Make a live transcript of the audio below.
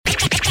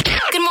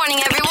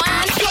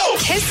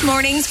Kiss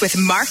Mornings with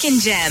Mark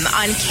and Jem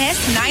on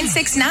Kiss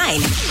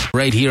 969.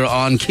 Right here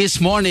on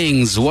Kiss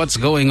Mornings. What's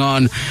going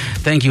on?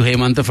 Thank you,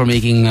 Hemanta, for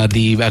making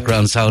the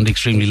background sound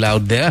extremely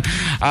loud there.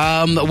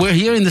 We're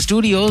here in the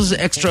studios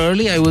extra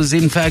early. I was,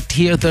 in fact,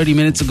 here 30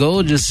 minutes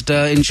ago, just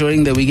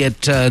ensuring that we get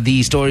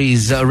the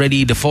stories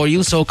ready for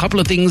you. So a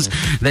couple of things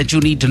that you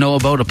need to know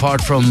about,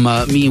 apart from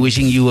me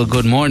wishing you a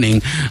good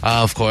morning,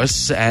 of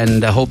course,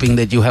 and hoping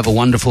that you have a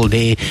wonderful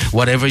day,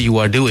 whatever you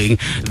are doing.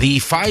 The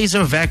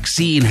Pfizer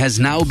vaccine has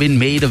now been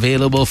made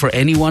available for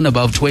anyone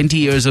above 20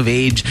 years of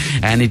age,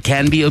 and it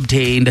can be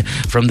obtained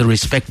from the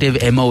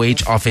respective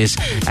MOH office,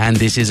 and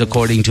this is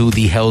according to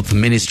the Health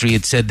Ministry.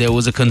 It said there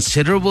was a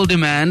considerable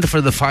demand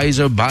for the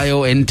Pfizer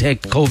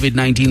BioNTech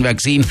COVID-19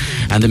 vaccine,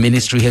 and the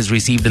ministry has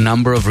received a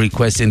number of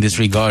requests in this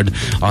regard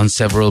on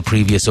several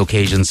previous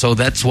occasions. So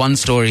that's one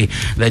story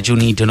that you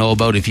need to know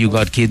about. If you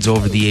got kids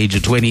over the age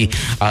of 20,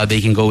 they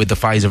can go with the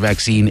Pfizer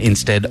vaccine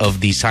instead of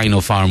the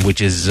Sinopharm,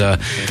 which is, a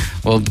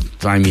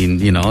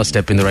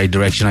step in the right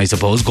direction, I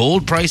suppose.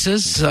 Gold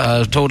prices,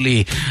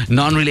 totally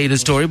non-related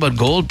story, but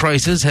gold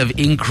prices have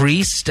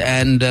increased,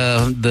 and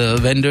the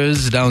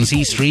vendors down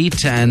C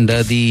Street and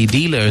the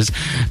dealers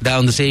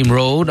down the same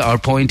road are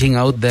pointing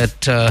out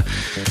that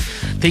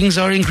things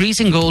are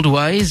increasing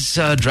gold-wise.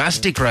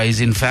 Drastic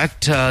rise, in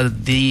fact.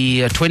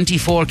 The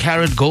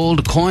 24-karat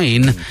gold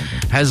coin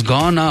has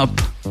gone up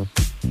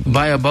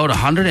by about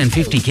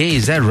 150k.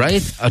 Is that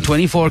right? A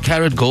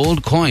 24-karat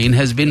gold coin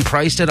has been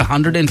priced at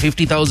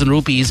 150,000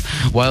 rupees,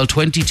 while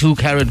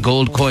 22-karat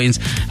gold coins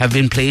have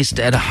been placed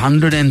at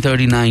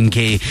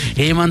 139k.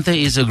 Hemanta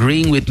is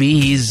agreeing with me.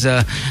 He's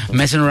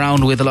messing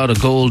around with a lot of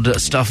gold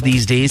stuff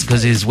these days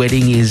because his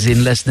wedding is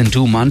in less than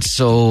 2 months,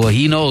 so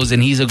he knows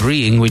and he's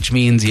agreeing, which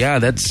means,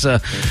 that's a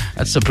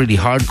pretty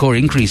hardcore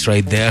increase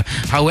right there.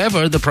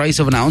 However, the price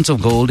of an ounce of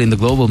gold in the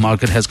global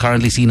market has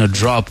currently seen a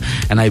drop,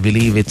 and I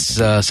believe it's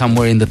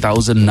somewhere in the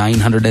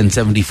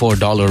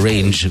 $1,974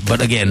 range.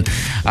 But again,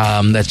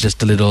 that's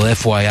just a little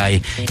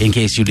FYI in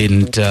case you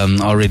didn't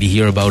already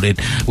hear about it.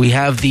 We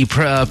have the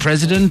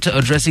president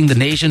addressing the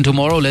nation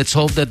tomorrow. Let's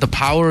hope that the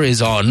power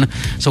is on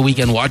so we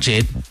can watch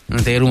it. And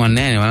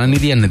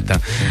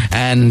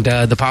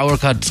the power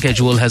cut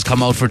schedule has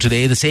come out for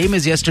today, the same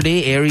as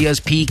yesterday. Areas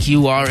P,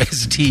 Q, R,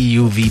 S, T,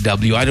 U, V,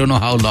 W. I don't know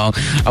how long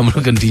I'm going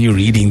to continue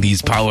reading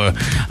these power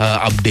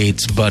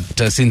updates, but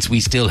since we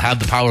still have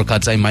the power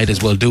cuts, I might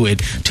as well do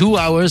it.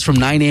 2 hours from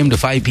 9 a.m. to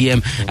 5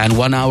 p.m. and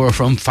 1 hour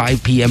from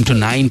 5 p.m. to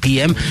 9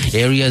 p.m.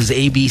 Areas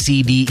A, B,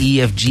 C, D,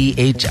 E, F, G,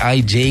 H,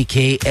 I, J,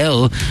 K,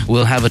 L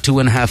will have a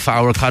 2.5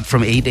 hour cut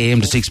from 8 a.m.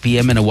 to 6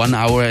 p.m. and a 1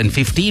 hour and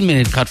 15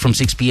 minute cut from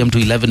 6 p.m. to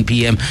 11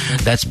 p.m.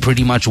 That's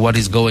pretty much what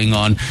is going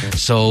on.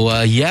 So,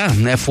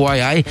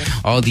 FYI,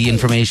 all the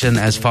information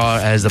as far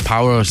as the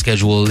power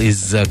schedule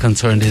is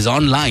concerned is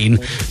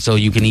online, so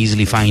you can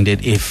easily find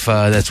it if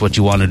that's what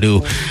you want to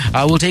do.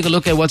 We'll take a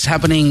look at what's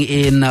happening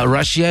in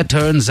Russia.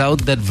 Turns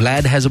out that Vlad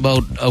has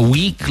about a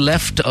week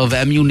left of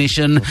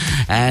ammunition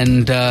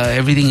and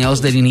everything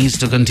else that he needs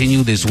to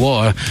continue this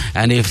war.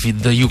 And if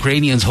the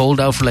Ukrainians hold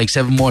out for like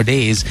 7 more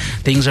days,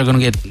 things are going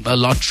to get a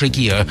lot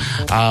trickier.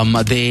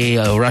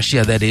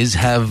 Russia, that is,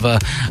 have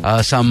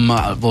some,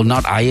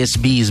 not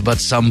ISBs, but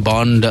some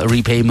bond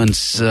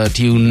repayments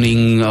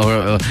tuning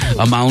or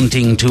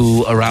amounting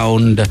to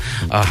around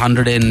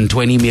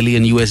 120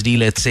 million USD,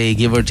 let's say,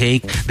 give or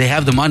take. They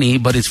have the money,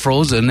 but it's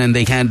frozen and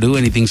they can't do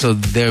anything. So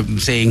they're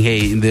saying,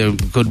 hey, there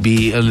could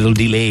be a little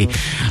delay.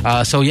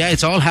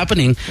 It's all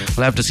happening.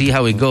 We'll have to see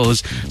how it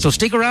goes. So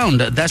stick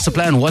around. That's the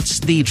plan. What's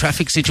the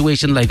traffic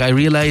situation like? I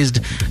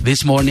realized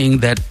this morning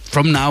that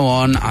from now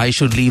on, I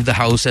should leave the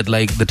house at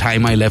like the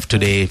time I left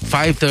today,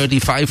 5:30,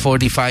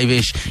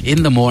 5:45-ish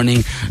in the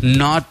morning.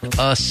 Not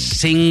a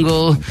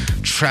single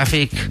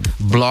traffic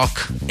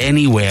block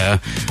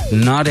anywhere.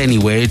 Not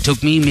anywhere. It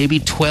took me maybe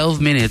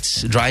 12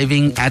 minutes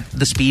driving at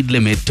the speed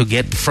limit to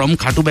get from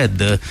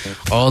Katubedda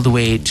all the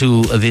way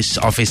to this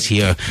office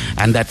here,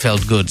 and that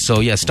felt good.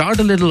 So start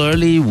a little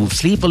early,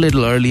 sleep a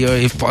little earlier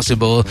if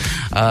possible,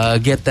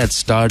 get that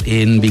start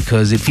in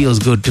because it feels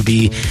good to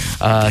be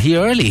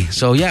here early.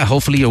 So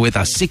hopefully you're with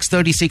us.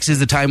 6:36 is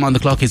the time on the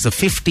clock. It's the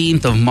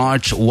 15th of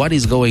March. What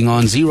is going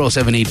on?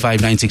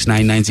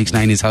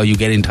 0785-969-969 is how you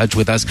get in touch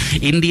with us.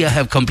 India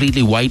have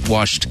completely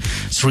whitewashed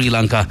Sri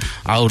Lanka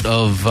out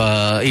of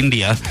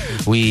India.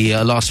 We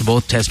lost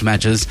both test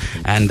matches,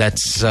 and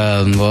that's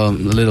a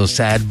little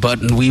sad,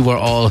 but we were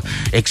all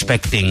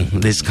expecting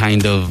this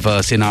kind of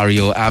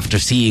scenario after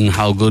seeing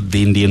how good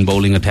the Indian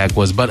bowling attack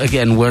was. But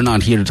again, we're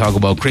not here to talk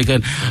about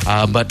cricket,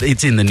 but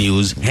it's in the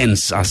news,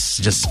 hence us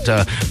just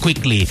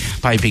quickly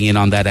piping in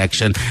on that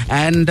action.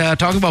 And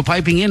talking about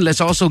piping in,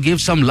 let's also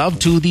give some love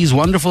to these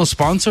wonderful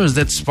sponsors sponsors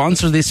that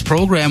sponsor this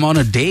program on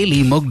a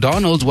daily.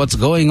 McDonald's, what's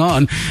going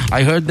on?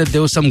 I heard that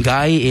there was some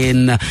guy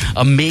in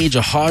a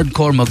major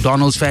hardcore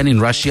McDonald's fan in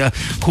Russia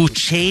who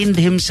chained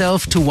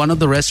himself to one of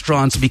the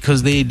restaurants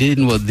because they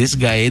didn't, well, this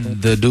guy,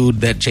 the dude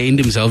that chained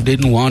himself,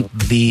 didn't want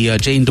the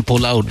chain to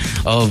pull out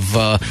of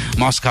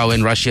Moscow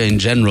and Russia in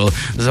general.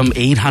 There's some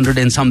 800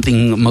 and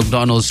something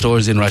McDonald's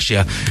stores in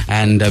Russia,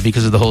 and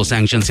because of the whole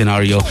sanction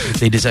scenario,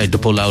 they decided to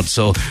pull out.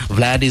 So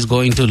Vlad is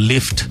going to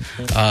lift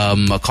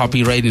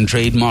copyright and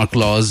trademark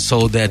laws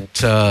so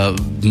that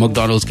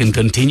McDonald's can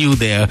continue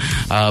there,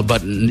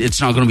 but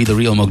it's not going to be the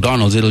real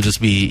McDonald's. It'll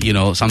just be,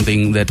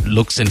 something that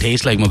looks and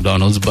tastes like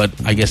McDonald's, but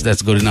I guess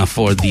that's good enough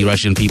for the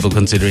Russian people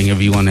considering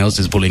everyone else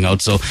is pulling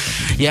out. So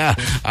yeah,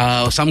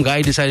 some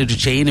guy decided to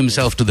chain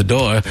himself to the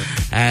door,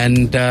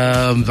 and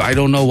I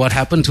don't know what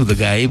happened to the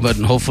guy, but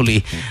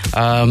hopefully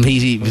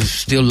he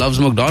still loves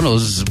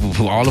McDonald's.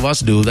 All of us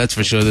do, that's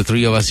for sure, the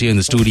three of us here in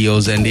the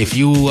studios. And if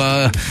you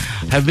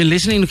have been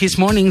listening to Kiss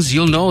Mornings,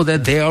 you'll know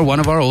that they are one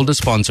of our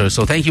oldest sponsors.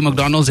 So thank you,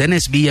 McDonald's.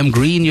 NSBM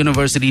Green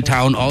University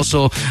Town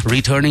also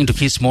returning to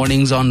Kiss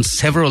Mornings on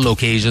several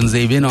occasions.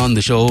 They've been on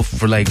the show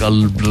for like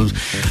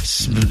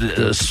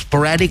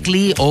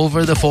sporadically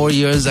over the 4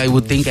 years, I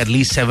would think at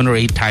least 7 or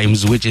 8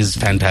 times, which is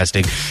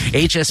fantastic.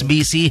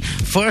 HSBC,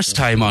 first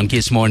time on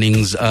Kiss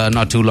Mornings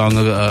not too long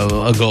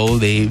ago.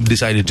 They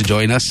decided to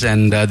join us,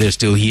 and they're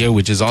still here,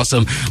 which is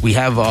awesome. We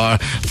have our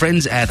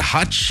friends at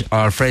Hutch,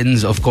 our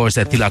friends, of course,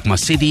 at Tilakma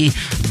City.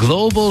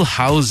 Global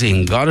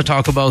Housing, gotta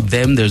talk about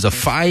them. There's a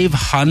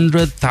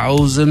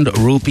 500,000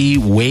 rupee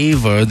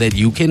waiver that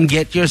you can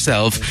get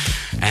yourself,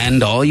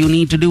 and all you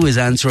need to do is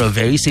answer a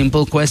very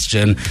simple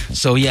question.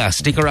 So yeah,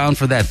 stick around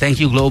for that. Thank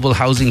you, Global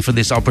Housing, for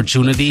this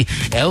opportunity.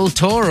 El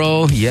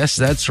Toro, yes,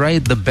 that's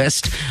right, the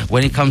best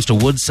when it comes to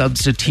wood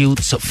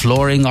substitutes,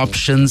 flooring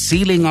options,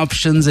 ceiling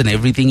options, and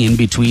everything in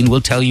between.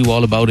 We'll tell you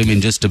all about him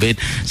in just a bit.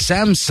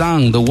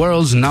 Samsung, the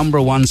world's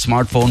 #1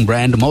 smartphone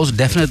brand, most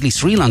definitely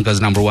Sri Lanka's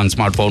 #1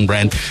 smartphone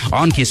brand,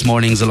 on Kiss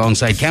Mornings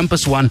alongside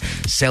Campus One,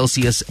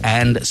 Celsius,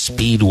 and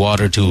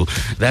Speedwater 2.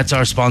 That's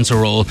our sponsor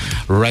role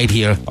right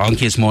here on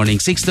Kiss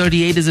Mornings.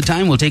 6:38 is the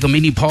time. We'll take a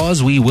mini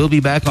pause. We will be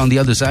back on the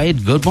other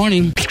side. Good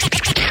morning.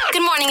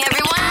 Good morning,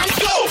 everyone.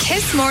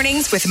 Kiss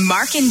Mornings with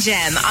Mark and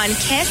Jem on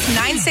Kiss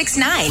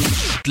 969.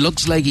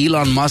 Looks like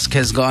Elon Musk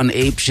has gone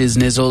ape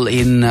shiznizzle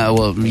in,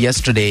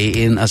 yesterday,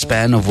 in a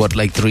span of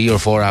 3 or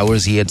 4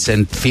 hours. He had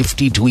sent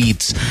 50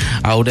 tweets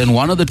out, and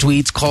one of the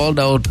tweets called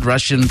out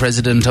Russian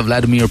President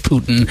Vladimir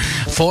Putin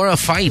for a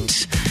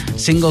fight,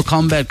 single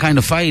combat kind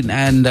of fight,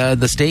 and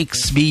the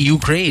stakes be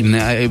Ukraine.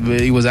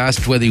 He was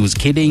asked whether he was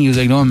kidding. He was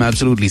like, no, I'm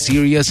absolutely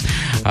serious.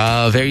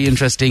 Very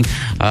interesting.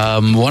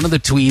 One of the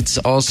tweets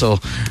also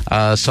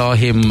saw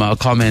him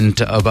comment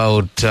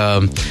about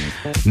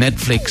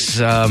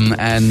Netflix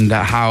and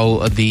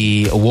how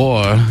the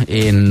war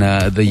in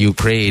the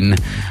Ukraine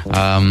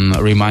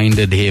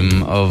reminded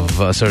him of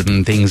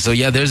certain things. So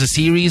yeah, there's a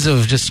series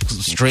of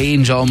just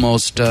strange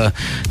almost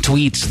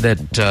tweets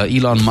that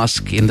Elon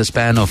Musk in the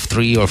span of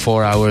 3 or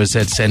 4 hours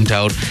had sent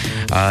out.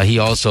 He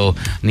also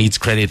needs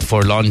credit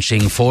for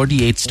launching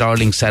 48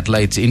 Starlink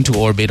satellites into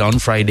orbit on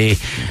Friday,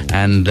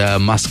 and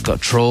Musk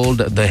trolled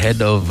the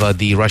head of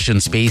the Russian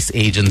space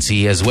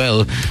agency as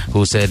well,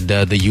 who said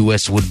the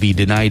US would be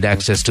denied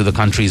access to the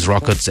country's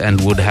rockets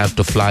and would have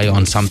to fly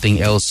on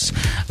something else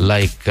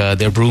like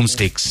their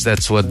broomsticks.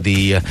 That's what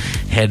the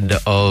head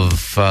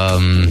of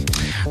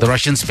the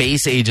Russian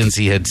space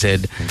agency had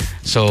said.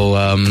 So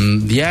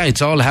yeah,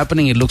 it's all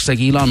happening. It looks like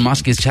Elon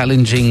Musk is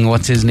challenging,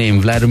 what's his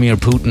name, Vladimir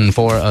Putin,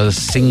 for a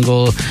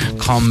single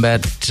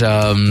combat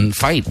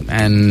fight,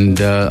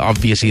 and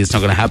obviously it's not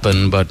going to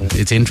happen, but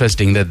it's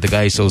interesting that the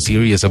guy is so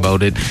serious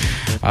about it.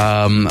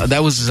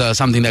 That was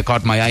something that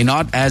caught my eye.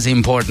 Not as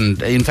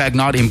important, in fact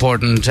not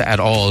important at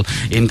all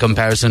in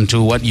comparison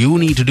to what you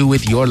need to do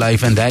with your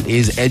life, and that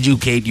is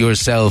educate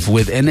yourself.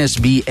 With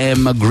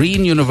NSBM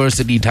Green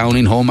University Town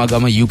in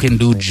Homagama, you can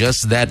do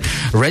just that.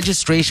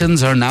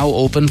 Registrations are now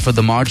open for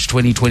the March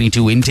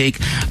 2022 intake,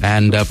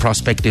 and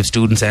prospective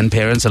students and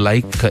parents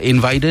alike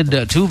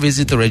invited to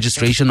visit the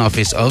registration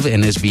office of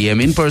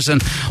NSBM in person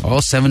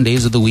all 7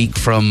 days of the week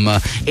from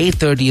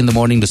 8:30 in the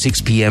morning to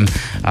 6 p.m.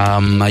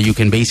 You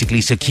can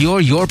basically secure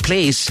your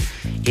place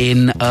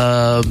in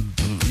a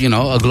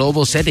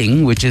global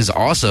setting, which is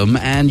awesome,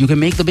 and you can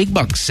make the big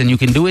bucks, and you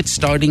can do it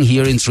starting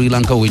here in Sri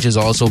Lanka, which is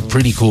also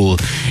pretty cool.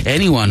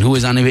 Anyone who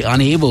is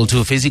unable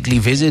to physically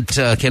visit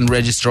can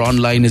register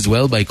online as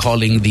well by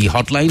calling the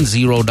hotline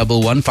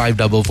 011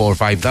 544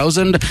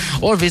 5000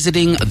 or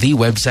visiting the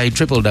website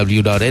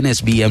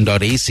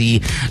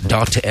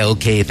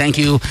www.nsbm.ac.lk. Thank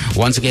you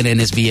once again,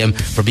 NSBM,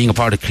 for being a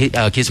part of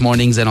Kiss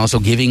Mornings and also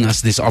giving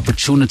us this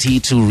opportunity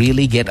to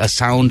really get a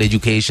sound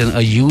education,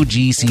 a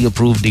UGC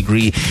approved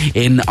degree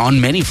on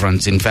many many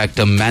fronts. In fact,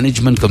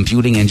 management,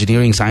 computing,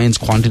 engineering, science,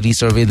 quantity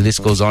survey, the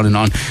list goes on and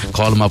on.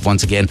 Call them up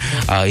once again.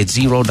 It's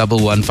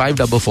 011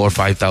 544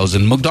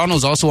 5000.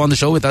 McDonald's also on the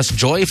show with us.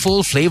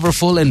 Joyful,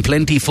 flavorful, and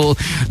plentiful.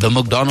 The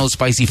McDonald's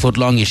spicy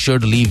footlong is sure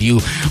to leave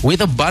you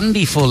with a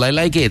bundy full. I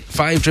like it.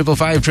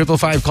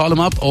 555-555. Call them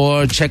up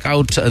or check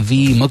out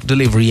the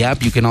McDelivery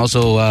app. You can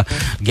also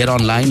get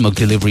online,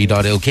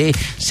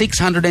 mcdelivery.lk.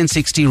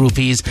 660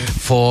 rupees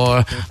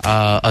for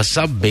a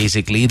sub,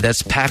 basically,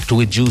 that's packed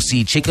with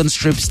juicy chicken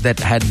strips that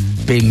had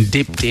been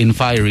dipped in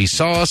fiery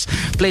sauce,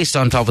 placed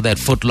on top of that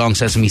footlong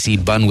sesame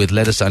seed bun with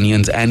lettuce,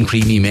 onions, and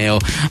creamy mayo.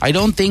 I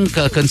don't think,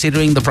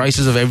 considering the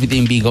prices of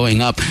everything be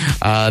going up,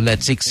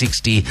 that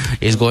 660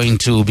 is going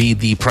to be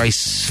the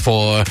price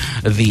for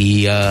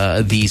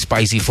the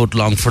spicy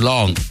footlong for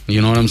long.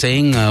 You know what I'm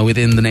saying?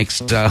 Within the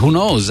next, who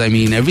knows? I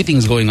mean,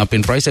 everything's going up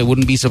in price. I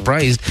wouldn't be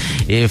surprised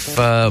if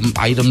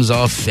items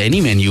off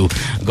any menu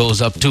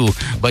goes up too.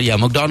 But yeah,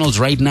 McDonald's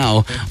right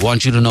now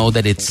want you to know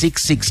that it's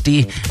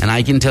 660, and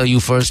I can tell you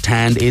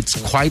firsthand it's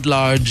quite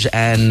large,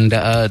 and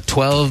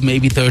 12,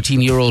 maybe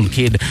 13-year-old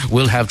kid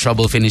will have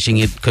trouble finishing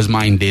it, because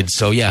mine did.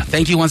 So yeah,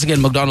 thank you once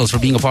again, McDonald's, for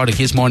being a part of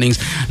Kiss Mornings.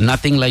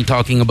 Nothing like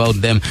talking about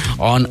them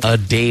on a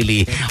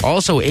daily.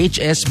 Also,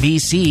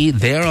 HSBC,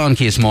 they're on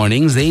Kiss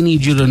Mornings. They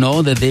need you to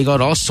know that they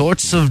got all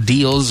sorts of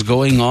deals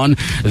going on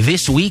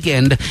this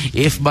weekend.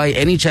 If by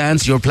any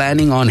chance you're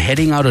planning on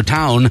heading out of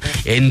town,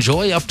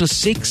 enjoy up to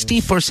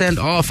 60%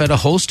 off at a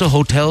host of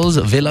hotels,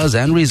 villas,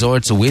 and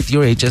resorts with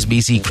your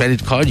HSBC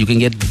credit card. You can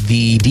get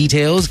the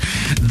details,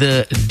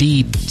 the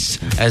deeds,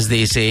 as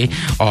they say,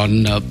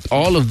 on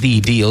all of the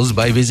deals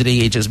by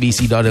visiting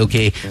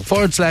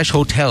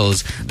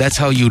hsbc.lk/hotels. That's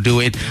how you do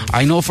it.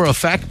 I know for a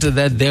fact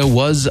that there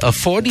was a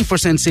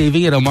 40%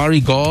 saving at Amari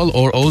Gall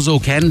or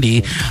Ozo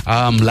Candy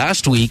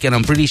last week, and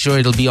I'm pretty sure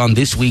it'll be on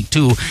this week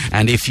too.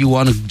 And if you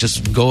want to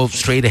just go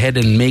straight ahead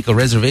and make a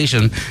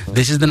reservation,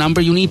 this is the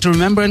number you need to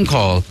remember and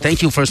call.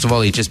 Thank you, first of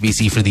all,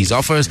 HSBC, for these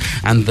offers.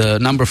 And the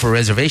number for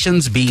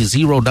reservations be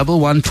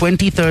 011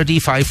 2030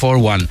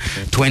 541.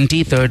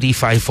 2030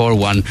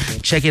 541.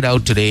 Check it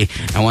out today.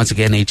 And once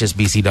again,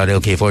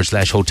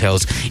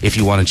 hsbc.lk/hotels if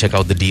you want to check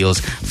out the deals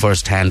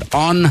firsthand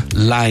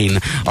online.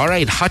 All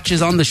right, Hutch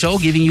is on the show,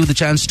 giving you the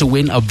chance to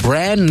win a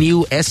brand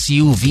new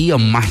SUV, a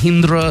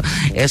Mahindra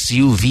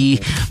SUV,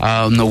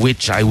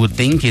 which I would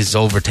think is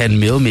over 10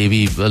 mil,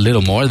 maybe a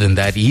little more than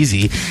that,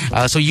 easy.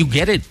 So you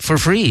get it for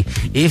free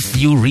if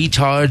you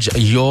recharge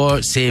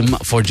your SIM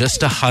for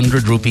just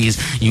 100 rupees.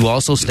 You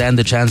also stand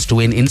the chance to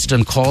win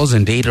instant calls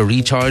and data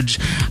recharge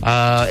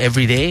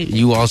every day.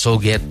 You also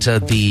get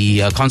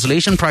the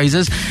consolation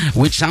prizes,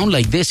 which sound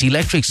like this: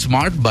 electric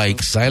smart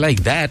bikes, I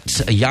like that,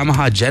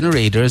 Yamaha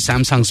generators,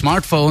 Samsung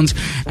smartphones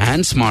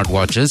and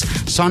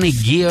smartwatches, Sonic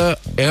Gear,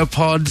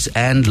 AirPods,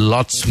 and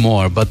lots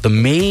more. But the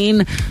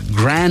main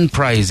grand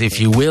prize, if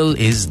you will,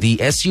 is the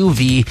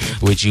SUV,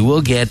 which you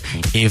will get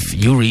if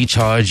you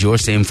recharge your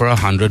SIM for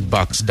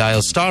 $100.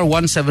 Dial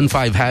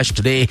 *175#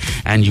 today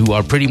and you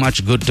are pretty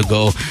much good to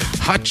go.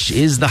 Hutch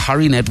is the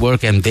Hurry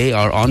Network and they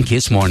are on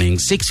Kiss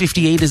Mornings.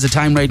 6:58 is the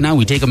time right now.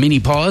 We take a mini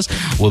pause.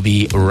 We'll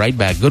be right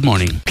back. Good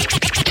morning.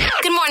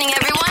 Good morning,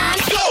 everyone.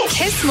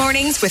 Kiss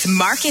Mornings with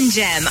Mark and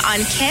Jem on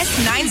Kiss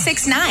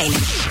 969.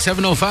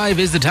 7:05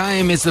 is the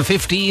time. It's the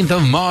 15th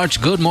of March.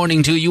 Good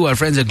morning to you. Our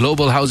friends at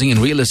Global Housing and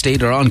Real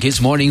Estate are on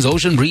Kiss Mornings.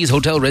 Ocean Breeze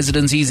Hotel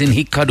Residencies in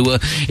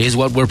Hikkadua is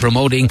what we're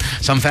promoting.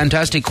 Some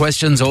fantastic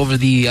questions over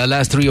the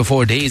last 3 or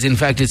 4 days. In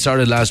fact, it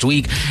started last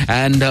week,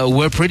 and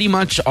we're pretty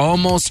much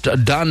almost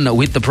done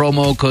with the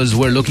promo, because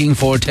we're looking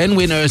for 10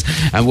 winners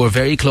and we're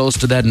very close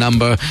to that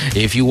number.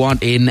 If you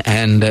want in,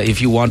 and if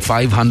you want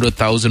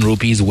 500,000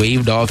 rupees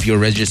waived off your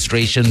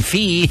registration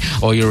fee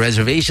or your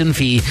reservation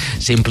fee,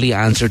 simply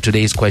answer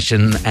today's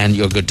question and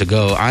you're good to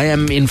go. I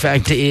am, in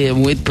fact,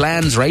 with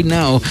plans right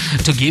now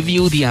to give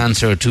you the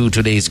answer to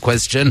today's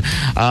question.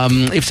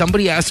 If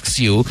somebody asks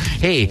you,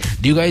 hey,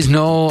 do you guys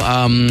know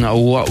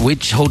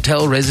which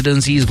hotel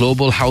residencies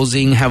Global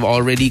Housing have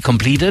already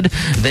completed?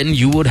 Then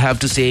you would have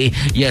to say,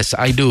 yes,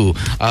 I do.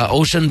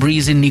 Ocean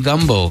Breeze in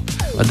Negombo,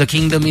 the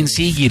Kingdom in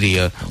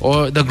Sigiriya,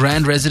 or the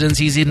Grand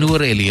Residencies in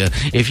Nuwara.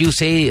 If you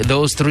say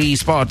those 3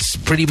 spots,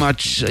 pretty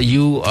much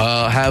you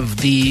have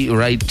the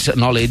right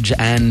knowledge,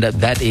 and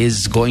that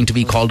is going to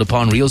be called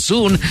upon real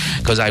soon,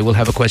 because I will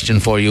have a question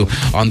for you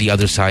on the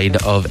other side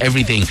of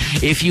everything.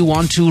 If you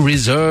want to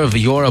reserve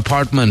your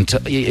apartment,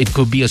 it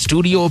could be a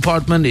studio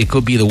apartment, it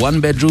could be the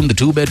 1-bedroom, the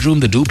 2-bedroom,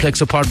 the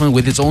duplex apartment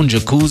with its own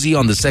jacuzzi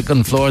on the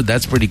 2nd floor.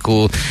 That's pretty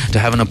cool to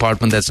have an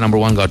apartment that's, number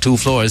 1, got 2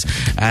 floors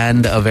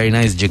and a very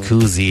nice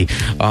jacuzzi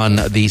on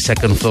the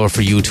 2nd floor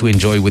for you to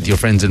enjoy with your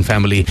friends and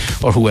family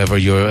or whoever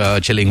you're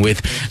chilling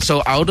with.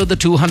 So out of the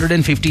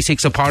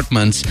 256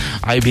 apartments,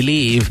 I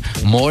believe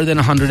more than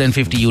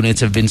 150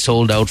 units have been sold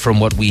sold out from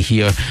what we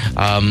hear.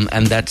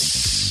 And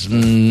that's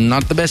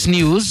not the best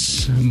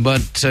news,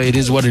 but it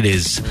is what it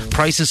is.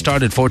 Prices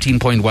start at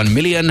 14.1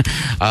 million.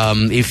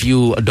 If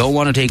you don't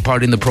want to take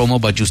part in the promo,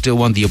 but you still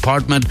want the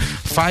apartment,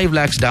 5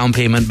 lakhs down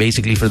payment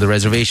basically for the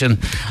reservation,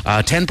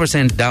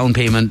 10% down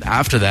payment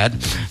after that.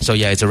 So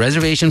yeah, it's a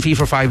reservation fee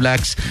for 5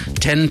 lakhs,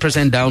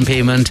 10% down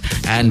payment,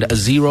 and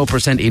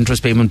 0%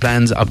 interest payment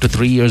plans up to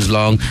 3 years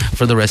long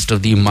for the rest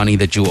of the money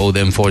that you owe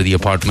them for the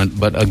apartment.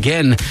 But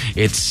again,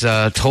 it's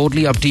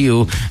totally up to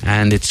you,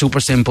 and it's super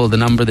simple. The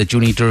number that you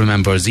need to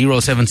remember,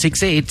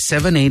 0768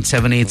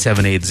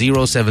 787878,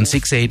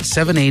 0768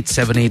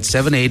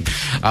 787878.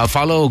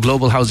 Follow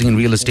Global Housing and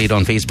Real Estate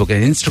on Facebook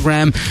and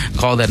Instagram.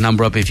 Call that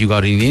number up if you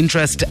got any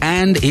interest,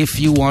 and if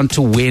you want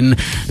to win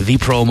the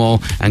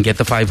promo and get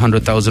the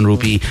 500,000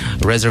 rupee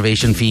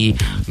reservation fee,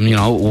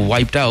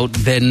 wiped out,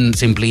 then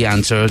simply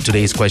answer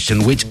today's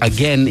question, which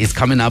again is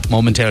coming up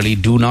momentarily.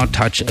 Do not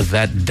touch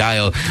that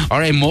dial. All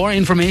right, more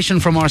information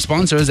from our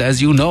sponsors.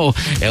 As you know,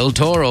 El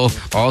Toro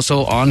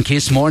also on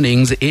Kiss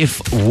Mornings.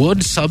 If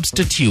wood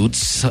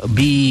substitutes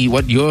be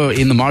what you're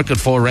in the market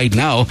for right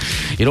now,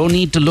 you don't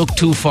need to look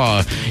too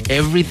far.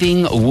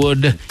 Everything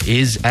wood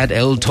is at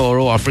El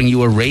Toro, offering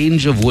you a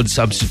range of wood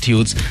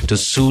substitutes to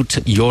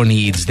suit your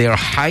needs. They are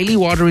highly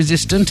water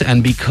resistant,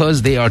 and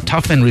because they are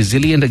tough and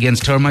resilient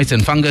against termites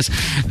and fungus,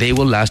 they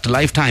will last a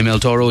lifetime. El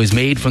Toro is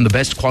made from the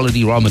best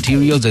quality raw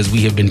materials, as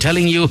we have been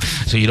telling you,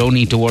 so you don't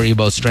need to worry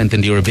about strength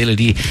and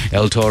durability.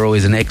 El Toro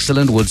is an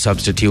excellent wood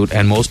substitute,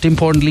 and most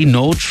importantly,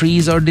 no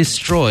trees are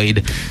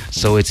destroyed,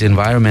 so it's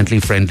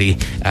environmentally friendly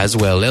as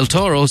well. El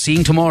Toro,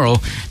 seeing tomorrow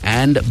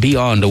and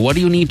beyond. What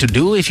do you need to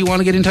do if you want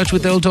to get in touch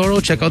with El Toro?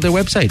 Check out their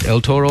website,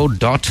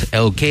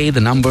 eltoro.lk.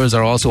 The numbers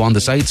are also on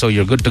the site, so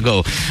you're good to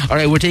go. All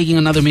right, we're taking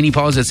another mini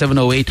pause at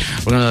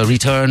 7:08. We're going to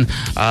return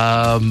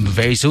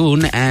very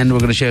soon, and we're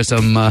going to share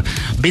some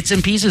bits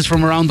and pieces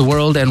from around the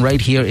world and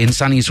right here in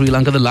sunny Sri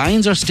Lanka. The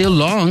lines are still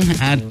long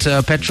at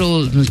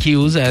petrol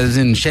queues, as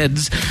in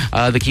sheds.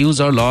 The queues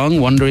are long,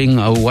 wondering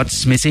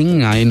what's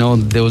missing. I know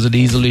there was a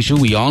diesel issue.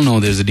 We all know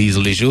there's a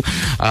diesel issue.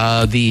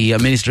 The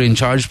minister in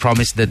charge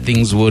promised that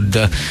things would,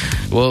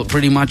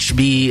 pretty much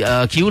be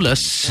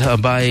queueless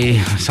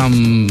by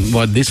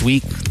this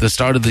week, the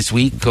start of this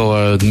week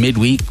or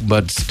midweek,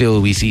 but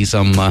still we see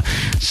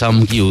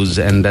some queues,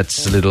 and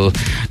that's a little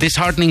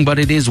disheartening, but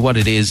it is what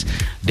it is.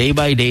 Day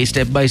by day,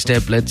 step by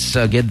step, let's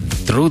get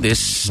through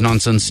this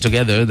nonsense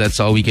together. That's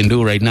all we can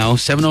do right now.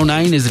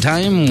 7:09 is the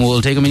time.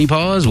 We'll take a mini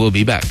pause. We'll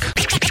be back.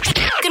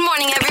 Good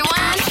morning,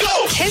 everyone.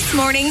 Kiss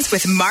Mornings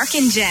with Mark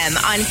and Jem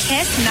on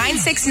Kiss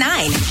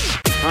 969.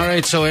 All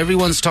right, so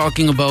everyone's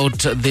talking about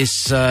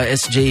this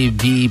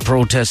SJB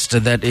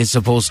protest that is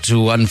supposed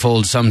to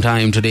unfold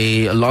sometime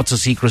today. Lots of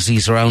secrecy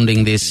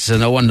surrounding this.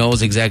 No one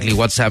knows exactly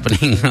what's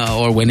happening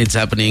or when it's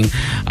happening.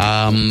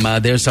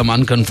 There's some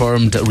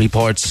unconfirmed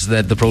reports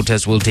that the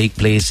protest will take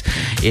place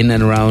in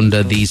and around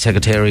the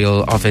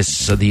secretarial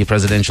office, the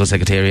presidential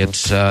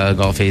secretariat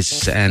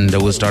office, and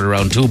will start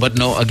around 2. But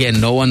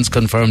no one's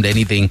confirmed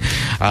anything.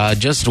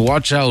 Just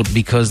watch out,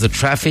 because the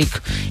traffic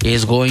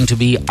is going to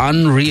be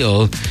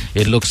unreal.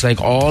 It looks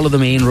like all of the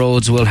main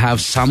roads will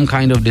have some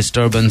kind of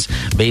disturbance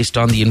based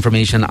on the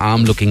information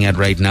I'm looking at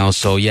right now.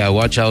 So yeah,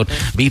 watch out.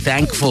 Be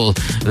thankful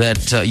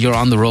that you're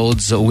on the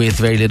roads with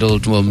very little,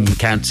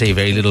 can't say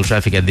very little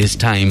traffic at this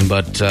time,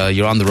 but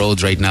you're on the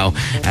roads right now,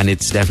 and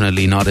it's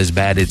definitely not as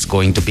bad it's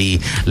going to be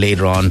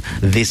later on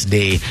this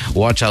day.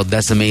 Watch out,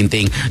 that's the main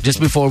thing. Just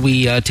before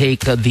we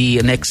take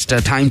the next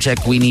time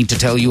check, we need to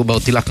tell you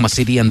about Tilakma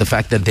City and the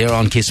fact that they're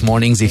on Kiss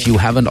Mornings. If you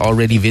haven't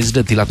already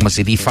visited Tilakma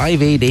City,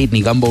 588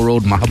 Nigambo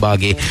Road,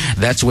 Mahabaghe,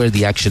 that's where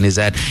the action is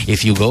at.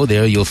 If you go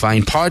there, you'll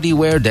find party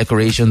wear,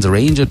 decorations, a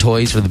range of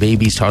toys for the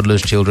babies,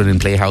 toddlers, children in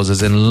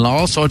playhouses, and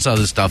all sorts of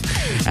other stuff,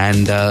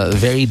 and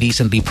very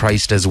decently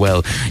priced as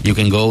well. You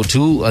can go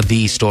to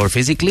the store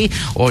physically,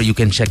 or you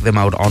can check them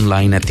out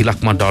online at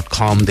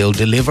tilakma.com. They'll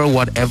deliver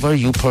whatever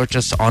you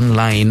purchase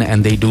online,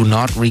 and they do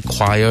not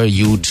require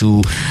you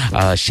to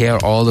share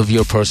all of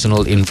your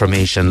personal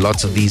information.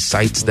 Lots of these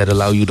sites that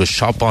allow you to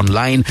shop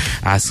online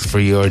ask for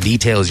your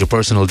details, your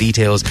personal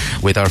details.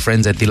 With our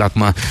friends at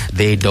Tilakma,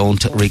 they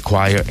don't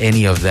require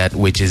any of that,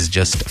 which is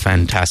just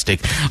fantastic.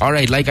 All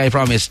right, like I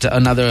promised,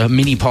 another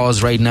mini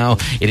pause right now.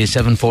 It is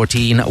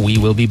 7:14. We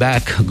will be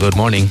back. Good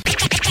morning.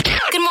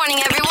 Good morning,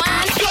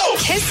 everyone.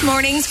 Kiss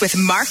Mornings with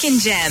Mark and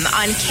Jem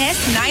on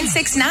Kiss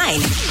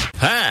 969.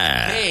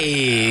 Hi.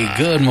 Hey,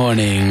 good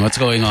morning. What's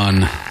going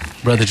on?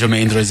 Brother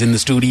Jermaindra is in the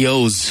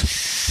studios.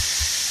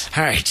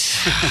 All right.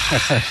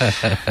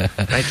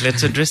 Right,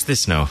 let's address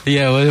this now.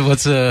 Yeah,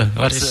 what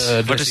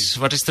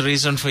is the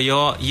reason for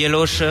your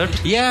yellow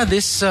shirt? Yeah,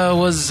 this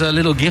was a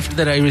little gift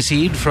that I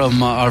received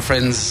from our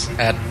friends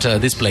at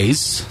this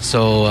place.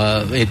 So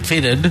it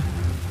fitted.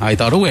 I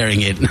thought of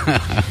wearing it.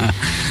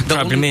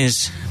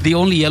 The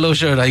only yellow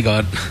shirt I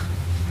got.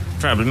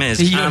 Problem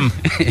is, I'm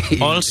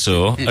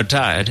also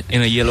attired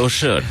in a yellow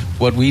shirt.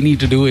 What we need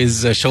to do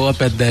is show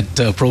up at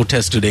that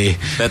protest today.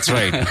 That's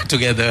right.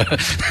 Together.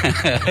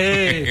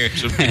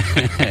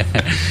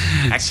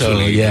 Actually, So,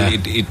 yeah.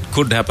 it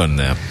could happen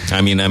there.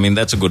 I mean,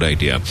 that's a good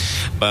idea.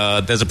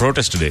 But there's a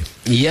protest today.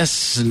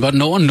 Yes, but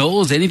no one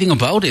knows anything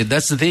about it.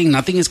 That's the thing.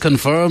 Nothing is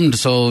confirmed,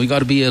 so we got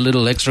to be a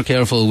little extra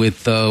careful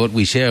with what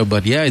we share.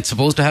 But yeah, it's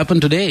supposed to happen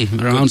today,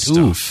 around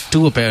 2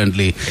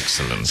 apparently.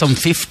 Excellent. Some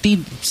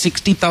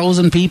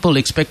 60,000 people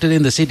expected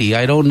in the city.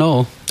 I don't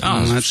know.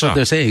 That's what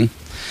they're saying.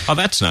 Oh,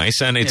 that's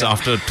nice. And it's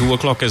after 2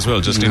 o'clock as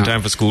well, just in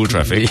time for school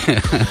traffic.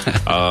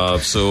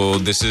 So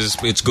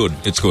it's good.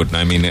 It's good.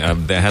 I mean,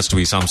 there has to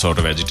be some sort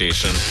of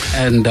agitation.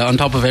 And on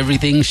top of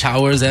everything,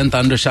 showers and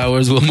thunder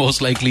showers will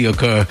most likely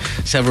occur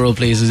several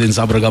places in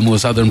Sabaragamu,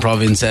 Southern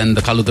Province, and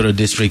the Kalutara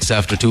districts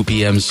after 2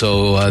 p.m.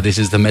 So this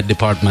is the Met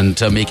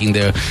Department making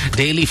their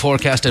daily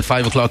forecast at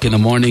 5 o'clock in the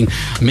morning.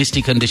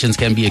 Misty conditions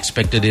can be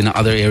expected in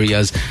other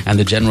areas, and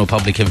the general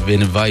public have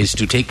been advised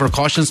to take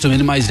precautions to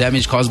minimize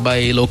damage caused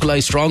by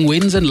localized strong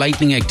winds and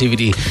lightning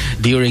activity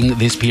during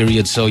this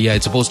period. So yeah,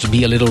 it's supposed to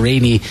be a little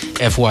rainy,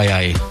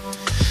 FYI.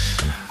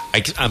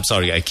 I'm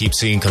sorry, I keep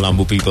seeing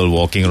Colombo people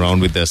walking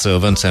around with their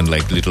servants and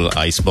like little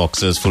ice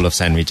boxes full of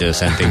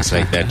sandwiches and things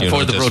like that.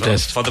 For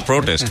the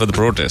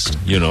protest,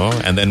 you know.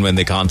 And then when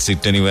they can't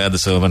sit anywhere, the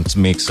servant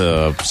makes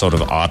a sort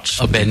of arch,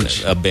 a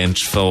bench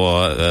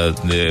for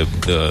the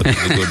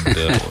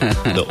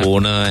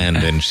owner, and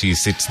then she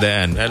sits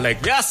there and they're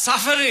like, we are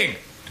suffering.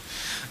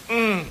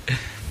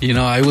 You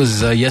know, I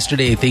was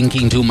yesterday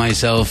thinking to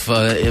myself,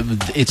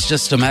 it's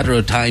just a matter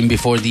of time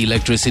before the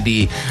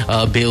electricity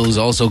bills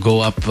also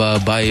go up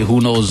by who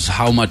knows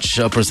how much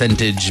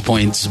percentage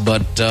points.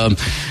 But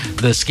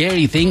the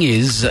scary thing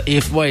is,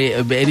 if by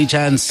any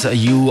chance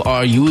you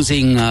are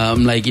using,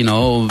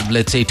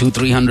 let's say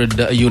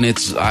 200-300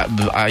 units,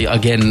 I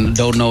again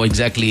don't know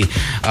exactly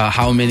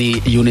how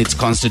many units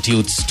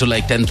constitutes to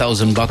like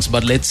 $10,000,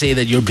 but let's say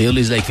that your bill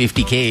is like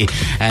 50K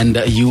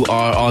and you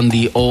are on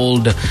the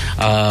old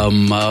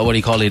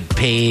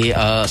pay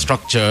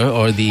structure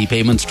or the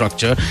payment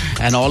structure,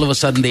 and all of a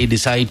sudden they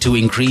decide to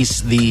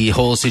increase the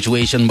whole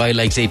situation by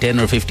like say 10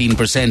 or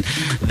 15%,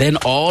 then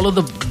all of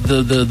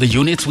the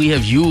units we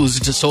have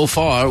used so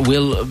far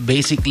will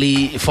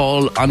basically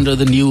fall under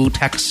the new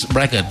tax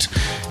bracket,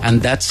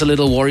 and that's a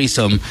little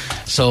worrisome.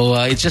 So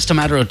it's just a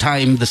matter of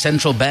time. The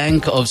Central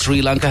Bank of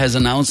Sri Lanka has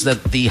announced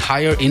that the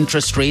higher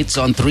interest rates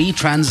on 3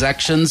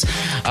 transactions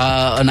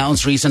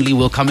announced recently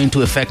will come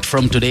into effect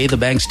from today. The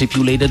bank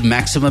stipulated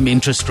maximum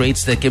interest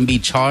rates that can be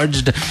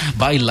charged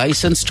by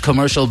licensed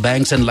commercial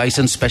banks and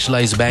licensed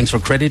specialized banks for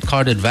credit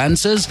card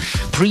advances,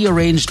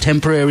 pre-arranged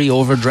temporary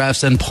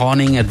overdrafts, and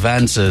pawning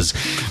advances.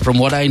 From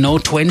what I know,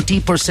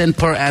 20%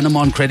 per annum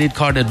on credit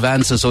card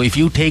advances. So if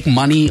you take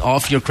money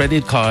off your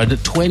credit card,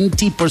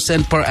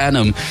 20% per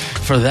annum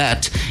for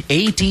that,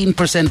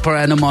 18% per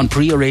annum on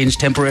pre-arranged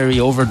temporary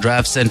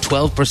overdrafts, and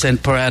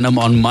 12% per annum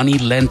on money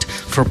lent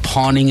for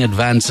pawning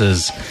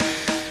advances.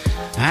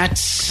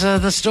 That's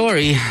the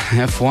story.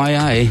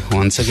 FYI,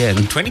 once again.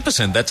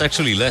 20%, that's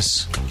actually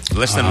less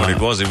than what it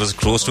was. It was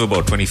close to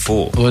about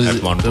 24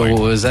 at one point.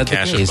 Was that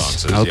cash the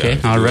case? Advances,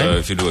 okay, all right.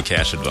 If you do a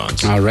cash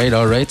advance. All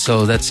right.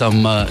 So that's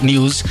some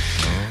news.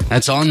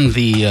 That's on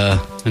the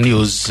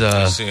news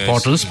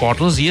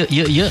portals.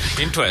 Yeah.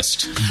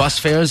 Interest. Bus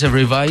fares have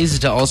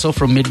revised also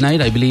from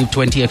midnight. I believe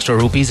 20 extra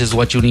rupees is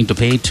what you need to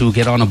pay to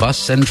get on a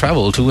bus and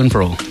travel to and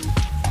fro.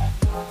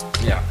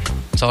 Yeah.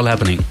 It's all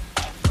happening.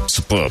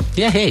 Superb.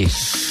 Yeah, hey.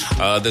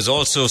 There's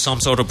also some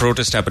sort of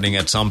protest happening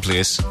at some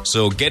place,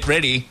 so get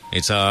ready.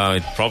 It's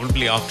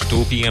probably after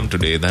 2 p.m.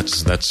 today.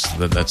 That's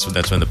when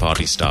the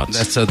party starts.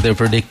 That's what they're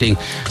predicting.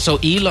 So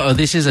Elon,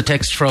 this is a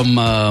text from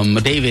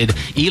David.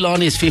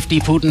 Elon is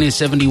 50, Putin is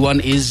 71.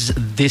 Is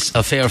this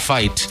a fair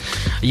fight?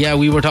 Yeah,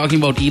 we were talking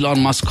about Elon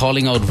Musk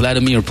calling out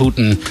Vladimir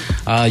Putin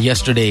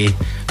yesterday.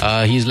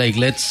 He's like,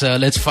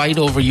 let's fight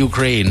over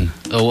Ukraine.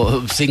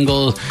 A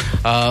single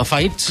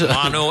fight.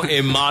 Mano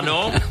a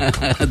mano.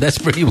 That's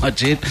pretty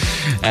much it.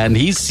 And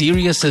he's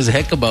serious as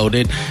heck about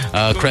it.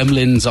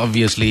 Kremlin's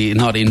obviously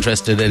not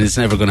interested, and it's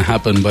never going to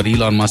happen. But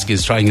Elon Musk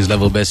is trying his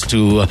level best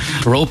to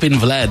rope in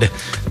Vlad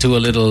to a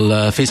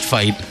little fist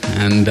fight.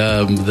 And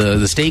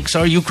the stakes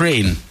are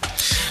Ukraine.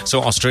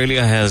 So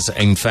Australia has,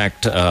 in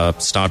fact,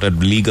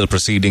 started legal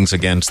proceedings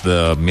against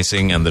the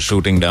missing and the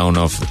shooting down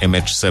of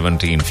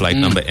MH17, flight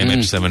number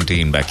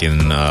MH17 back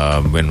in,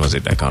 when was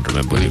it? I can't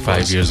remember.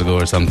 25 years ago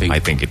or something. I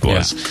think it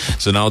was. Yeah.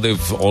 So now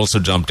they've also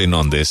jumped in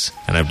on this,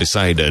 and I've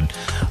decided,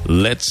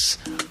 let's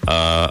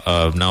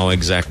now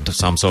exact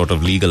some sort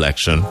of legal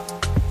action.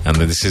 And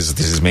this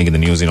is making the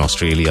news in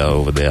Australia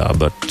over there,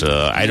 but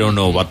I don't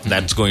know what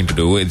that's going to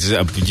do. It's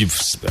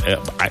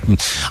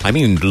I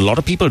mean, a lot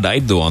of people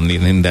died though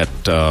in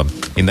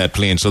that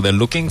plane, so they're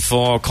looking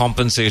for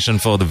compensation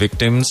for the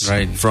victims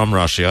from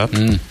Russia.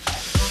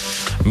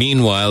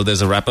 Meanwhile,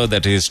 there's a rapper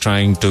that is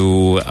trying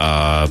to,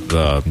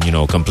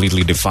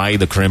 completely defy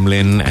the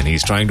Kremlin, and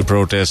he's trying to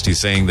protest. He's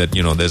saying that,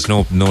 there's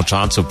no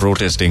chance of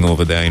protesting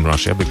over there in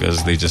Russia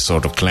because they just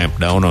sort of clamp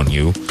down on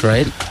you.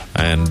 Right.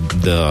 And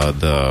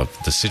the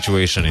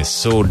situation is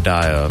so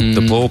dire.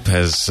 The Pope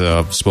has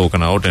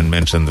spoken out and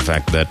mentioned the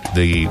fact that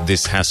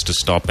this has to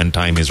stop and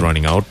time is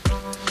running out.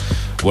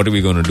 What are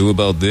we going to do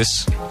about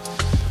this?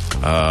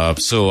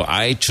 So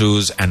I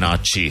choose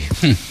anarchy.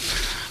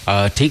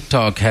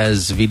 TikTok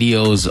has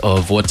videos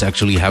of what's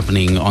actually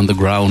happening on the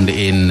ground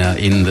in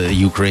the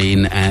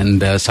Ukraine,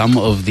 and some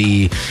of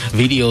the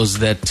videos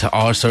that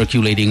are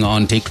circulating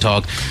on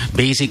TikTok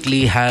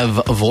basically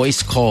have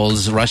voice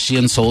calls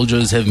Russian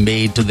soldiers have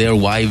made to their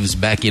wives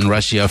back in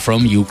Russia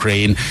from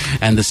Ukraine,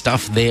 and the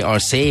stuff they are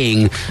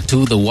saying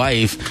to the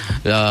wife,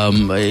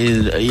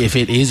 if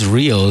it is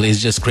real, is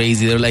just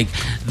crazy. They're like,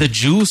 the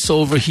juice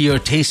over here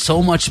tastes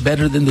so much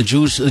better than the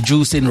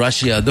juice in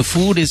Russia. The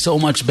food is so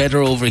much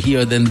better over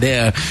here than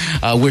there.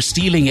 We're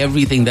stealing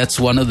everything. That's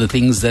one of the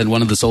things that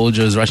one of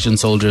the Russian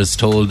soldiers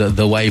told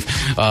the wife.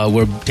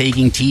 We're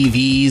taking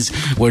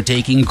TVs, we're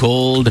taking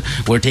gold,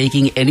 we're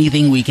taking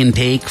anything we can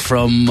take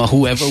from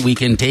whoever we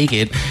can take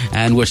it,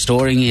 and we're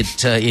storing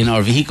it in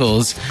our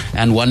vehicles,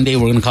 and one day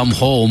we're going to come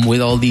home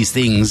with all these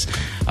things.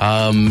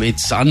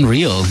 It's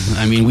unreal.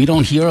 I mean, we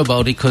don't hear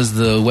about it because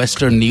the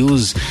Western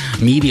news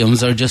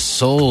mediums are just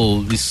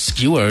so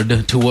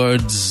skewered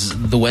towards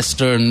the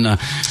Western,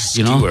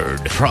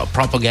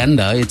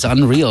 propaganda. It's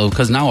unreal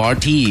because now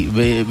RT,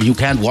 you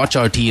can't watch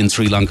RT in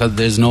Sri Lanka.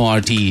 There's no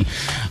RT.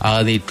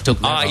 They took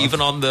that off.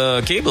 Even on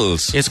the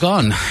cables. It's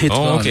gone.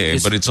 Gone. Okay,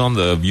 but it's on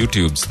the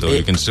YouTubes though.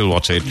 You can still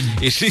watch it.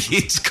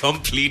 It's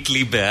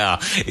completely bare.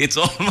 It's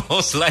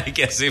almost like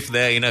as if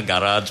they're in a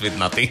garage with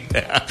nothing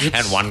there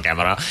and one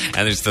camera,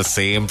 and it's the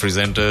same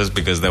presenters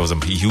because there was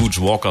a huge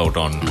walkout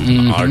on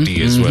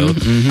RT as well.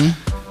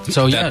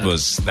 So that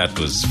was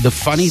the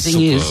funny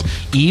thing is,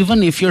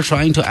 even if you're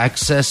trying to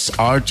access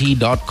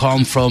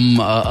RT.com from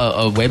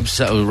a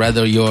website, or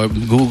rather your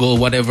Google,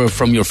 whatever,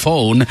 from your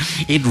phone,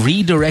 it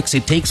redirects.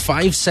 It takes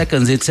 5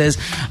 seconds. It says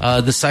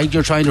the site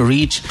you're trying to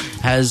reach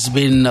has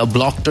been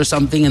blocked or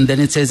something, and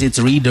then it says it's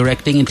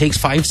redirecting. It takes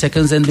 5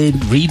 seconds, and they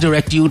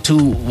redirect you to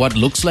what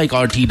looks like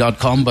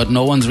RT.com, but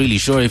no one's really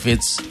sure if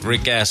it's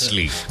Rick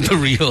Astley, the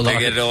real they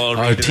get all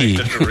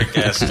redirected to Rick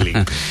Astley.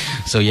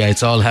 So yeah,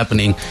 it's all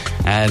happening,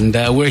 and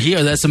we're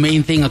here. That's the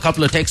main thing. A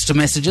couple of text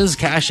messages.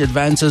 Cash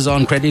advances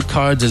on credit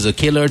cards is a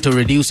killer. To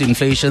reduce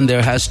inflation,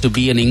 there has to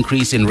be an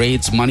increase in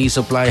rates. Money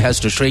supply has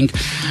to shrink.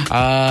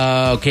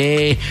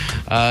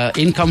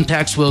 Income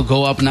tax will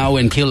go up now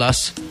and kill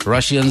us.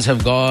 Russians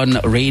have gone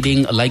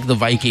raiding like the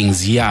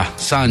Vikings. Yeah,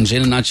 Sanj,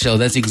 in a nutshell,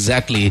 that's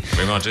exactly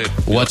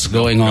what's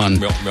going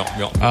on.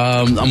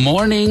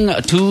 Morning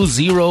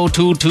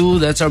 2022.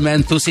 That's our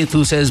man Thusit,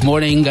 who says,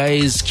 morning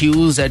guys,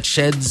 queues at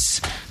sheds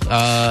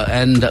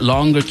and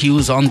longer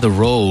queues on the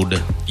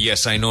road.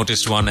 Yes, I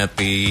noticed one at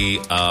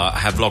the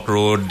Havelock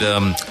Road,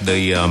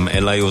 the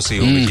LIOC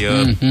over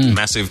here.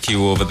 Massive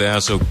queue over there,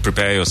 so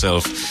prepare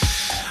yourself.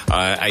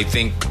 I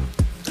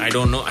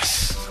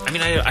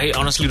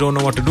honestly don't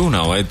know what to do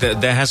now.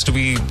 There has to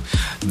be...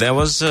 There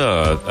was...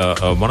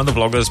 one of the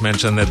vloggers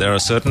mentioned that there are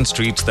certain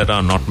streets that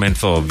are not meant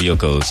for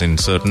vehicles in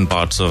certain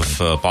parts of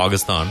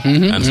Pakistan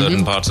and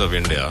certain parts of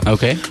India.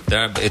 Okay.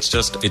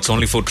 It's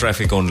only foot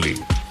traffic only.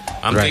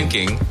 I'm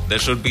thinking there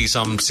should be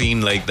some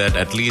scene like that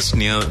at least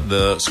near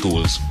the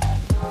schools.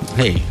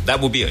 Hey.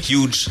 That would be a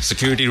huge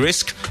security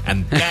risk,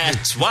 and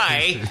that's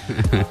why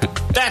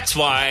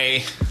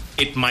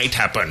it might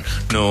happen.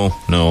 No,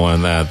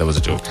 and that was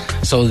a joke.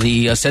 So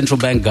the central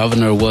bank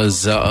governor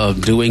was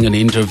doing an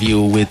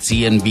interview with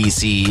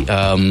CNBC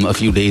a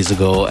few days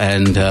ago,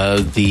 and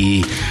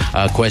the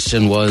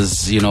question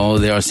was,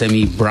 there are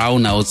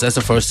semi-brownouts. That's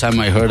the first time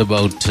I heard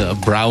about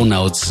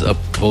brownouts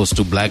opposed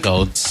to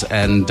blackouts.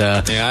 And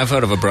yeah, I've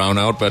heard of a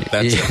brownout, but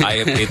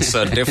it's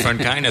a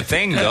different kind of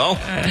thing, though.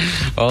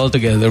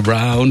 Altogether,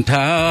 brown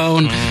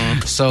town.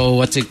 So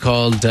what's it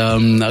called?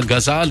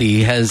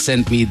 Ghazali has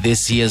sent me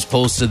this. He has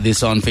posted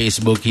this on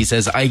Facebook. He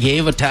says, I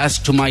gave a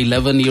task to my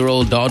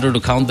 11-year-old daughter to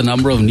count the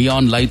number of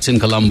neon lights in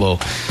Colombo.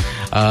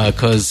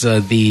 Because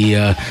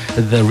the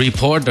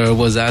reporter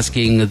was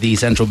asking the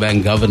central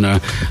bank governor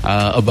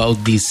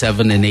about these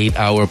 7 and 8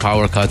 hour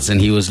power cuts,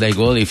 and he was like,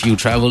 well, if you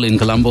travel in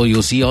Colombo,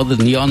 you'll see all the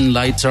neon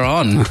lights are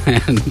on.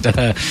 And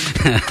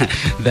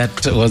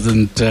that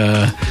wasn't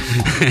the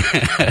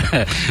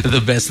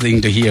best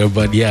thing to hear,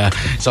 but yeah,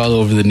 it's all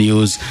over the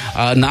news.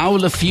 Now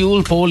the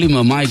fuel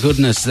polymer, my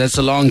goodness, that's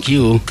a long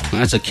queue.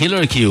 That's a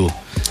killer queue.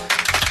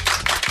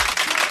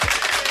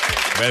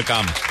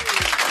 Welcome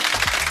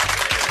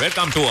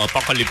to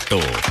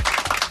Apocalypto.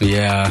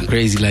 Yeah,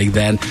 crazy like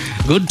that.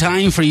 Good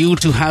time for you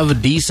to have a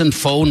decent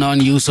phone on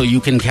you so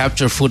you can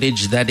capture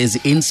footage that is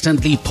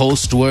instantly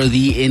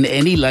post-worthy in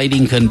any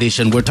lighting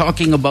condition. We're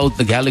talking about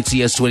the Galaxy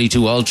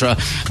S22 Ultra,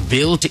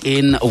 built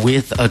in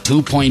with a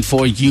 2.4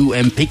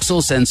 UM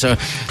pixel sensor,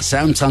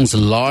 Samsung's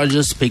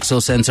largest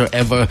pixel sensor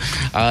ever.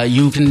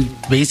 You can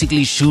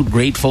basically shoot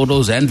great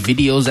photos and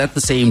videos at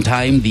the same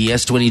time. The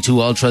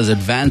S22 Ultra's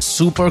advanced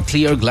super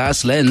clear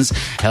glass lens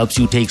helps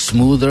you take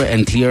smoother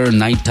and clearer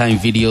nighttime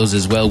videos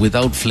as well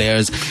without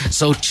flares.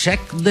 So check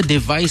the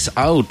device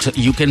out.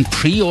 You can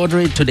pre-order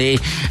it today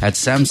at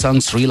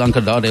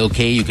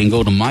samsungsrilanka.lk. You can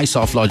go to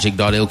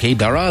mysoftlogic.lk,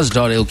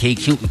 daraz.lk,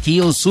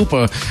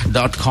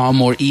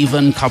 keelsuper.com, or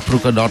even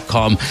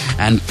kapruka.com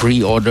and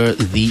pre-order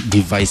the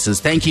devices.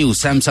 Thank you,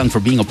 Samsung, for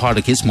being a part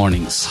of Kiss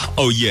Mornings.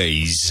 Oh,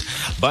 yes.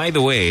 By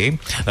the way,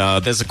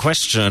 there's a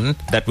question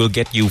that will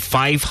get you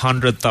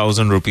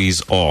 500,000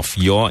 rupees off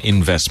your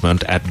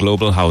investment at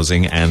Global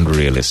Housing and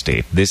Real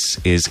Estate. This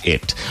is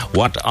it.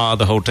 What are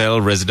the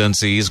hotel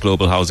residencies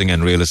Global Housing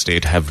and Real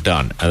Estate have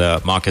done?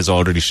 Mark has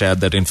already shared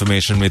that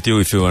information with you.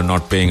 If you are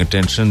not paying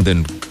attention,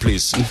 then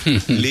please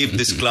leave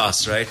this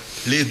class, right?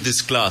 Leave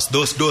this class.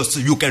 Those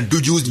you can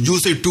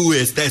use it two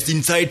ways. That's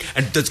inside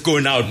and that's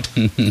going out.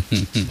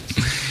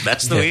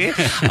 That's the way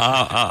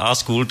our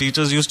school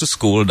teachers used to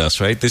scold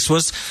us, right? This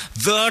was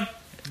the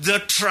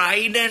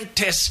tried and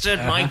tested.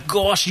 My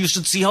gosh, you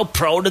should see how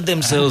proud of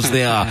themselves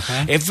they are.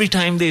 Every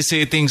time they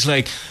say things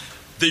like,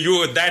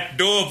 that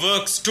door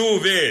works two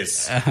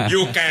ways.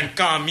 You can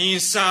come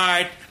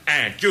inside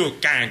and you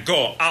can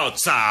go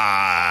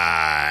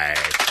outside.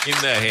 In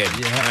their head.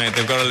 Yeah. Right?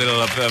 They've got a little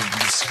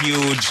this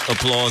huge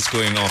applause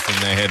going off in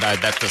their head.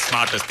 That's the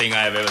smartest thing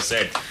I have ever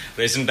said.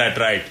 Isn't that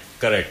right?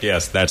 Correct.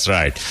 Yes, that's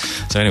right.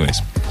 So anyways.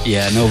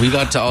 Yeah, no, we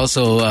got to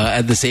also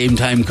at the same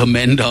time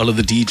commend all of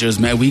the teachers,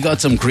 man. We got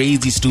some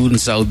crazy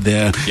students out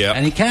there. Yeah.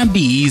 And it can't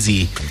be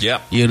easy. Yeah.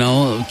 You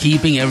know,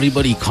 keeping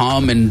everybody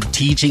calm and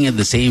teaching at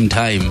the same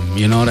time.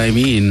 You know what I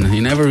mean?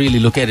 You never really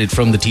look at it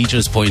from the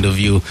teacher's point of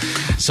view.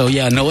 So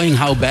yeah, knowing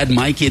how bad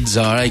my kids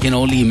are, I can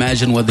only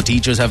imagine what the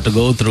teachers have to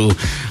go through.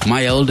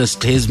 My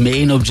eldest, his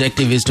main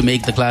objective is to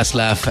make the class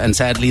laugh. And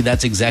sadly,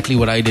 that's exactly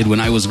what I did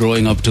when I was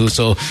growing up too.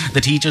 So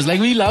the teacher's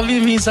like, we love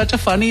him. He's such a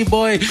funny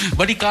boy,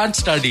 but he can't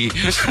study.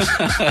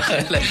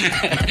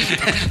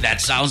 That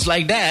sounds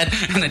like dad.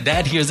 And the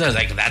dad hears us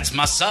like, that's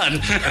my son.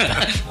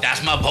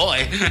 That's my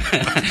boy.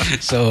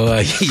 So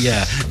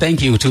yeah,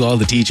 thank you to all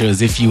the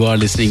teachers. If you are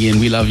listening in,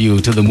 we love you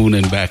to the moon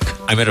and back.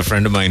 I met a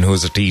friend of mine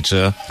who's a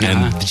teacher,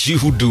 and you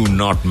do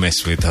not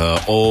mess with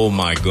her. Oh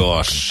my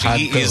gosh,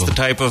 she's the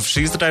type of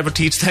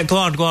teacher that, go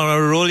on,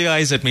 roll your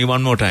eyes at me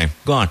one more time.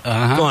 Go on, go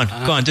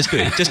on, just do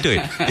it.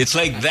 It's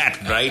like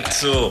that, right?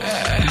 So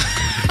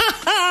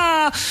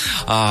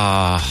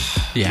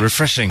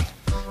refreshing.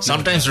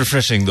 Sometimes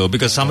refreshing, though,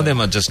 because some of them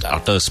are just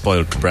utter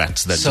spoiled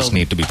brats that just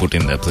need to be put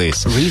in their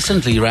place.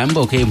 Recently,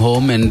 Rambo came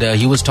home and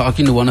he was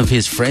talking to one of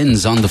his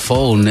friends on the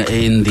phone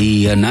in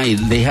the night.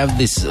 They have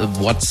this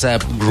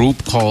WhatsApp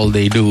group call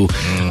they do,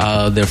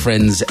 their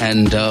friends,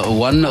 and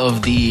one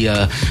of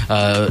the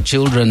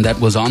children that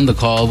was on the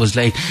call was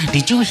like,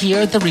 did you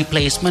hear the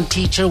replacement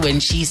teacher when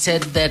she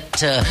said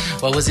that,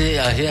 what was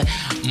it?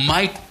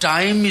 My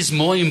time is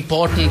more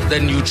important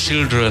than you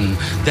children.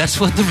 That's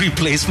what the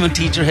replacement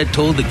teacher had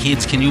told the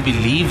kids. Can you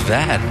believe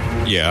that?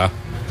 Yeah.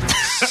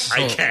 So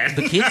I can.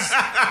 The kids...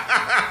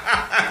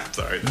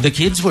 Sorry. The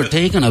kids were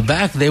taken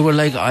aback. They were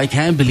like, I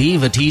can't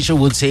believe a teacher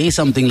would say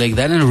something like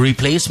that. And a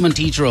replacement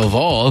teacher of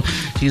all,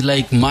 she's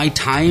like, my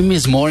time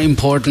is more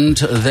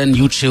important than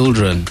you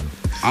children.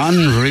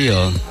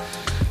 Unreal.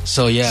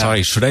 So yeah.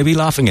 Sorry, should I be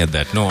laughing at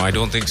that? No, I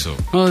don't think so.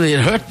 Well, it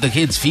hurt the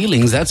kids'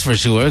 feelings, that's for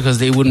sure, because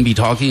they wouldn't be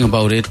talking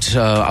about it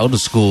out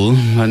of school.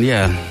 And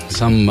yeah,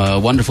 some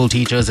wonderful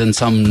teachers and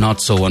some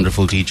not so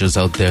wonderful teachers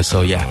out there.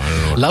 So yeah,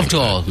 love to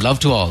all.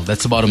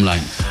 That's the bottom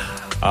line.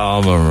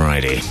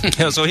 Alrighty.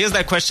 So here's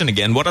that question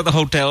again. What are the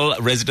hotel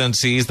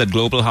residencies that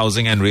Global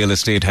Housing and Real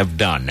Estate have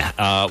done?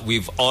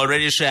 We've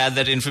already shared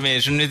that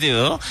information with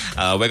you.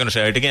 We're going to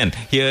share it again.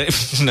 Here,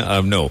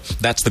 no,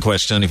 that's the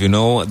question. If you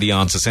know the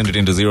answer, send it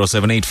into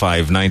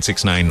 0785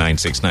 969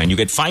 969. You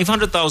get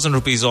 500,000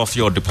 rupees off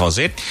your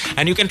deposit,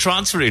 and you can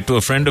transfer it to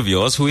a friend of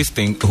yours who's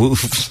thinking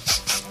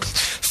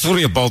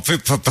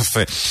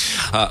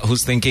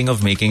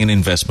of making an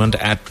investment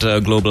at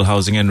Global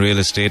Housing and Real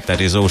Estate. That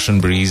is Ocean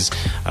Breeze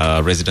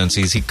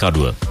Residencies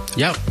Hikkadwa.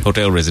 Yeah.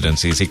 Hotel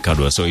Residencies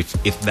Hikkadwa. So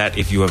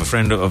if you have a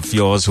friend of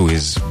yours who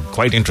is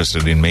quite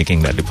interested in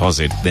making that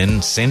deposit,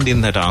 then send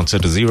in that answer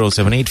to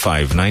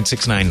 0785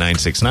 969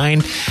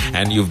 969,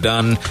 and you've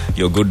done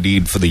your good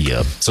deed for the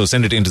year. So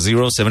send it into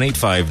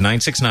 0785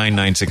 969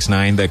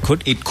 969.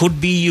 It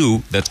could be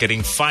you that's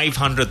getting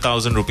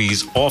 500,000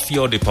 rupees off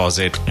your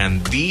deposit,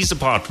 and these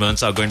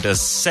apartments are going to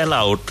sell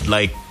out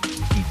like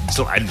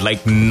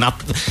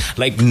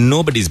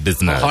nobody's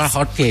business.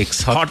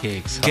 Hotcakes.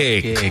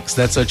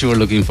 That's what you were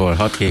looking for.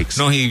 Hotcakes.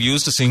 No, he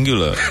used a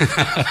singular.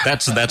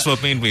 That's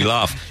what made me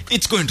laugh.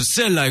 It's going to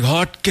sell like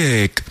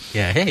hotcake.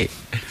 Yeah. Hey.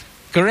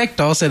 Correct,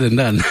 all said and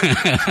done.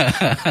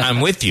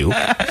 I'm with you.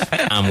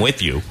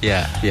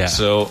 Yeah.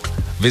 So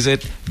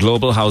visit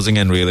Global Housing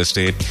and Real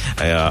Estate,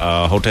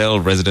 hotel,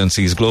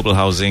 residencies, global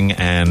housing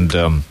and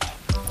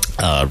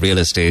real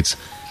estates.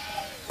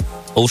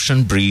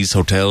 Ocean Breeze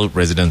Hotel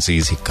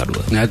Residencies,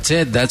 Hikkaduwa. That's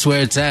it. That's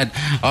where it's at.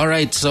 All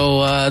right.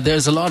 So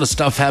there's a lot of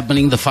stuff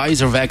happening. The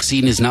Pfizer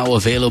vaccine is now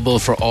available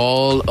for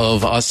all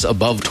of us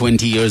above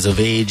 20 years of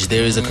age.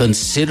 There is a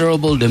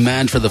considerable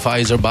demand for the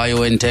Pfizer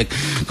BioNTech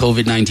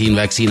COVID-19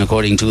 vaccine,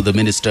 according to the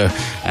minister.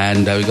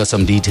 And we got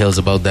some details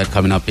about that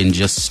coming up in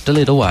just a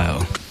little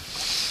while.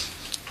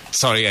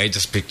 Sorry, I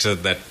just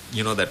pictured that,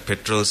 that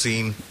petrol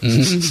scene,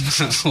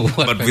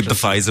 But with the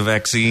Pfizer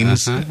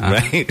vaccines,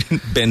 right?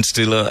 Ben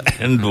Stiller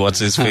and what's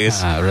his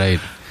face?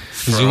 Right.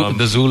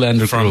 The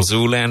Zoolander from crew.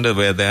 Zoolander,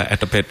 where they're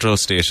at a petrol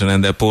station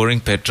and they're pouring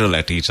petrol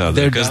at each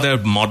other because they're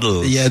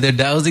models. Yeah, they're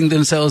dousing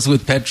themselves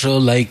with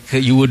petrol like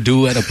you would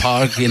do at a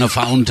park in a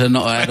fountain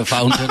or at a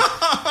fountain.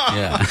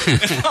 Yeah.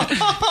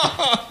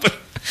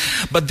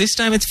 But this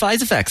time it's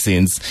Pfizer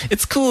vaccines.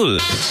 It's cool.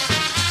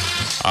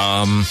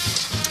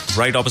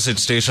 Right opposite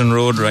Station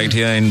Road, right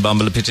here in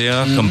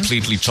Bambalapitiya,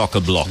 completely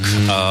chock-a-block.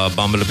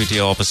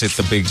 Bambalapitiya, opposite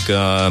the big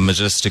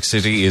majestic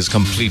city, is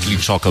completely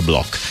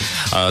chock-a-block.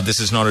 This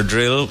is not a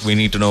drill. We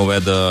need to know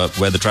where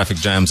the traffic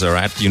jams are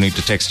at. You need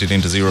to text it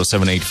into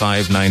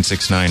 0785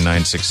 969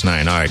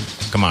 969. All right,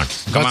 come on.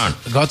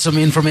 Got some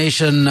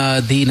information.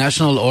 The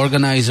national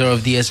organizer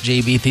of the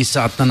SJB,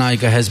 Tissa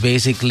Attanaika, has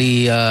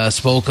basically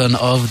spoken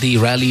of the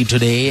rally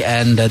today,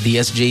 and the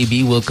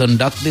SJB will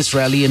conduct this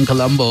rally in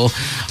Colombo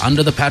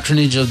under the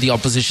patronage of the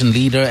opposition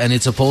leader, and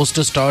it's supposed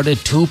to start at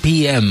 2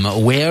 p.m.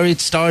 Where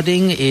it's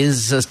starting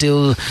is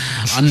still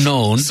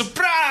unknown.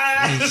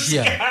 Surprise!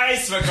 Yeah.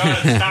 Guys, we're going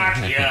to start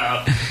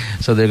here.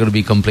 So they're going to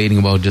be complaining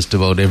about just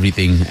about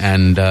everything,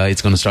 and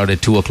it's going to start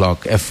at 2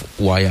 o'clock,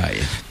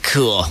 FYI.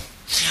 Cool.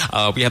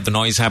 We have the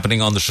noise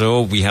happening on the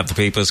show. We have the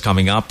papers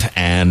coming up,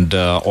 and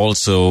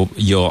also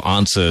your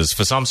answers.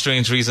 For some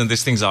strange reason,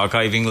 this thing's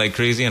archiving like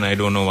crazy, and I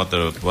don't know what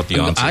the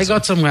answers I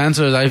got some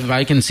answers.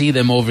 I can see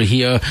them over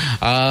here.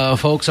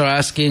 Folks are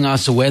asking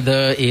us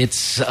whether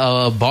it's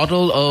a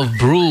bottle of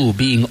brew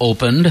being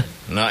opened.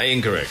 No,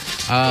 incorrect.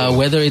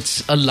 Whether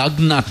it's a lug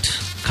nut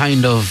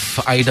kind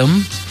of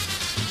item.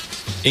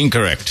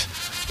 Incorrect.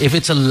 If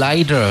it's a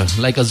lighter,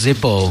 like a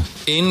Zippo.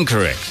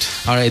 Incorrect.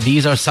 All right,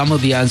 these are some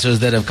of the answers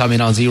that have come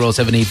in on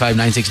 0785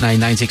 969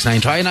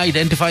 969. Try and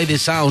identify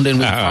this sound and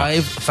win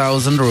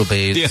 5,000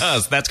 rupees.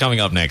 Yes, that's coming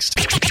up next.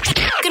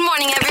 Good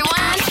morning,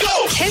 everyone.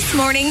 Kiss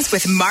Mornings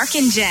with Mark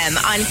and Jem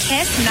on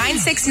Kiss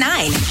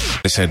 969.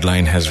 This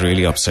headline has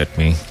really upset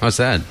me. What's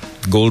that?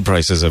 Gold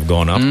prices have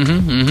gone up.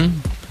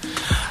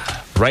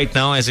 Right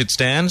now, as it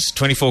stands,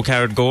 24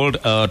 karat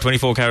gold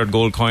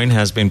coin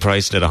has been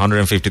priced at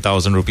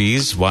 150,000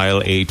 rupees,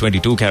 while a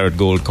 22 karat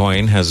gold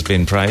coin has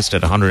been priced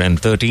at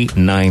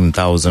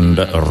 139,000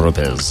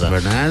 rupees.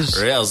 Very nice.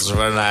 Yes,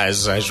 very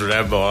nice. I should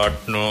have bought.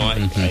 No, I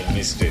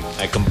missed it.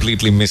 I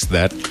completely missed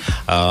that.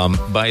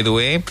 By the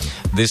way,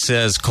 this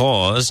has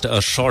caused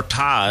a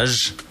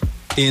shortage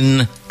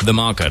in the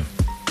market.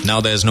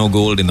 Now there's no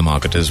gold in the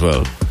market as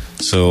well.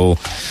 So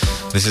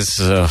this is...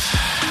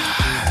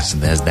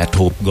 there's that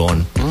hope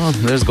gone. Well,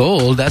 there's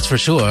gold, that's for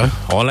sure.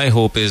 All I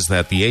hope is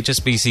that the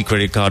HSBC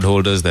credit card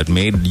holders that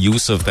made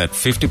use of that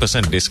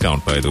 50%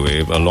 discount, by the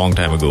way, a long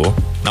time ago,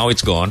 now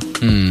it's gone.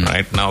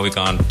 Right? Now we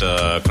can't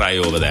cry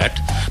over that.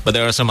 But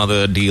there are some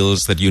other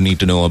deals that you need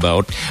to know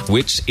about,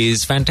 which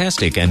is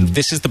fantastic. And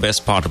this is the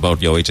best part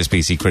about your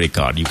HSBC credit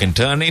card. You can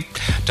turn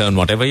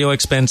whatever your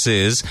expense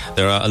is.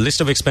 There are a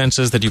list of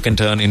expenses that you can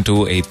turn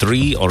into a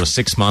 3 or a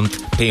 6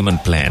 month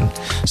payment plan.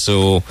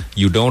 So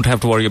you don't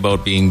have to worry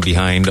about being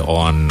behind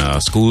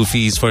on school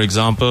fees, for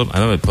example. I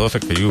know it's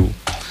perfect for you.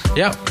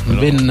 Yeah,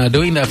 been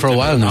doing that for a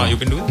while now. You've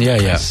been doing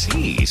that? Yeah. I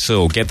see.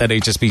 So get that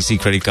HSBC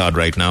credit card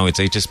right now. It's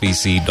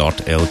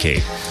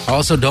hsbc.lk.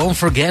 Also, don't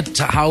forget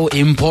how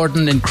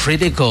important and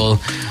critical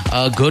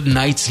a good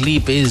night's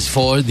sleep is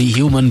for the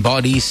human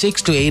body.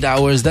 6 to 8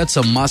 hours, that's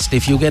a must.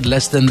 If you get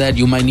less than that,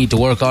 you might need to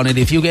work on it.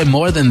 If you get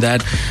more than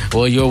that,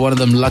 well, you're one of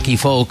them lucky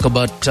folk.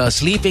 But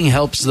sleeping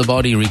helps the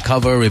body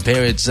recover,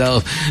 repair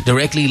itself,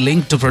 directly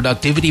linked to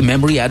productivity,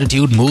 memory,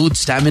 attitude, mood,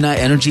 stamina,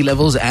 energy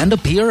levels, and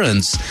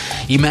appearance.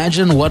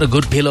 Imagine what a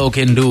good pillow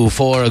can do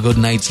for a good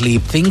night's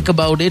sleep. Think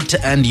about it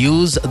and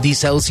use the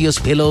Celsius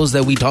pillows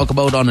that we talk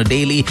about on a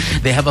daily.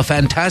 They have a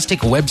fantastic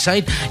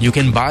website. You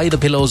can buy the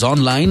pillows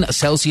online,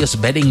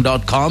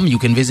 CelsiusBedding.com. You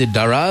can visit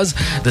Daraz,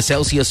 the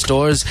Celsius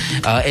stores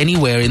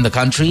anywhere in the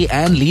country,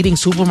 and leading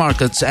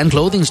supermarkets and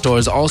clothing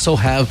stores also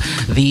have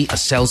the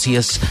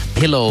Celsius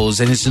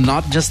pillows. And it's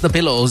not just the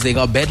pillows. They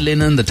got bed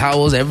linen, the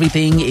towels,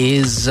 everything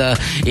is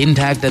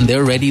intact and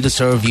they're ready to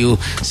serve you.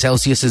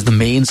 Celsius is the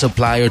main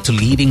supplier to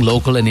leading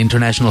local and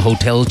international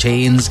hotel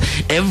chains.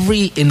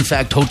 Every, in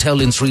fact,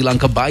 hotel in Sri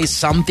Lanka buys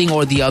something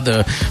or the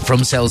other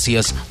from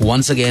Celsius.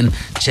 Once again,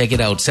 check it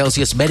out,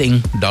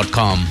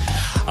 CelsiusBedding.com.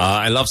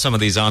 I love some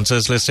of these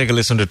answers. Let's take a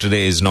listen to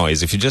today's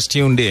noise. If you just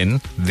tuned in,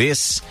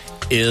 this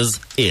is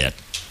it.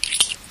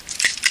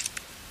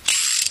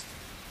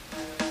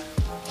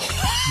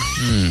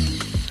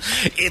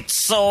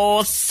 It's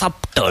so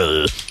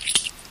subtle.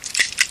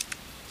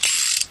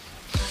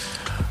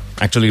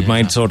 Actually, it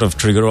might sort of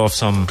trigger off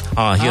some...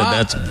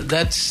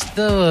 That's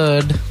the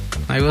word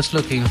I was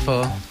looking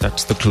for.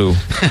 That's the clue.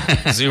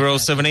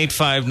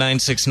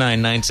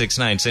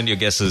 0785969969. Send your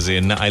guesses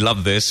in. I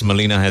love this.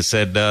 Melina has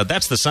said,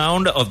 that's the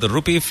sound of the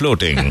rupee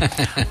floating.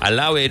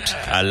 Allow it.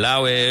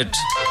 Allow it.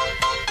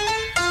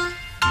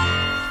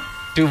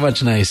 Too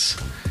much nice.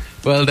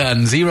 Well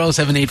done.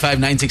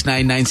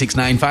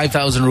 0785969969.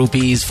 5,000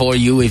 rupees for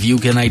you if you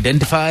can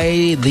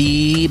identify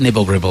the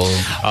nibble gribble.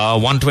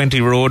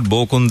 120 Road,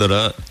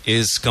 Bokundara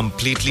is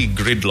completely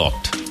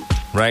gridlocked.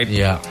 Right?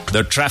 Yeah.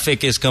 The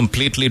traffic is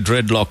completely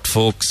dreadlocked,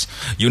 folks.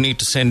 You need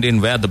to send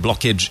in where the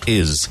blockage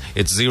is.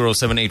 It's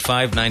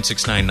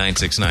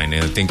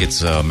 0785969969. I think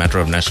it's a matter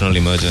of national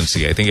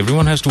emergency. I think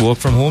everyone has to work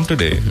from home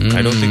today.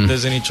 I don't think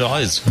there's any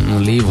choice.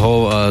 Leave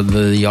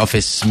the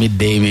office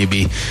midday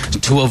maybe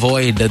to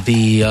avoid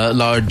the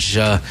large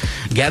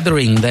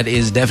gathering that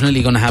is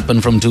definitely going to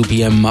happen from 2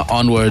 p.m.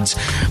 onwards.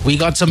 We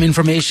got some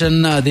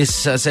information. This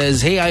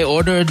says, hey, I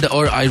pre-ordered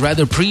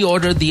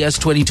the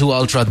S22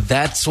 Ultra.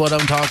 That's what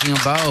I'm talking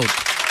about.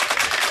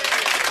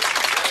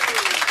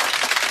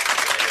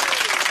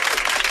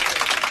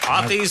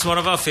 Aati is one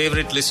of our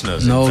favorite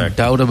listeners. No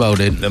doubt about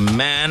it. The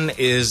man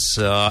is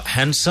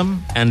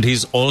handsome and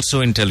he's also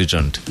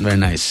intelligent. Very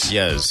nice.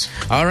 Yes.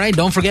 All right,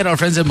 don't forget our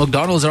friends at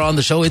McDonald's are on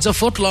the show. It's a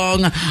foot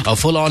long, a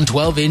full-on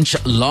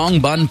 12-inch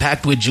long bun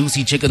packed with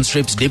juicy chicken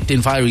strips dipped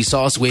in fiery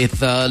sauce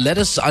with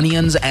lettuce,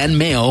 onions, and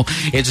mayo.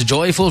 It's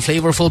joyful,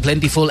 flavorful,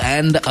 plentiful,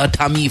 and a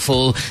tummy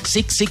full.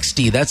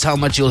 $6.60. That's how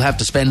much you'll have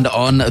to spend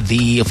on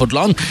the foot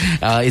long.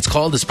 It's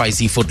called the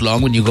spicy foot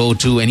long when you go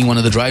to any one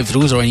of the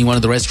drive-thrus or any one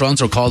of the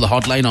restaurants, or call the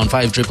hotline on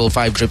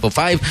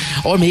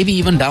 555-555, or maybe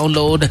even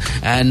download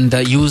and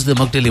use the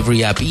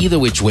McDelivery app. Either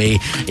which way,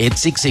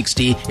 it's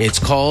 $6.60. It's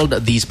called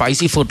the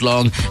Spicy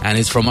Footlong, and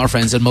it's from our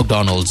friends at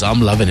McDonald's.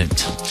 I'm loving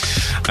it.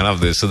 I love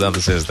this.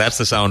 Siddhartha says, that's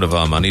the sound of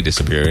our money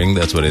disappearing.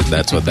 That's what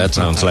that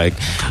sounds like.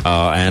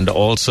 And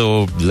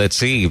also, let's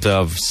see,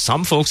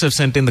 some folks have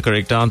sent in the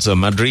correct answer.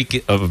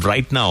 Madrik,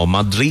 right now,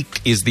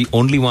 Madrik is the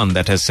only one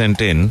that has sent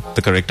in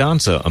the correct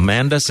answer.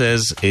 Amanda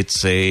says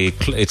it's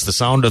the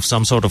sound of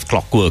some sort of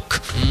clockwork.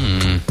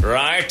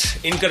 Right?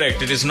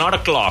 Incorrect. It is not a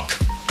clock.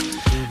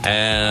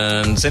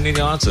 And send in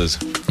your answers.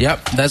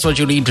 Yep, that's what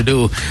you need to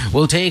do.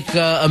 We'll take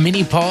a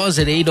mini pause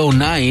at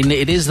 8:09.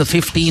 It is the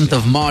 15th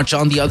of March.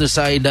 On the other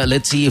side,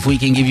 let's see if we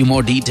can give you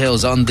more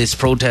details on this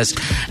protest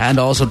and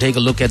also take a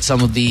look at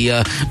some of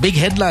the big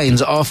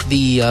headlines of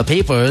the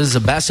papers.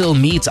 Basil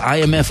meets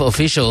IMF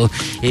official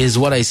is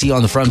what I see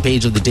on the front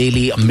page of the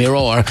Daily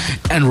Mirror.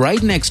 And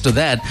right next to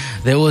that,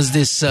 there was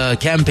this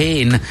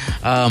campaign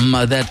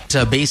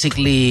that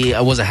basically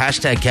was a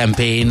hashtag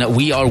campaign,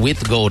 We Are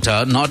With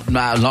Gota. Not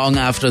long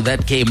after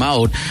that came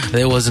out,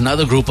 there was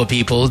another group of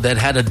people that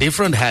had a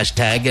different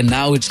hashtag, and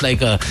now it's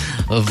like a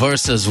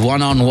versus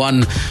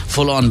one-on-one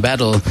full-on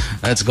battle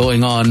that's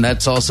going on.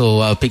 That's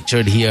also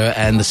pictured here,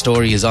 and the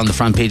story is on the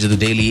front page of the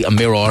Daily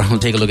Mirror. We'll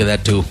take a look at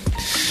that too.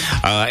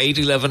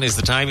 8:11 is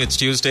the time. It's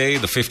Tuesday,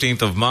 the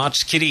 15th of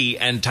March. Kitty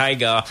and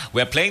Tiger,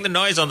 we're playing the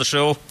noise on the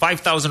show.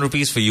 5,000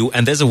 rupees for you,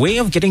 and there's a way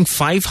of getting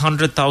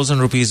 500,000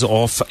 rupees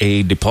off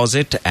a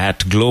deposit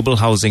at Global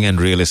Housing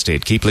and Real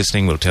Estate. Keep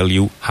listening, we'll tell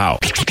you how.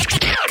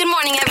 Good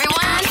morning, everyone.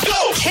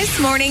 Kiss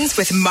Mornings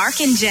with Mark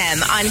and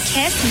Jem on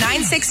Kiss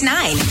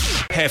 969.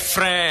 Hey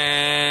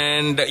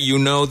friend, you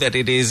know that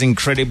it is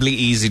incredibly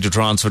easy to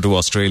transfer to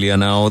Australia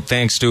now.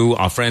 Thanks to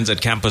our friends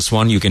at Campus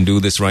One, you can do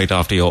this right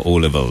after your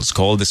O-levels.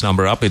 Call this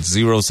number up. It's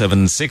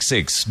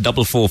 0766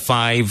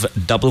 445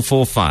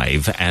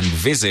 445 and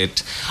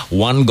visit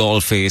One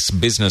Golface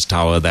Business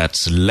Tower.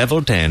 That's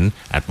level 10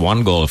 at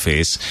One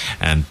Golface,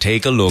 and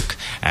take a look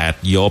at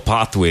your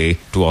pathway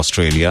to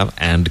Australia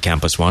and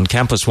Campus One.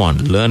 Campus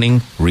One,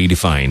 learning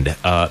redefined.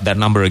 That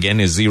number again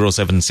is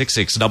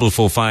 0766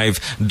 445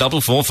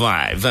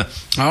 445.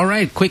 All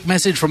right, quick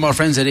message from our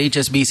friends at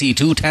HSBC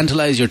to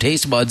tantalize your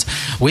taste buds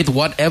with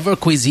whatever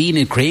cuisine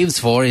it craves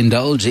for.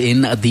 Indulge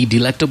in the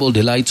delectable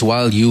delights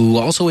while you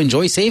also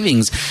enjoy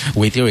savings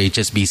with your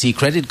HSBC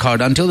credit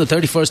card. Until the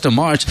 31st of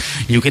March,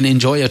 you can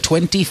enjoy a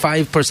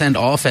 25%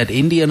 off at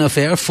Indian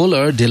Affair,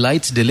 Fuller,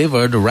 Delights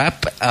Delivered,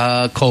 Wrap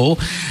Co,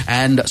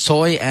 and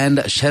Soy and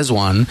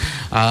Szechuan.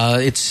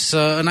 It's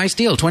a nice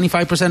deal,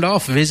 25%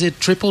 off. Visit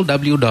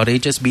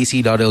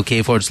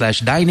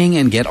www.hsbc.lk/dining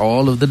and get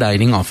all of the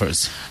dining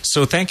offers.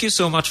 So thank you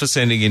so much for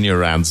sending in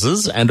your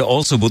answers. And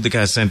also, Buddhika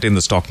has sent in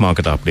the stock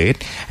market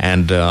update,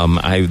 and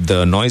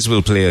the noise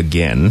will play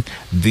again.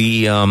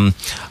 The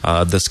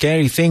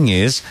scary thing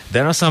is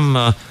there are some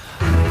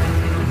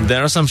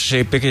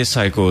Shepeke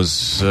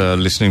psychos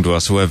listening to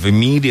us who have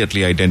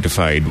immediately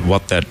identified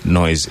what that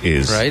noise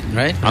is. Right.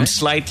 I'm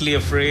slightly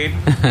afraid.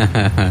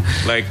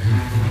 Like,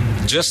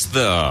 just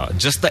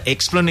the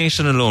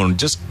explanation alone.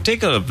 Just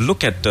take a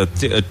look at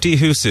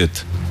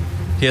Tihusit.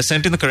 He has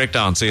sent in the correct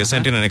answer. He has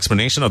sent in an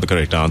explanation of the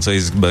correct answer.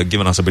 He's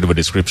given us a bit of a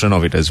description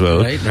of it as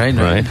well.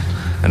 Right.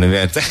 And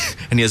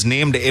he has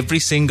named every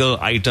single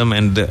item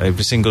and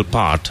every single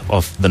part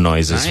of the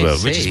noise as well,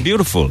 which is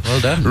beautiful.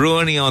 Well done.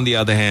 Rohini, on the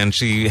other hand,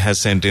 she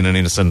has sent in an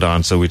innocent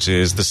answer, which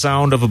is the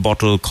sound of a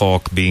bottle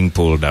cork being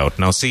pulled out.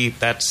 Now, see,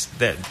 there's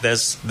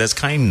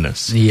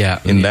kindness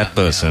in that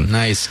person. Yeah.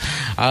 Nice.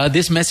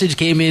 This message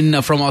came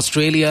in from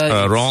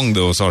Australia. Wrong,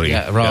 though. Sorry.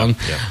 Yeah, wrong.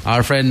 Yeah.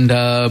 Our friend,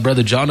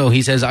 Brother Jono,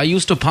 he says, I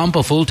used to pump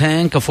a full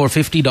tank for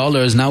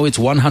 $50. Now it's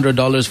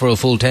 $100 for a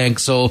full tank.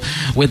 So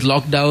with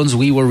lockdowns,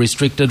 we were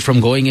restricted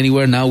from going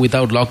anywhere. Now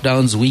without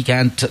lockdowns, we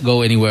can't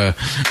go anywhere.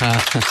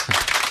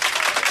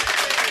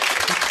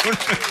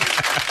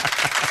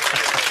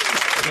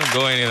 Don't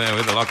go anywhere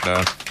with the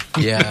lockdown.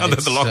 Yeah, now that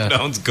the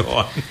lockdown's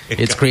gone.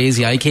 It's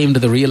crazy. I came to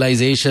the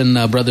realization,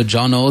 Brother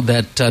Jono,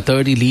 that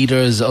 30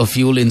 liters of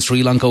fuel in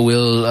Sri Lanka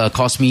will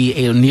cost me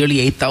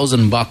nearly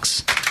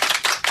 $8,000.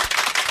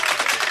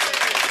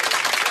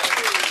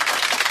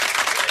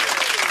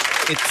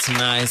 It's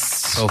nice.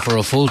 So for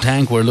a full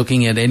tank, we're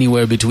looking at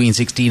anywhere between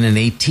 16 and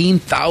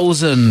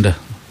 18,000.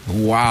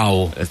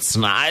 Wow. It's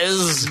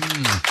nice.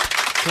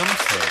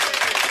 Comfort.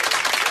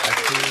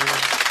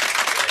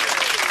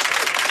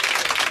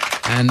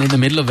 And in the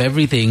middle of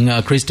everything,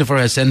 Christopher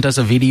has sent us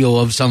a video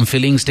of some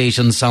filling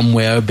stations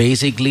somewhere,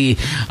 basically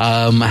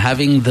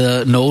having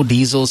the no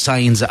diesel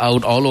signs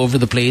out all over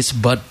the place,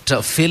 but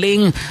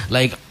filling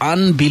like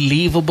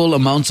unbelievable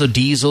amounts of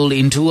diesel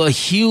into a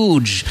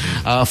huge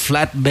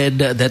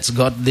flatbed that's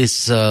got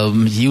this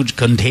huge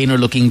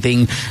container-looking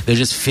thing. They're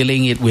just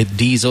filling it with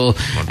diesel,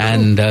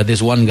 and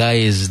this one guy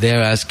is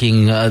there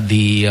asking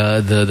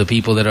the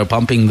people that are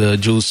pumping the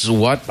juice,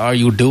 "What are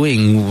you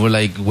doing? We're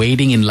like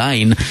waiting in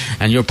line,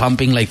 and you're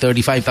pumping like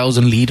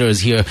 35,000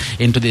 liters here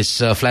into this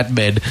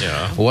flatbed.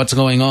 Yeah. What's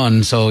going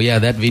on?" So yeah,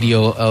 that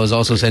video was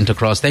also sent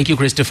across. Thank you,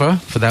 Christopher,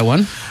 for that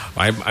one.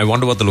 I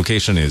wonder what the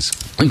location is.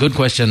 Good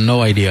question.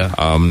 No idea.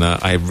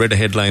 I read a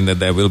headline that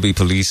there will be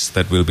police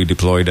that will be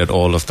deployed at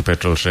all of the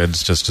petrol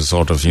sheds just to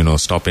sort of,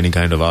 stop any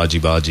kind of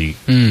argy-bargy,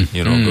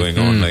 going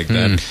on like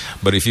that.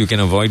 But if you can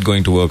avoid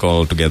going to work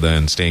altogether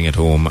and staying at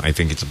home, I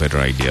think it's a better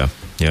idea.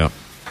 Yeah.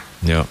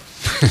 Yeah.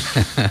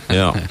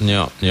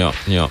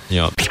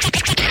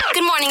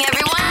 Good morning,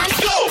 everyone.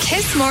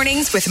 Kiss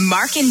Mornings with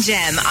Mark and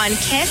Jem on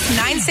Kiss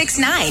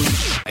 969.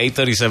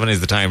 8:37 is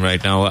the time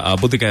right now.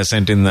 Buddhika has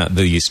sent in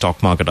the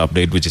stock market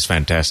update, which is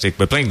fantastic.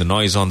 We're playing the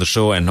noise on the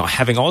show and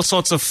having all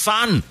sorts of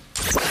fun.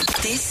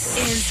 This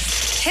is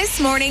Kiss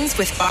Mornings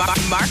with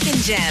Mark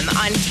and Jem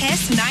on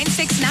Kiss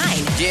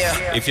 969.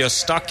 Yeah. If you're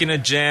stuck in a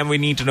jam, we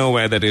need to know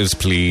where that is,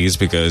 please,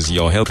 because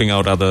you're helping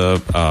out other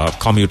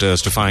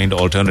commuters to find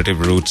alternative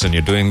routes, and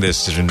you're doing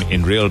this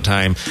in real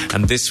time.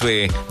 And this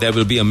way, there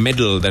will be a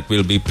medal that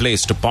will be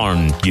placed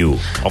upon you.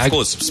 Of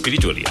course,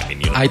 spiritually.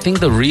 I think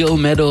the real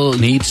medal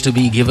needs to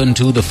be given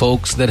to the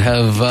folks that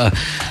have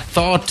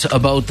thought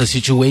about the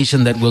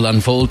situation that will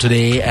unfold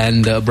today.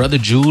 And Brother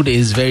Jude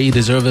is very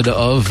deserved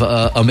of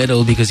a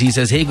medal, because he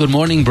says, "Hey, good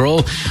morning,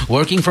 bro.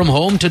 Working from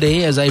home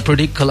today, as I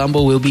predict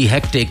Colombo will be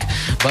hectic."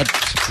 But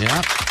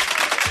yeah,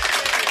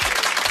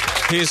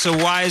 he's a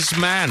wise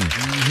man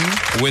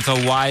with a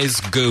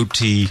wise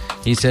goatee.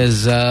 he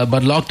says,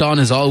 but locked on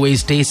as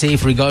always. Stay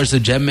safe. Regards to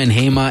Jem and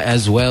Hema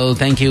as well.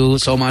 Thank you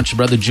so much,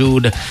 Brother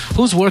Jude,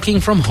 who's working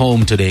from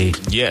home today.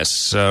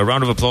 Yes,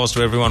 round of applause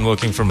to everyone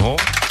working from home.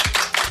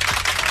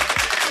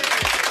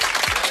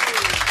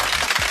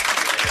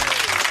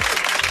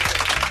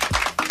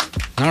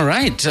 All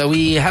right,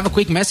 we have a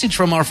quick message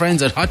from our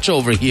friends at Hutch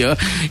over here.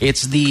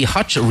 It's the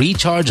Hutch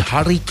Recharge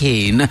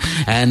Hurricane,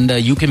 and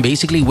you can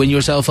basically win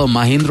yourself a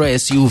Mahindra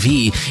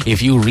SUV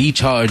if you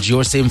recharge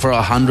your SIM for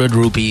 100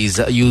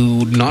 rupees.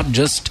 You not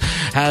just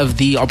have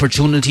the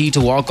opportunity to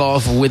walk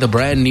off with a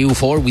brand new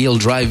four-wheel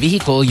drive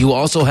vehicle, you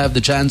also have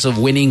the chance of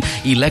winning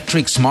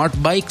electric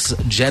smart bikes,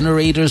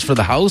 generators for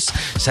the house,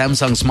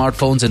 Samsung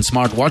smartphones and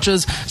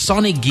smartwatches,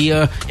 Sonic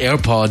Gear,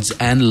 AirPods,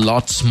 and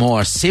lots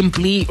more.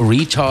 Simply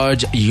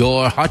recharge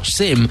your Hutch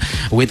SIM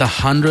with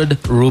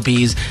 100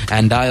 rupees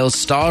and dial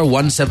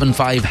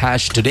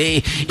 *175#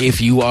 today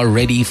if you are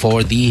ready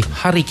for the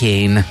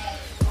hurricane.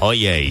 Oh,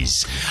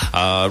 yes.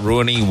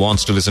 Rohini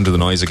wants to listen to the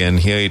noise again.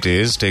 Here it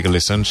is. Take a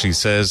listen. She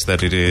says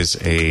that it is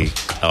a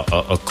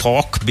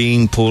cork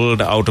being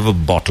pulled out of a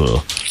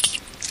bottle.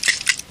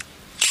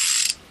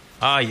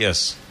 Ah,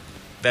 yes.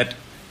 That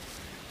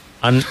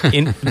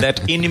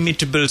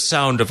inimitable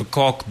sound of a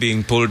cork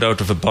being pulled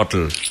out of a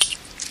bottle.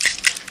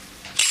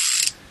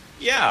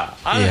 Yeah,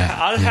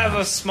 I'll have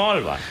a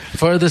small one.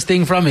 Furthest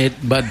thing from it,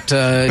 but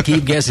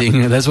keep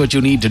guessing. That's what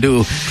you need to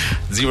do.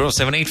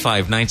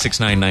 0785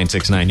 969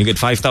 969. You get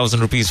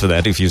 5,000 rupees for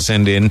that if you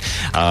send in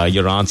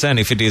your answer, and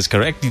if it is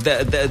correct,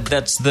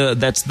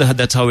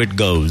 that's how it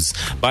goes.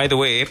 By the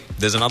way,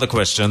 there's another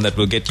question that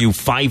will get you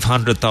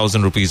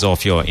 500,000 rupees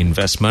off your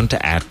investment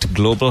at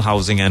Global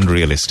Housing and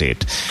Real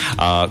Estate.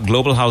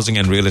 Global Housing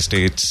and Real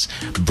Estate's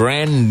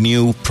brand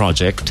new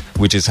project,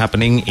 which is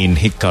happening in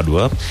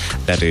Hikkadwa,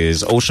 that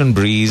is Ocean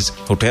Breeze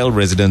Hotel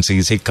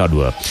Residencies,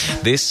 Hikkadwa.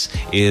 This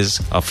is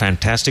a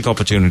fantastic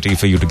opportunity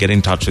for you to get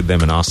in touch with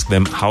them and ask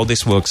them how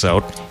this works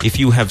out. If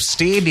you have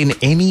stayed in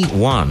any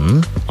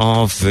one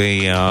of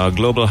the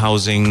global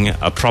housing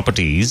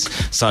properties,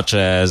 such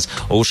as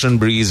Ocean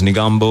Breeze,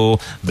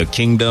 Nigambo, The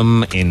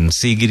Kingdom in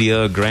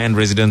Sigiriya, Grand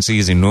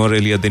Residencies in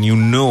Norelia, then you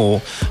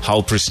know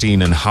how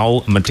pristine and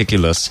how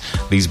meticulous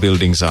these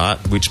buildings are,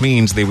 which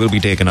means they will be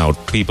taken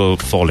out. People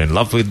fall in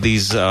love with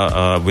these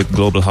with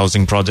global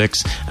housing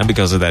projects, and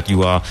because of that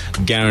you are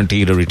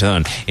guaranteed a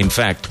return. In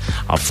fact,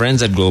 our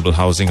friends at Global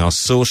Housing are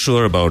so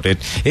sure about it.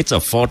 It's a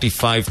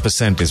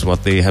 45% is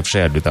what they have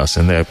shared with us,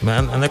 and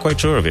they're quite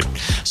sure of it.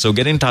 So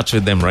get in touch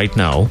with them right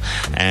now,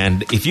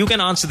 and if you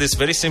can answer this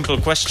very simple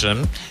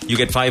question, you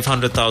get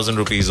 500,000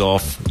 rupees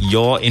off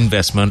your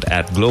investment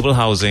at Global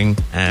Housing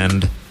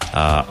and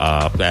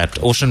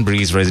at Ocean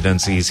Breeze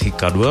Residencies,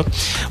 Hikadwa.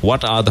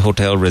 What are the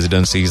hotel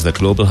residencies that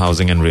Global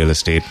Housing and Real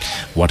Estate,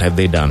 what have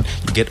they done?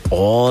 You get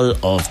all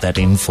of that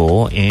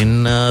info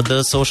in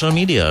the social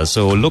media.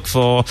 So look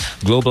for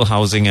Global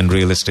Housing and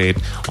Real Estate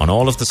on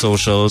all of the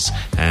socials,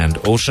 and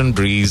Ocean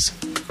Breeze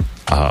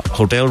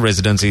Hotel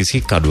Residencies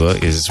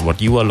Hikadwa is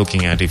what you are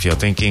looking at if you're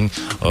thinking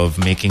of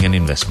making an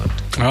investment.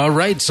 All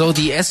right, so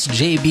the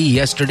SJB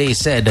yesterday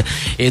said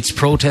its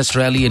protest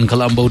rally in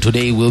Colombo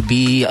today will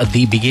be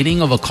the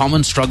beginning of a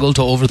common struggle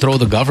to overthrow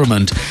the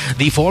government.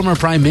 The former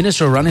Prime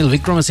Minister Ranil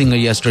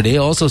Wickremesinghe yesterday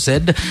also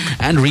said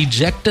and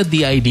rejected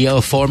the idea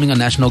of forming a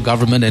national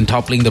government and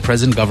toppling the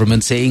present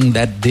government, saying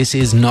that this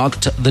is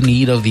not the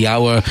need of the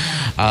hour,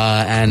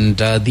 and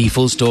the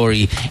full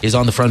story is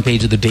on the front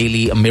page of the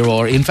Daily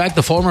Mirror. In fact,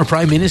 the former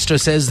Prime Minister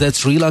says that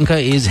Sri Lanka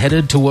is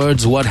headed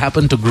towards what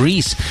happened to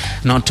Greece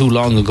not too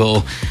long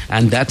ago,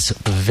 and that's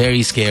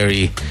very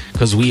scary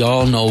because we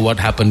all know what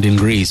happened in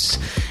Greece.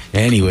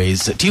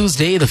 Anyways,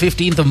 Tuesday, the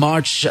 15th of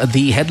March,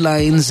 the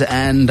headlines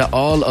and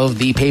all of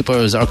the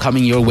papers are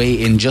coming your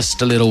way in just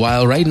a little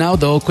while. Right now,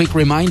 though, quick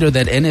reminder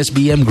that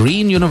NSBM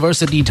Green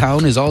University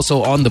Town is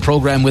also on the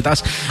program with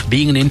us,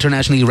 being an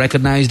internationally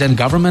recognized and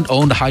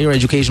government-owned higher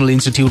educational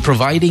institute,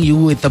 providing you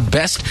with the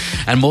best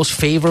and most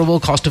favorable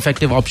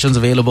cost-effective options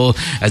available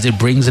as it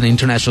brings an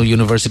international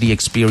university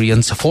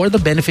experience for the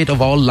benefit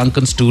of all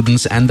Lankan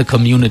students and the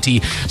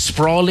community.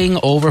 Sprawling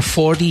over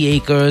 40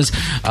 acres,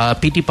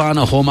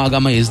 Pitipana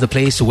Homagama is the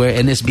place where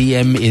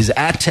NSBM is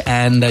at,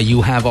 and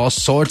you have all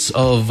sorts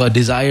of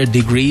desired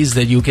degrees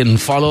that you can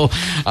follow.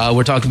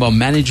 We're talking about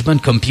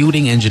management,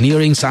 computing,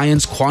 engineering,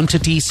 science,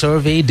 quantity,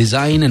 survey,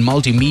 design, and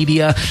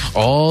multimedia,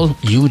 all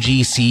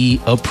UGC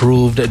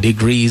approved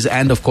degrees.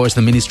 And of course,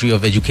 the Ministry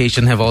of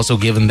Education have also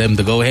given them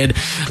the go-ahead.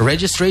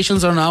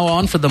 Registrations are now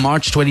on for the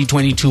March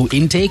 2022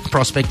 intake.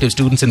 Prospective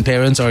students and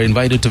parents are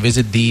invited to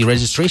visit the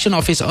registration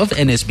office of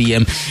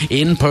NSBM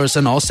in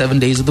person all 7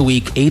 days of the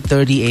week,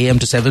 8:30 a.m.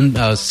 to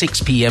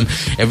 6 p.m.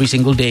 every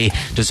single day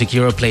to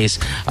secure a place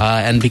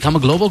and become a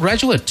global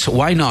graduate.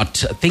 Why not?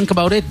 Think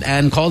about it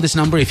and call this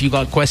number if you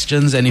got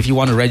questions and if you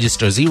want to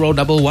register.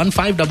 011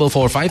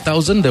 544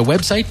 5000. Their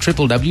website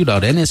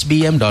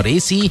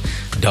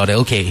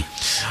www.nsbm.ac.lk.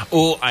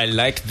 Oh, I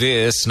like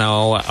this.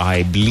 Now,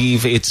 I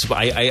believe it's...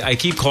 I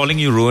keep calling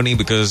you Rooney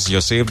because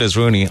you're saved as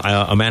Rooney.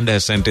 Amanda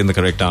has sent in the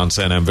correct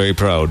answer, and I'm very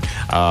proud.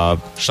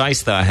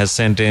 Shaista has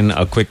sent in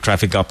a quick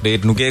traffic update.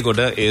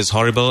 Nugegoda is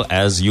horrible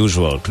as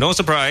usual. No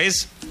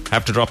surprise.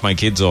 Have to drop my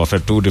kids off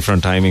at 2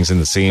 different timings in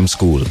the same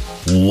school.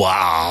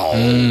 Wow.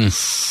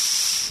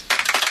 That's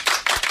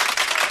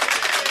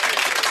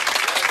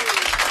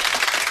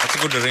a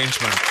good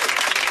arrangement.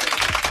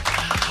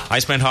 I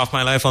spent half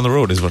my life on the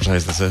road, is what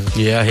Shaista says.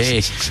 Yeah,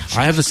 hey.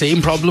 I have the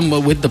same problem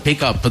with the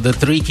pickup. The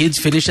 3 kids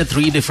finish at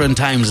 3 different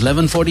times.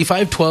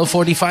 11:45,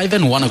 12:45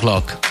 and 1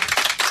 o'clock.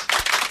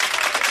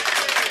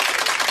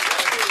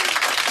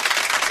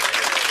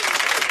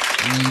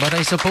 But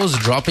I suppose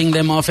dropping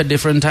them off at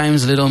different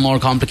times is a little more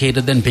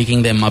complicated than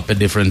picking them up at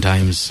different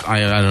times. I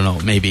don't know,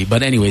 maybe.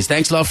 But anyways,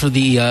 thanks a lot for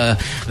the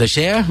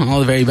share. All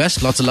the very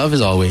best. Lots of love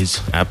as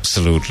always.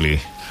 Absolutely.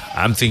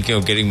 I'm thinking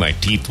of getting my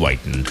teeth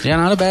whitened. Yeah,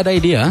 not a bad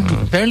idea.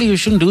 Apparently you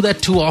shouldn't do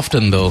that too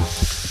often, though.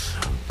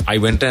 I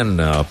went and...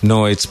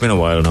 no, it's been a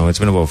while now. It's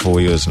been about 4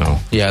 years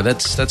now. Yeah,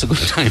 that's a good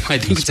time. I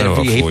think it's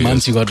every 8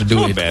 months you got to do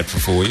not it. Not bad for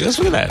 4 years.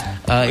 Look at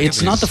that.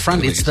 It's not the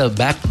front, it's the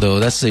back, though.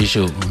 That's the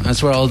issue.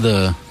 That's where all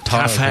the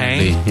tar...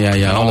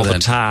 Yeah, all the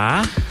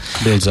tar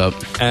builds up.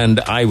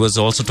 And I was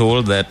also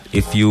told that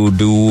if you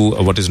do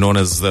what is known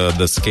as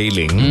the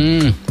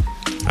scaling...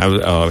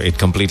 it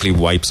completely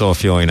wipes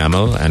off your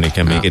enamel and it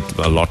can make it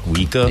a lot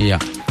weaker. Yeah.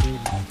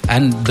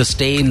 And the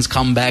stains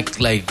come back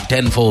like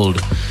tenfold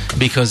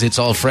because it's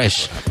all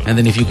fresh. And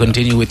then if you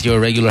continue with your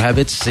regular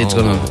habits, it's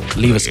going to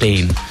leave a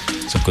stain.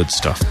 Some good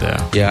stuff there.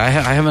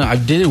 Yeah, I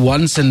did it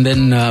once, and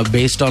then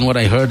based on what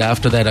I heard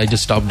after that, I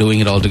just stopped doing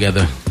it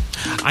altogether.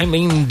 I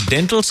mean,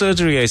 dental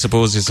surgery, I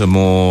suppose, is a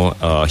more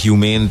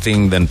humane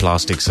thing than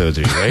plastic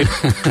surgery, right?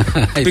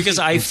 Because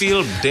I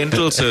feel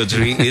dental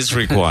surgery is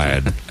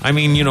required. I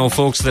mean, you know,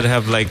 folks that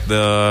have like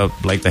the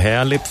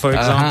hair lip, for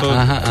example.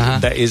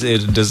 That is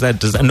it. Does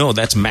that? No,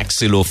 that's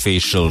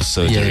maxillofacial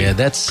surgery. Yeah,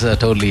 that's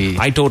totally.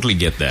 I totally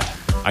get that.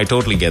 I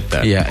totally get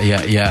that.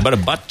 Yeah. But a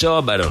butt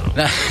job, I don't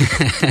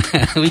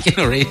know. We can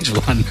arrange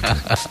one.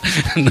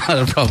 Not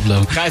a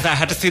problem. Guys, I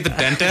had to see the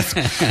dentist,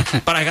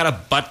 but I got a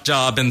butt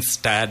job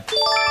instead.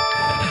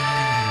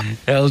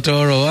 El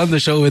Toro on the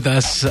show with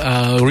us.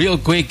 Real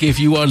quick, if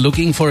you are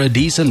looking for a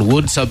decent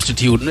wood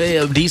substitute,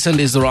 decent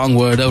is the wrong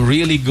word, a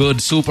really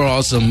good, super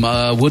awesome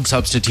wood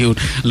substitute,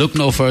 look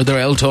no further.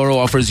 El Toro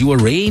offers you a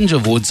range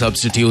of wood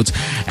substitutes,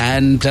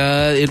 and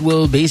it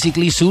will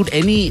basically suit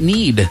any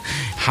need.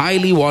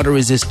 Highly water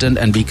resistant,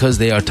 and because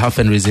they are tough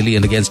and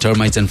resilient against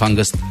termites and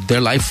fungus,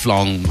 they're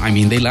lifelong. I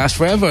mean, they last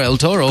forever. El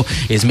Toro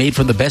is made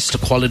from the best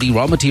quality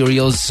raw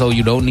materials, so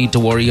you don't need to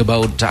worry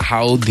about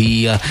how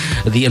the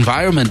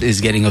environment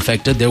is getting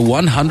affected. They're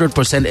 100%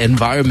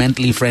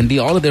 environmentally friendly.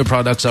 All of their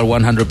products are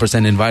 100%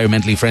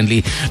 environmentally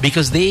friendly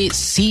because they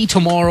see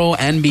tomorrow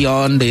and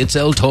beyond. It's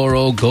El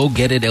Toro. Go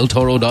get it.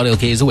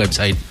 eltoro.lk is the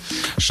website.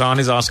 Sean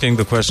is asking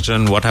the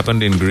question, what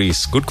happened in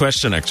Greece? Good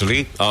question,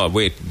 actually.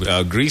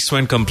 Greece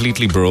went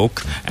completely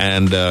broke,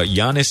 and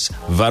Yanis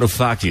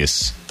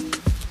Varoufakis,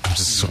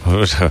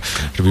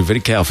 to be very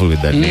careful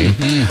with that name.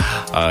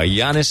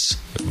 Yanis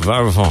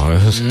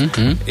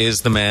Varoufakis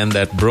is the man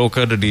that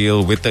brokered a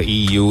deal with the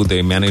EU.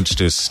 They managed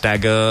to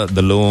stagger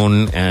the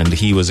loan, and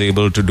he was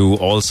able to do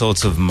all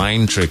sorts of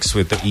mind tricks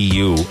with the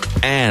EU.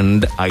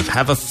 And I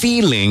have a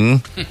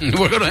feeling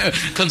We're going to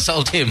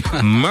consult him.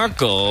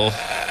 Merkel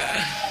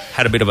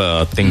had a bit of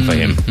a thing for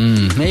him.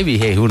 Maybe,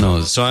 hey, who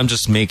knows? So I'm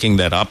just making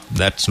that up.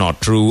 That's not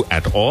true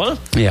at all.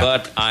 Yeah.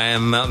 But I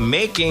am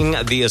making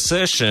the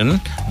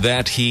assertion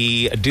that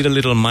he did a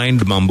little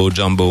mind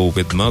mumbo-jumbo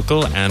with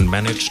Merkel and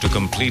managed to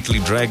completely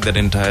drag that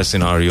entire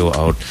scenario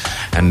out.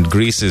 And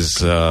Greece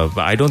is,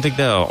 I don't think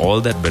they're all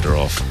that better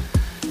off.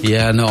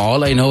 Yeah, no,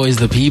 all I know is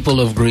the people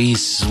of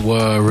Greece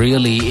were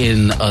really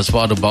in a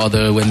spot of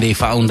bother when they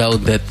found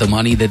out that the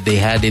money that they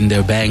had in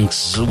their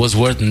banks was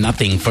worth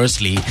nothing,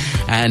 firstly,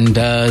 and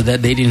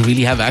that they didn't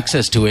really have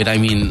access to it. I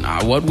mean,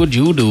 what would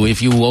you do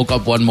if you woke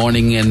up one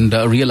morning and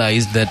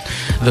realized that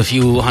the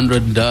few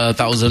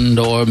 100,000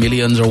 or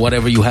millions or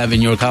whatever you have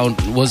in your account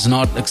was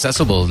not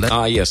accessible?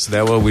 Yes,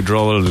 there were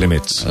withdrawal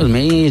limits.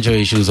 Major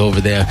issues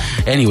over there.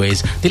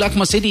 Anyways,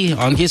 Tilakma City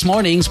on Kiss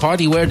Mornings,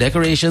 party wear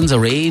decorations, a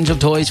range of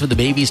toys for the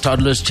babies,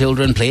 toddlers,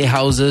 children,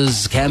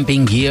 playhouses,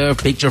 camping gear,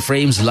 picture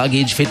frames,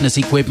 luggage, fitness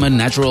equipment,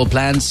 natural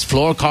plants,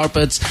 floor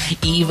carpets,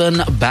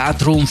 even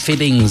bathroom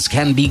fittings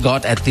can be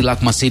got at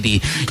Tilakma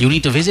City. You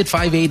need to visit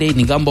 588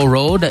 Nigambo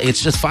Road.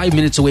 It's just 5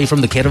 minutes away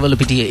from the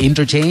Keravalapitia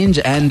interchange,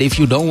 and if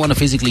you don't want to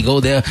physically go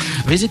there,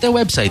 visit their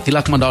website,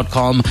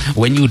 tilakma.com.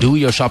 When you do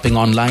your shopping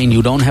online,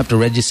 you don't have to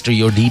register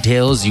your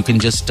details. You can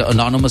just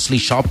anonymously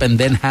shop and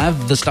then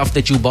have the stuff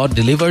that you bought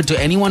delivered to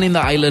anyone in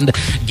the island,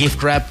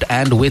 gift wrapped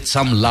and with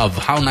some love.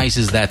 How nice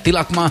is that?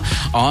 Tilakma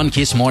on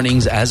Kiss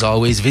Mornings. As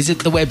always, visit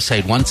the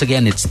website. Once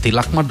again, it's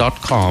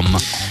tilakma.com.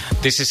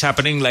 This is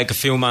happening like a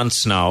few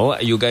months now.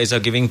 You guys are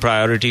giving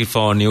priority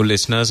for new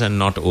listeners and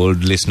not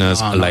old listeners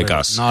like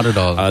us. Not at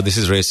all. This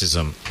is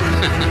racism.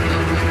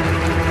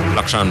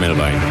 Lakshan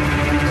Melbai.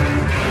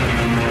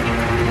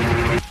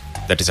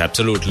 That is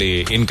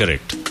absolutely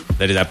incorrect.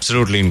 That is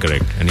absolutely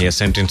incorrect. And he has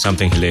sent in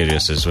something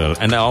hilarious as well.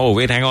 And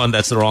hang on,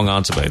 that's the wrong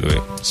answer, by the way.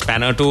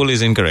 Spanner tool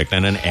is incorrect.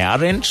 And an air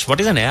wrench?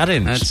 What is an air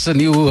wrench? That's a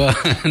new...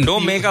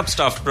 Don't make up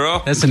stuff, bro.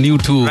 That's a new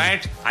tool.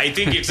 Right? I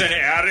think it's an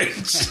air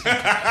wrench.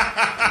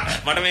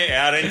 What am I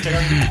air wrench?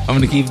 I'm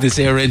going to keep this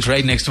air wrench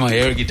right next to my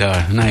air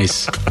guitar.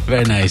 Nice.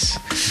 Very nice.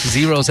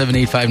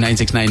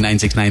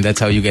 0785969969. That's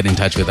how you get in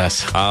touch with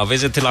us.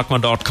 Visit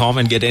tilakma.com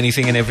and get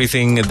anything and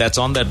everything that's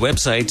on that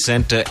website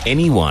sent to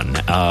anyone.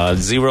 I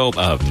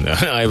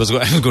was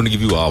going to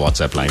give you our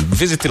WhatsApp line.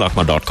 Visit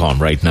tilakma.com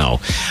right now.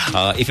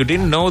 If you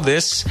didn't know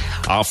this,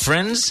 our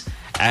friends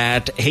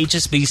at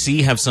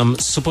HSBC have some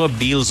superb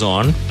deals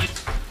on.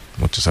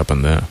 What just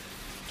happened there?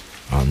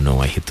 Oh no,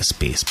 I hit the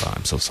space bar.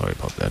 I'm so sorry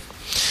about that.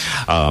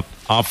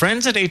 Our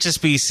friends at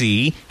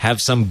HSBC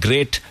have some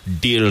great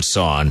deals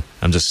on.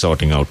 I'm just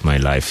sorting out my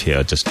life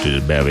here. Just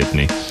bear with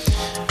me.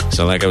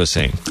 So like I was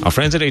saying, our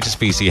friends at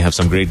HSBC have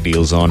some great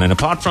deals on. And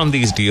apart from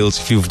these deals,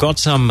 if you've got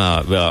some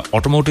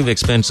automotive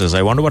expenses,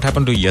 I wonder what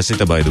happened to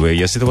Yasita, by the way.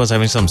 Yasita was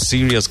having some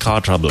serious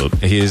car trouble.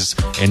 His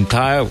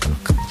entire...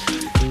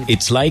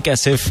 It's like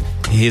as if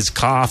his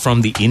car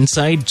from the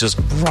inside just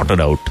rotted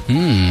out.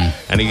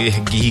 And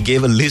he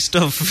gave a list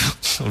of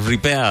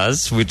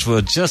repairs which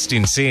were just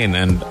insane.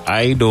 And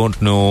I don't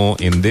know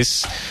in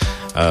this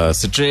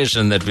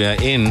situation that we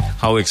are in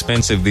how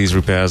expensive these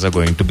repairs are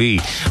going to be,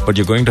 but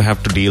you're going to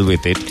have to deal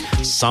with it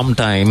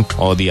sometime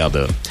or the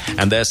other.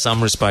 And there's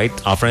some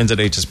respite. Our friends at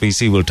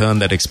HSBC will turn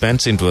that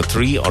expense into a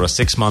 3 or a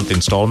 6 month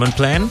installment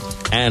plan,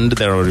 and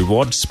there are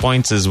rewards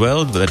points as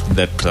well that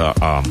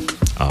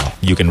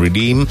you can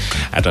redeem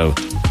at a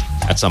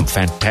at some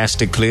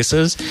fantastic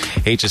places.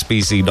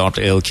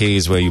 HSBC.lk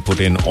is where you put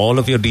in all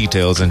of your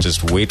details and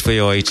just wait for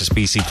your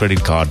HSBC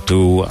credit card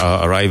to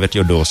arrive at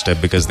your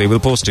doorstep, because they will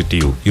post it to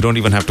you. You don't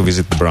even have to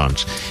visit the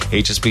branch.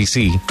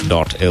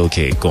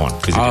 HSBC.lk. Go on,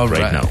 visit it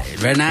right now.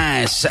 Very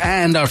nice.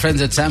 And our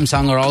friends at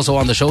Samsung are also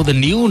on the show. The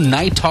new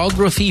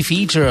nightography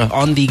feature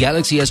on the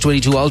Galaxy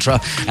S22 Ultra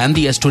and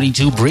the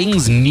S22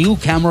 brings new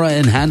camera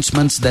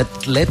enhancements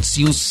that lets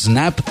you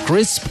snap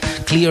crisp,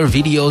 clear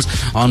videos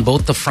on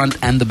both the front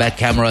and the back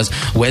cameras.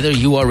 Whether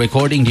you are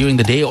recording during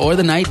the day or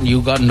the night,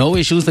 you got no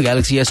issues. The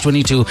Galaxy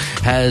S22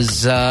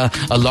 has a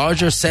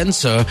larger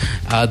sensor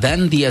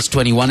than the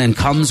S21 and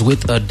comes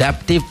with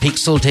adaptive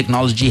pixel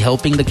technology,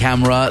 helping the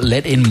camera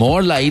let in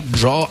more light,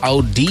 draw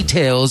out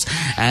details,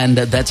 and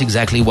that's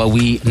exactly what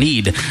we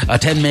need. A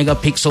 10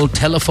 megapixel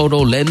telephoto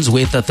lens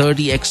with a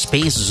 30x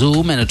space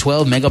zoom and a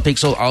 12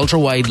 megapixel ultra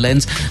wide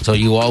lens, so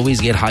you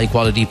always get high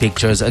quality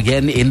pictures,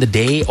 again in the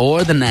day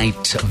or the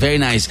night. Very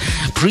nice.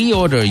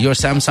 Pre-order your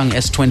Samsung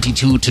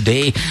S22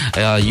 today.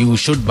 You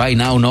should by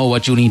now know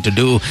what you need to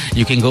do.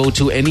 You can go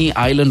to any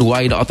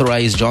island-wide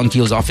authorized John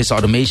Keel's office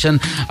automation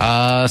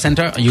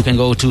center. You can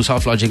go to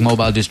SoftLogic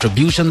mobile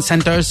distribution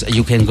centers.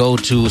 You can go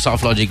to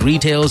SoftLogic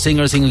retail,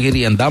 Singer,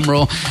 Singagiri and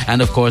Damro.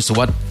 And of course,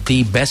 what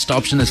the best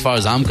option as far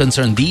as I'm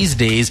concerned these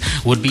days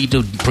would be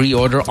to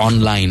pre-order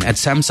online at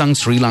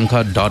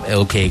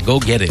samsungsrilanka.lk. Go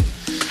get it.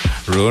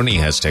 Roni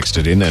has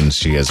texted in and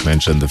she has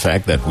mentioned the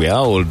fact that we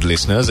are old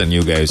listeners and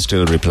you guys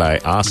still reply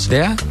us.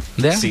 There?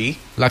 See?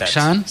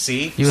 Lakshan?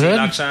 See? You see heard?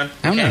 Lakshan?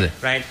 Okay.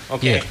 Right.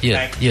 Okay. Yeah.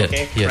 Right. Yeah.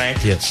 Okay. Yeah.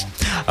 Right. Yes.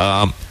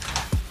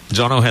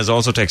 Jono has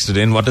also texted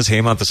in, what does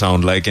Hemant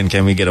sound like and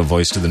can we get a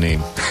voice to the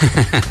name?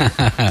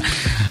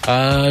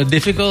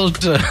 Difficult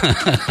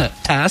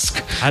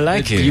task. I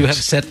like it. You have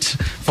set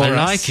for us.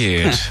 I like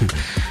it.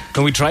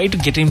 And we try to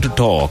get him to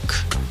talk,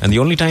 and the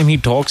only time he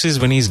talks is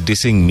when he's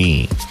dissing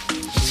me.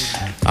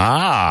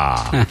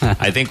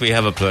 I think we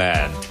have a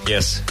plan.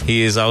 Yes,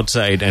 he is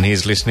outside and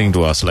he's listening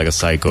to us like a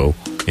psycho.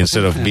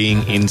 Instead of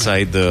being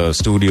inside the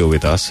studio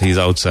with us, he's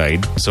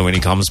outside. So when he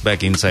comes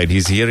back inside,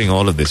 he's hearing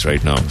all of this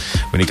right now.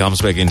 When he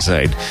comes back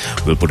inside,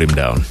 we'll put him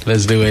down.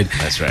 Let's do it.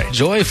 That's right.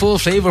 Joyful,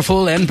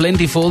 flavorful and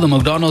plentiful, the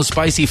McDonald's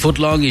Spicy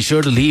Footlong is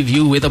sure to leave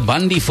you with a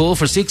bundiful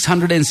for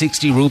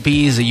 660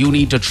 rupees. You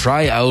need to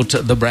try out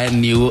the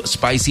brand new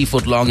Spicy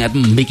Footlong at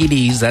Mickey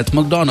D's. That's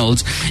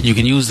McDonald's. You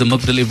can use the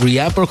McDelivery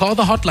app or call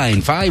the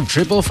hotline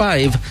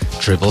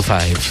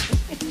 555-555.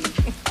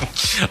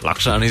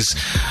 Lakshan is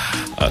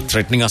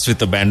threatening us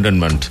with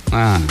abandonment.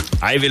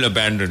 I will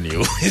abandon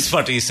you is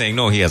what he's saying.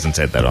 No, he hasn't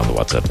said that on the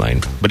WhatsApp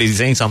line, but he's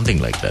saying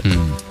something like that.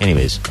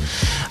 Anyways,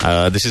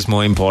 this is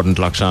more important,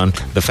 Lakshan.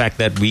 The fact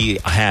that we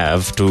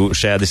have to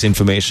share this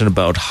information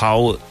about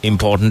how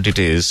important it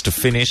is to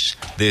finish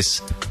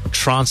this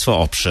transfer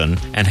option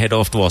and head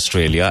off to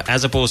Australia,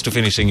 as opposed to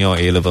finishing your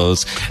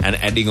A-levels and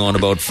adding on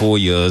about 4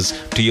 years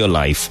to your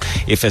life,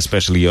 if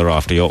especially you're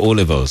after your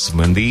O-levels.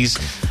 When these,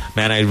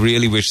 man, I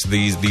really wish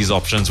these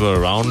options were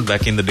around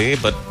back in the day,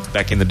 but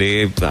back in the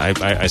day,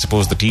 I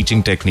suppose the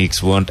teaching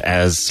techniques weren't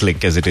as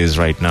slick as it is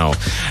right now.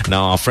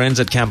 Now, our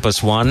friends at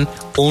Campus One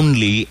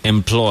only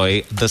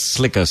employ the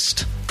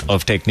slickest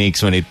of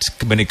techniques when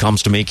it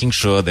comes to making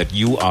sure that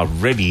you are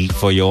ready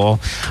for your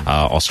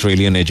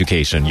Australian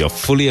education. You're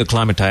fully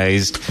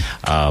acclimatized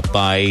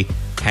by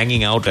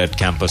hanging out at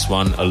Campus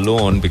One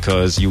alone,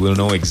 because you will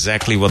know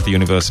exactly what the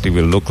university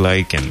will look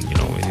like, and you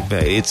know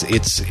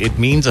it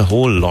means a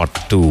whole lot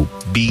to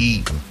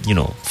be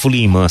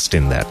fully immersed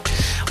in that.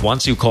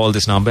 Once you call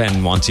this number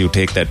and once you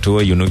take that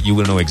tour, you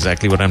will know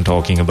exactly what I'm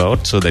talking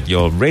about, so that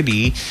you're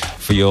ready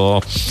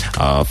for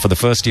for the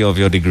first year of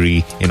your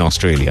degree in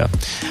Australia.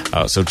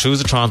 So choose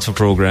a transfer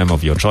program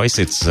of your choice.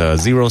 It's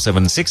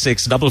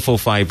 0766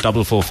 445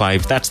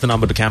 445. That's the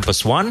number to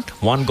Campus One,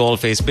 One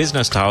Golf Face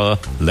Business Tower,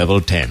 level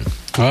 10.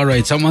 All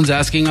right, someone's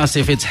asking us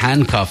if it's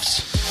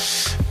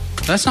handcuffs.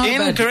 That's not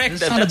incorrect.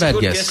 That's not a bad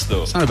guess,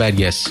 though. It's not a bad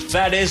guess.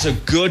 That is a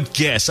good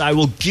guess. I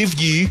will give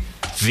you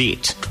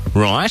that.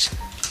 Right?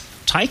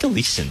 Take a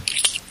listen.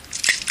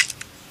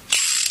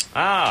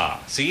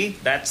 See?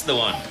 That's the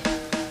one.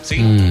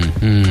 See?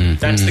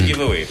 That's the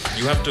giveaway.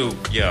 You have to,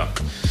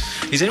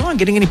 Is anyone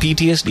getting any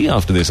PTSD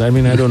after this? I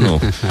mean, I don't know.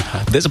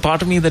 There's a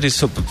part of me that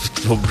is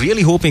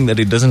really hoping that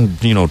it doesn't,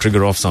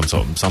 trigger off some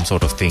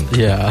sort of thing.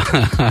 Yeah.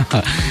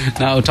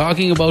 Now,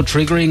 talking about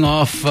triggering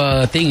off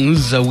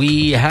things,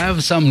 we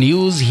have some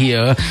news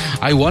here.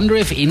 I wonder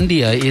if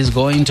India is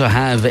going to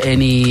have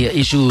any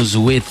issues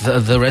with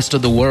the rest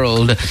of the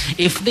world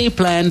if they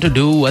plan to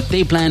do what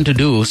they plan to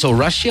do. So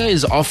Russia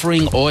is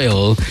offering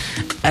oil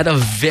at a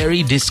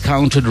very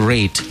discounted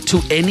rate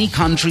to any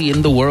country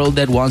in the world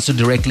that wants to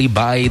directly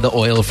buy the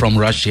oil from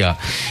Russia.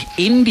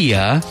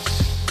 India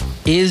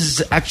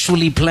is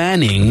actually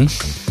planning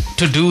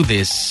to do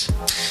this.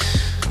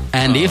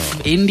 And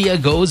if India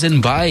goes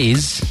and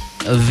buys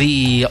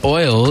the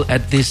oil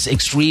at this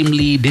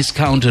extremely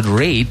discounted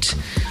rate,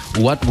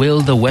 What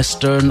will the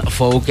Western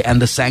folk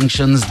and the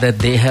sanctions that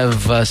they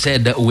have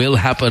said will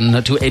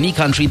happen to any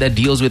country that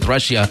deals with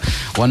Russia?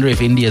 Wonder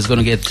if India is going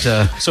to get...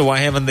 So why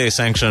haven't they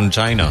sanctioned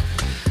China?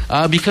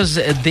 Because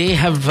they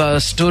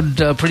have stood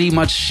pretty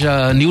much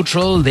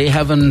neutral. They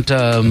haven't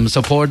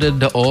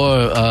supported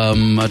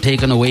or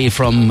taken away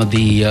from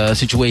the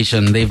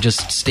situation. They've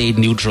just stayed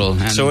neutral.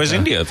 And, so is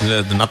India.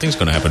 Nothing's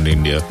going to happen to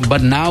India.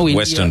 But now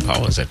Western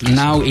powers, at least.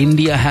 Now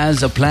India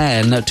has a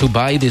plan to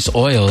buy this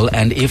oil,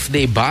 and if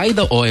they buy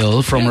the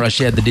oil from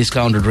Russia at the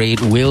discounted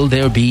rate, will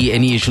there be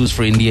any issues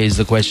for India is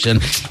the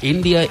question.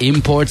 India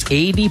imports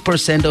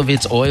 80% of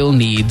its oil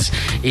needs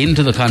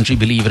into the country,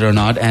 believe it or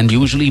not, and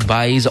usually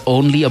buys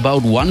only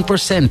about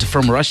 1%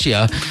 from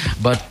Russia.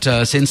 But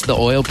since the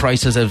oil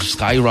prices have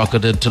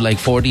skyrocketed to like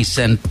 40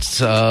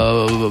 cents,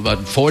 about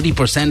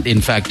 40%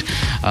 in fact,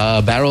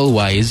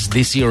 barrel-wise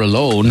this year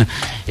alone,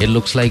 it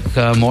looks like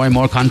more and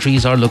more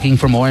countries are looking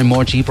for more and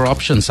more cheaper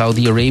options.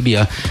 Saudi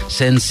Arabia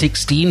sends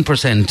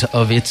 16%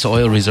 of its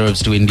oil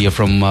reserves to India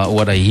from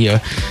what I hear.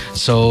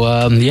 So,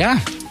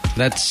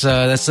 that's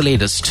the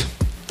latest.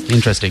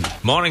 Interesting.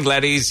 Morning,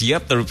 laddies.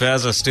 Yep, the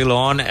repairs are still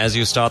on. As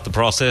you start the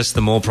process,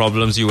 the more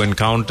problems you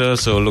encounter.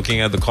 So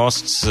looking at the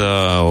costs,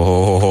 my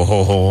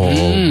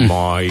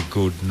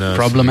goodness.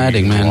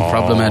 Problematic, man.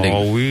 Problematic.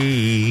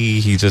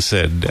 He just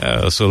said.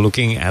 So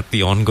looking at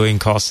the ongoing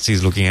costs,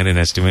 he's looking at an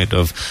estimate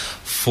of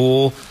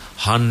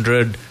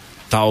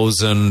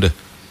 400,000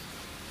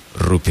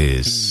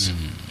 rupees.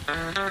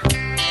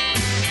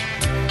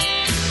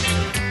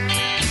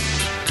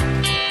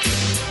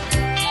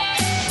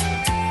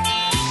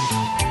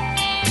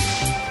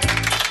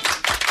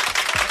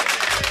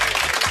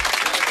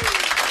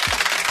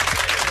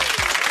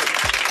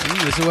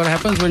 This is what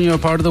happens when you're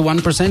part of the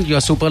 1%.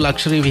 Your super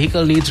luxury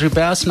vehicle needs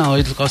repairs now.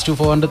 It'll cost you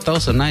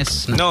 400,000.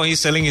 Nice. No,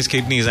 he's selling his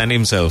kidneys and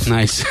himself.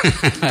 Nice.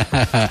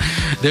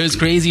 There's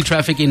crazy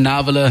traffic in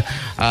Navala.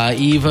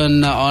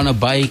 Even on a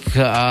bike,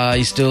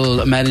 I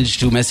still managed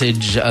to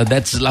message.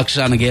 That's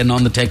Lakshan again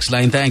on the text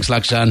line. Thanks,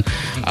 Lakshan.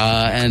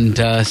 And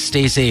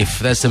stay safe.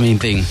 That's the main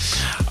thing.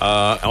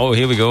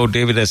 Here we go.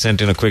 David has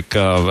sent in a quick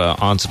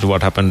answer to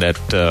what happened at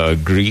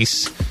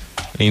Greece.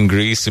 In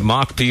Greece,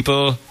 marked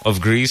people of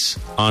Greece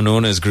are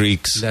known as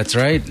Greeks. That's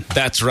right.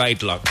 That's right,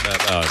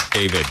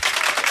 David.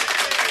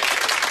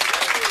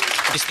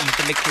 It is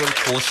intellectual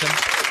quotient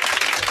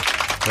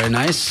Very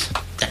nice.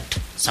 that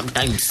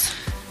sometimes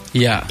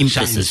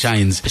impresses.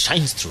 Shines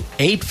through.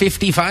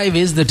 8:55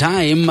 is the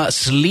time.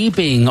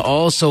 Sleeping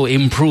also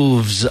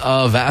improves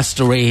a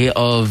vast array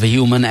of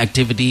human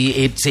activity.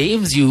 It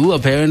saves you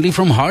apparently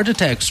from heart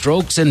attacks,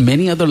 strokes, and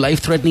many other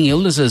life-threatening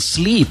illnesses.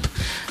 Sleep.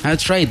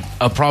 That's right.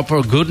 A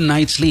proper good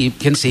night's sleep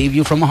can save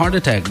you from a heart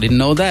attack. Didn't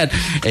know that.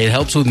 It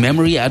helps with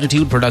memory,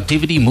 attitude,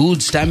 productivity,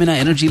 mood, stamina,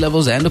 energy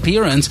levels, and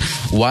appearance.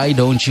 Why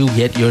don't you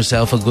get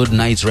yourself a good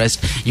night's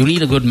rest? You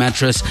need a good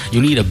mattress,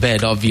 you need a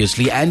bed,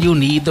 obviously, and you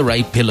need the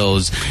right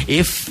pillows.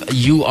 If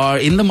you are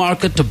in the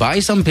market to buy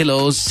some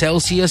pillows,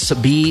 Celsius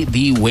be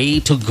the way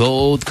to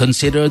go.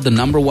 Consider the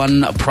number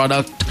one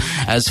product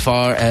as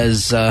far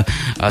as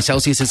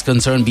Celsius is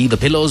concerned, be the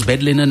pillows,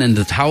 bed linen, and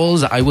the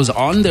towels. I was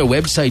on their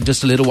website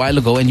just a little while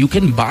ago, and you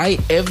can buy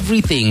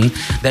everything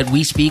that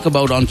we speak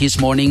about on Kiss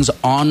Mornings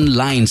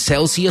online,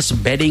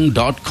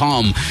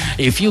 CelsiusBedding.com.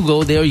 If you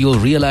go there, you'll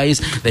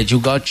realize that you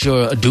got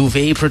your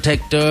duvet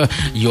protector,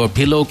 your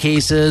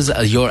pillowcases,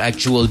 your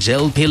actual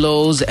gel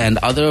pillows, and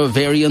other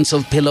variants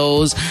of pillows.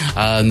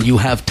 You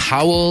have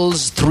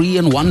towels,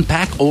 3-in-1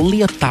 pack, only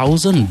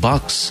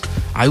 $1,000.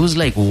 I was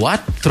like, what?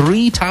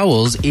 3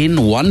 towels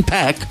in 1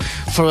 pack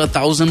for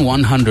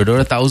 1,100 or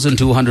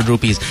 1,200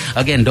 rupees.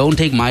 Again, don't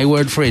take my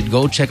word for it.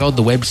 Go check out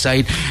the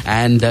website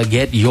and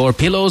get your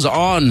pillows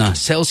on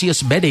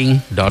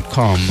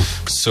CelsiusBedding.com.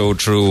 So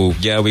true.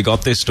 Yeah, we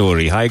got this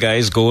story. Hi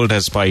guys, gold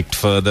has spiked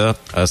further.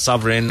 A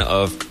sovereign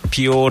of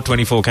pure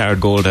 24 karat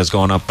gold has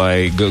gone up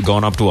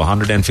to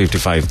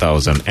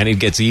 155,000, and it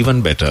gets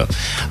even better.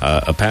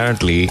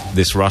 Apparently,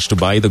 this rush to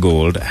buy the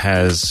gold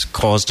has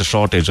caused a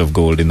shortage of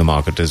gold in the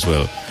market as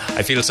well.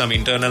 I feel some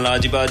internal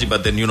ajibaji,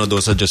 but then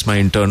those are just my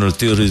internal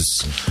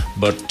theories.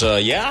 But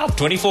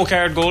 24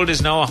 karat gold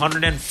is now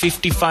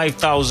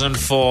 155,000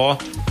 for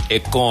a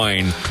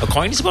coin. A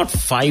coin is about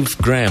 5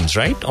 grams,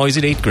 right? Or is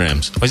it 8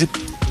 grams? Or is it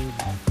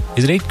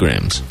 8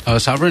 grams?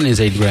 Sovereign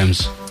is 8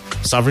 grams.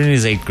 Sovereign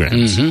is 8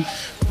 grams.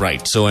 Mm-hmm.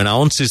 Right, so an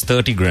ounce is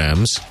 30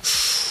 grams.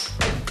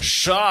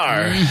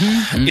 Sure,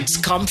 it's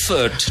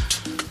comfort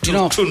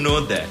to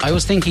know that. I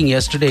was thinking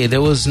yesterday,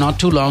 there was not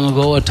too long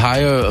ago a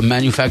tire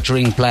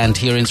manufacturing plant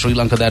here in Sri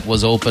Lanka that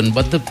was open,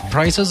 but the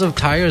prices of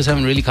tires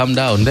haven't really come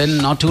down. Then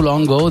not too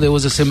long ago, there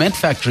was a cement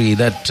factory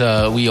that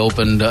we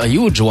opened, a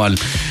huge one.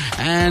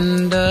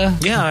 And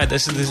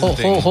this is the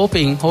thing.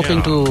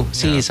 Hoping to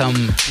see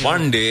some...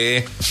 One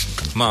day,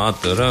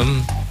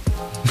 Mataram...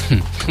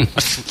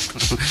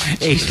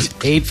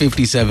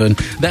 8:57.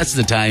 That's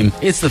the time.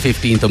 It's the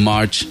 15th of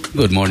March.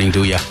 Good morning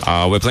to you.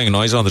 We're playing a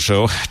noise on the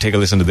show. Take a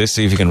listen to this.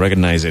 See if you can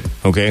recognize it.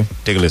 Okay?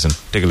 Take a listen.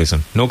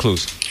 No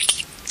clues.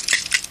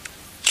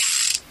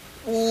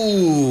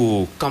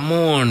 Ooh, come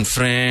on,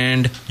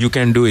 friend. You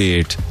can do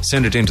it.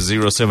 Send it in to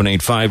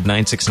 0785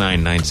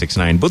 969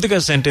 969.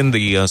 Buddhika sent in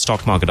the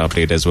stock market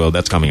update as well.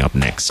 That's coming up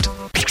next.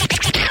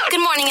 Good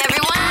morning, everyone.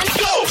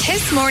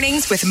 Kiss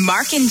Mornings with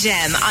Mark and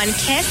Jem on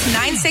Kiss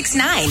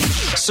 969.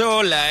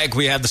 So,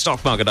 we have the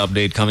stock market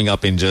update coming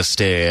up in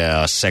just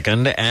a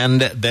second,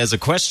 and there's a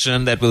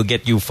question that will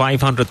get you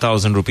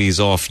 500,000 rupees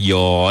off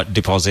your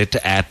deposit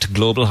at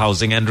Global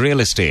Housing and Real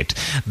Estate.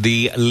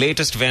 The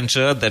latest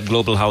venture that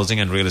Global Housing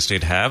and Real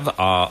Estate have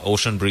are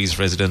Ocean Breeze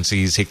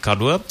Residencies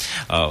Hikkadwa,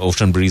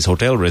 Ocean Breeze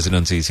Hotel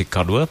Residencies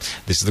Hikkadwa.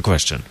 This is the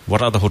question.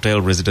 What are the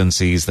hotel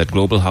residencies that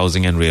Global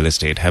Housing and Real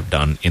Estate have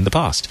done in the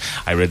past?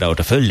 I read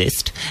out a full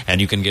list, and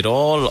you can get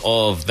all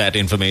of that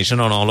information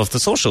on all of the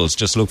socials.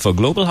 Just look for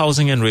Global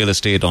Housing and Real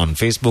Estate on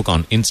Facebook,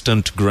 on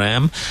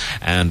Instagram,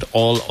 and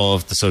all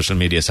of the social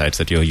media sites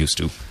that you're used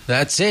to.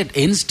 That's it.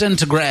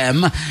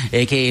 Instagram,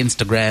 aka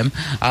Instagram,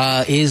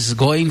 is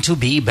going to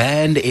be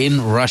banned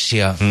in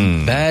Russia.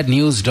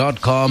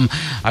 Badnews.com.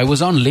 I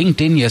was on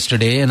LinkedIn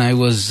yesterday and I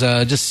was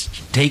just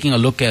taking a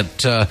look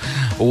at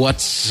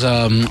what's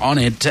on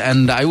it,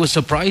 and I was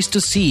surprised to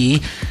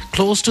see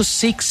close to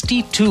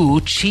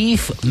 62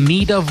 chief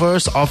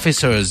metaverse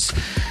officers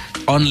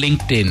on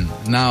LinkedIn.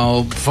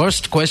 Now,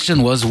 first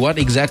question was, what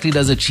exactly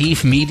does a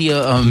chief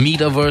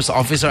metaverse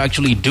officer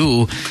actually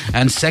do?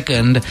 And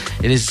second,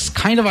 it is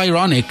kind of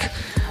ironic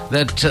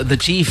that the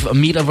chief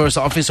metaverse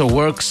officer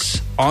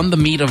works on the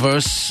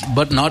metaverse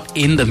but not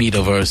in the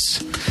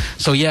metaverse.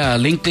 So yeah,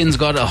 LinkedIn's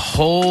got a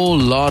whole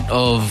lot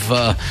of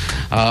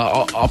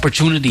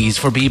opportunities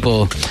for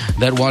people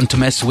that want to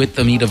mess with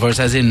the metaverse,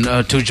 as in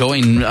to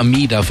join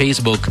Meta,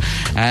 Facebook.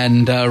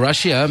 And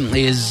Russia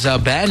is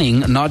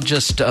banning not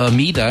just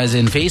Meta, as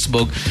in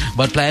Facebook,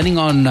 but planning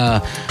on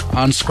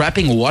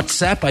scrapping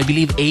WhatsApp. I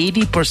believe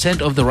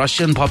 80% of the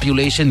Russian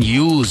population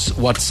use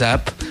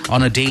WhatsApp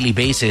on a daily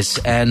basis,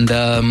 and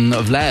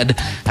Vlad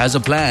has a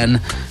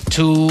plan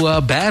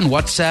to ban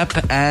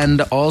WhatsApp,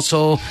 and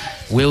also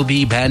will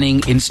be banning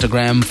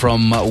Instagram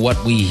from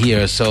what we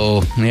hear.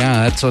 So,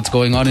 yeah, that's what's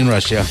going on in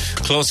Russia.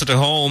 Closer to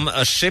home,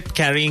 a ship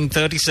carrying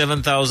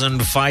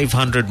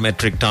 37,500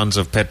 metric tons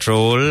of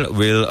petrol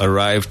will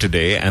arrive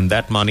today, and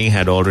that money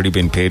had already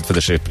been paid for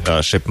the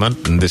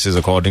shipment. And this is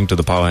according to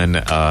the Power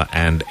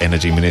and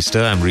Energy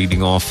Minister. I'm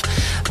reading off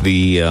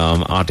the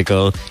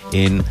article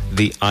in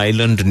the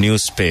Island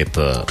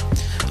newspaper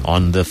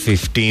on the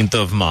 15th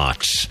of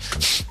March.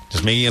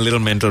 Just making a little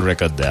mental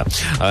record there.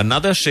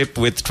 Another ship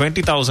with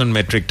 20,000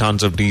 metric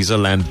tons of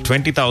diesel and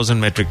 20,000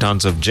 metric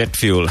tons of jet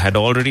fuel had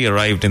already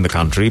arrived in the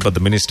country, but the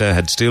minister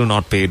had still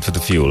not paid for the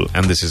fuel.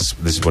 And this is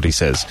what he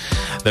says.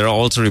 There are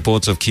also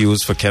reports of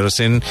queues for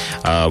kerosene.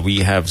 We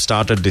have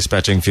started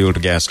dispatching fuel to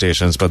gas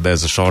stations, but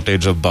there's a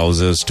shortage of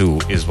Bowsers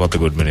too, is what the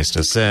good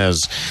minister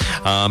says.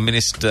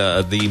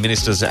 The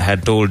ministers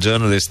had told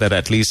journalists that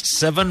at least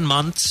 7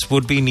 months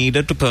would be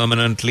needed to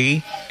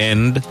permanently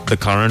end the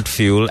current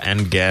fuel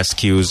and gas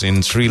queues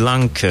in Sri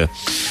Lanka.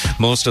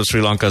 Most of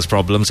Sri Lanka's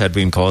problems had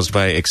been caused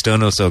by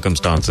external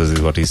circumstances,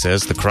 is what he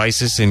says. The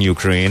crisis in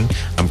Ukraine,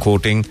 I'm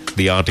quoting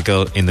the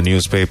article in the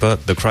newspaper,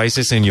 the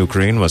crisis in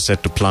Ukraine was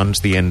set to plunge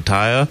the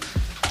entire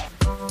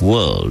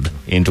world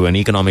into an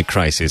economic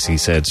crisis, he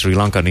said. Sri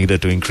Lanka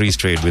needed to increase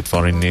trade with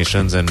foreign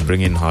nations and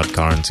bring in hard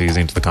currencies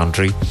into the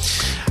country,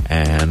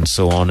 and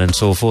so on and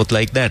so forth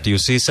like that. You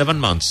see, 7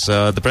 months.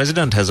 The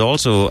president has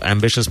also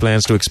ambitious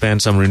plans to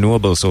expand some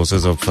renewable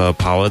sources of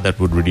power that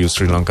would reduce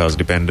Sri Lanka's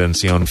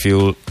dependency on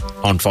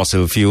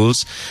fossil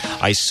fuels.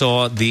 I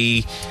saw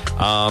the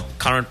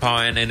current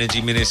power and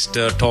energy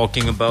minister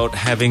talking about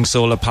having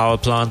solar power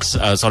plants,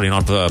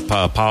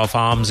 power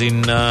farms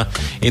in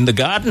the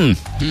garden.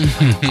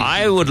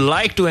 I would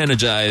like to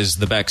energize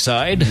the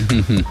backside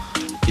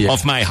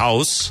of my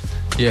house.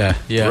 Yeah.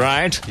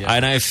 Right? Yeah.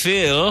 And I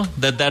feel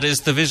that is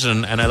the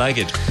vision, and I like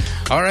it.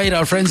 All right,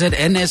 our friends at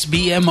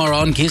NSBM are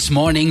on Kiss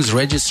Mornings.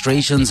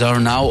 Registrations are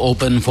now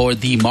open for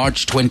the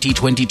March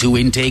 2022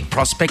 intake.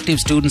 Prospective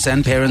students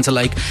and parents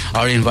alike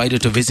are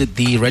invited to visit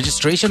the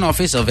registration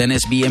office of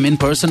NSBM in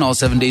person all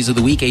 7 days of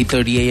the week,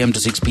 8:30 a.m.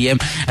 to 6 p.m.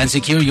 and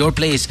secure your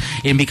place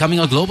in becoming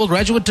a global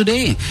graduate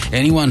today.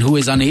 Anyone who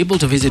is unable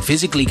to visit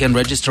physically can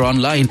register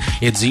online.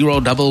 It's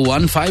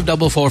 011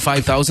 544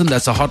 5000.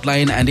 That's a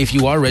hotline. And if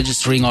you are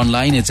registering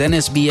online, it's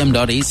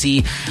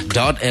nsbm.ac.lk.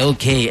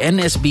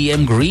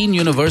 NSBM Green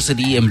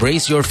University.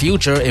 Embrace your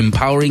future,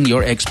 empowering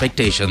your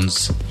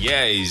expectations.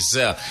 Yes.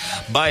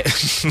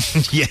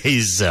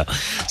 Yes.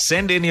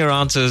 Send in your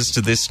answers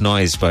to this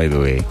noise, by the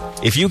way.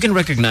 If you can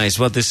recognize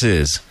what this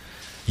is,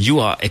 you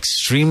are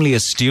extremely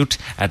astute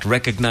at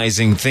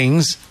recognizing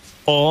things,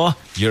 or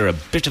you're a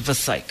bit of a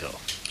psycho.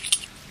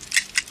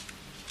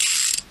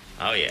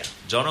 Oh, yeah.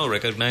 Jono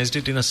recognized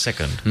it in a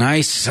second.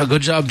 Nice.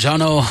 Good job,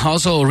 Jono.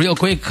 Also, real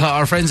quick,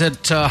 our friends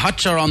at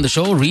Hutch are on the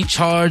show.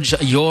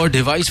 Recharge your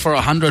device for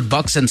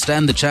 $100 and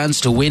stand the chance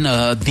to win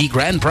the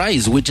grand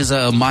prize, which is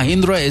a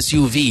Mahindra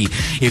SUV.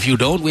 If you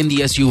don't win the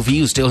SUV,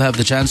 you still have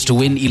the chance to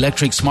win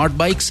electric smart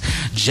bikes,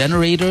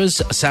 generators,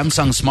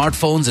 Samsung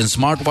smartphones and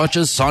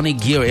smartwatches, Sonic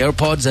Gear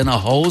AirPods, and a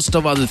host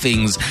of other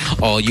things.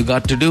 All you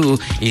got to do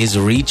is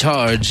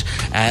recharge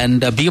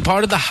and be a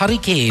part of the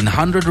Hurricane.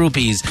 100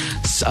 rupees.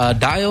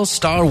 Dial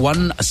star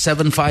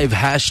 175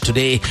 hash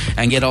today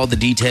and get all the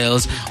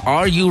details.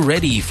 Are you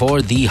ready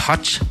for the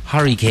Hutch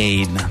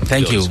Hurricane?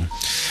 Thank you.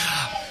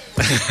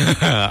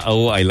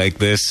 Oh, I like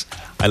this.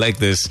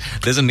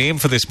 There's a name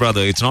for this,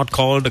 brother. It's not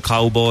called a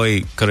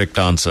cowboy, correct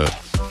answer.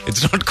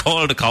 It's not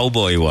called a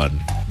cowboy one.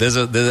 There's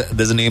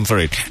a name for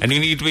it. And you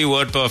need to be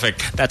word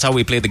perfect. That's how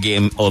we play the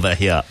game over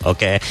here,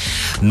 okay?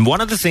 And one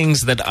of the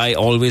things that I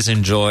always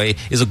enjoy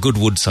is a good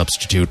wood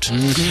substitute.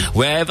 Mm-hmm.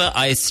 Wherever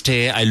I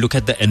stay, I look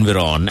at the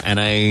environ and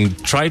I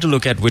try to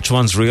look at which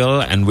one's real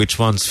and which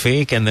one's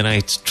fake, and then I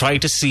try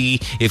to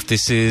see if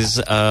this is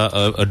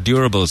a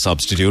durable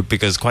substitute,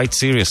 because quite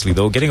seriously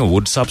though, getting a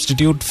wood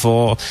substitute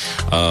for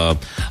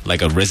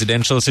like a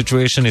residential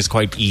situation is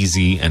quite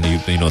easy, and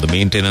you know the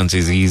maintenance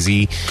is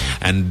easy,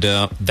 and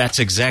that's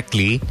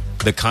exactly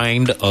the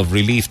kind of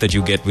relief that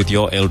you get with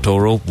your El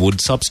Toro wood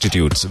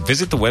substitutes.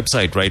 Visit the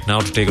website right now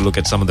to take a look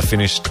at some of the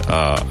finished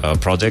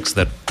projects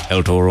that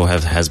El Toro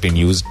have been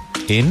used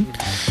in.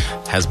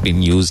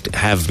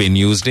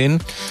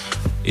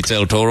 It's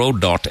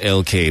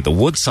eltoro.lk. The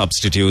wood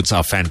substitutes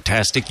are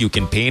fantastic. You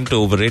can paint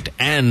over it,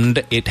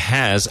 and it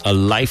has a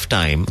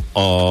lifetime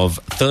of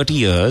 30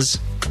 years.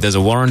 There's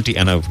a warranty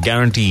and a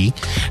guarantee,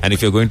 and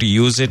if you're going to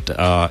use it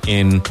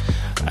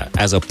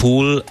as a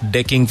pool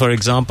decking, for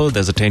example,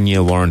 there's a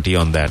 10-year warranty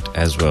on that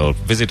as well.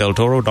 Visit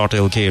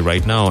eltoro.lk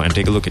right now and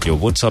take a look at your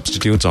wood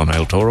substitutes on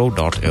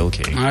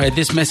eltoro.lk. All right,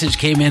 this message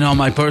came in on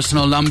my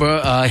personal number.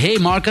 Hey,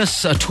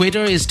 Marcus,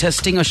 Twitter is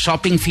testing a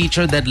shopping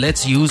feature that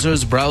lets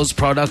users browse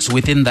products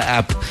within the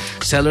app.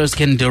 Sellers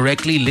can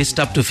directly list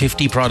up to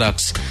 50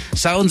 products.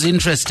 Sounds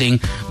interesting,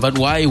 but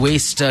why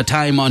waste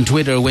time on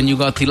Twitter when you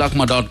got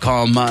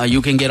tilakma.com?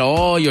 You can get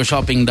all your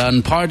shopping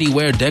done. Party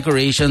wear,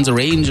 decorations, a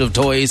range of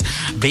toys,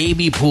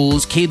 baby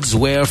pools, kids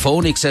wear,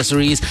 phone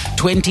accessories,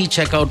 20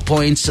 checkout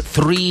points,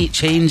 3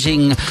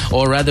 changing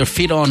or rather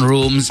fit on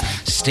rooms,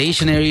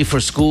 stationery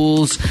for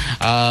schools,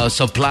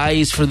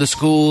 supplies for the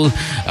school,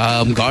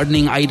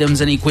 gardening items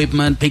and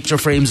equipment, picture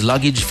frames,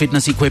 luggage,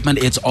 fitness equipment.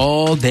 It's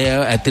all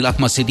there at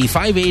Tilakma City,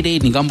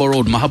 588 Nigambo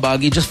Road,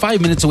 Mahabagi, just 5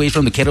 minutes away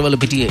from the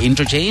Keravalapitti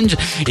interchange.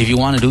 If you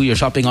want to do your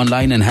shopping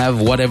online and have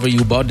whatever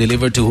you bought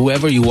delivered to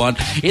whoever you want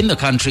in the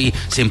country,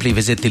 simply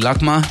visit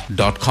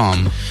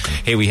tilakma.com.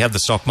 Hey, we have the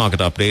stock market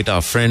update.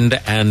 Our friend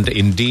and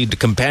indeed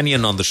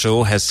companion on the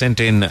show has sent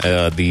in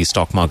the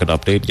stock market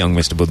update, young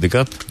Mr.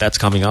 Buddhika. That's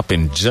coming up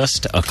in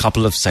just a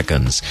couple of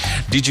seconds.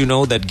 Did you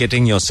know that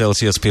getting your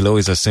Celsius pillow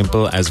is as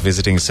simple as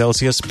visiting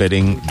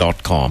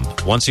CelsiusBedding.com?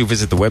 Once you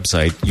visit the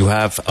website, you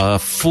have a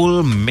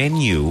full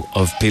menu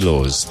of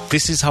pillows.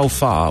 This is how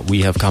far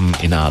we have come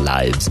in our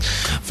lives.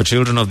 For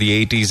children of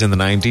the 80s and the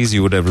 90s,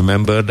 you would have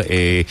remembered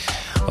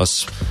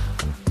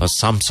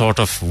some sort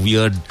of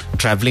weird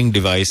traveling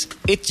device.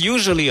 It's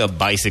usually a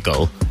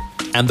bicycle,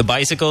 and the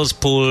bicycle's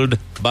pulled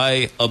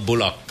by a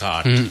bullock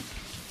cart.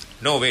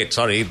 No, wait,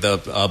 sorry,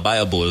 by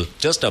a bull.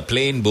 Just a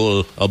plain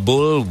bull. A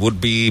bull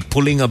would be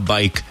pulling a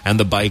bike, and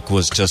the bike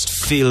was just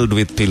filled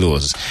with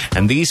pillows.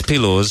 And these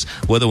pillows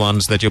were the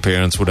ones that your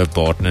parents would have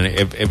bought, and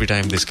every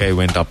time this guy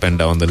went up and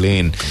down the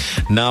lane.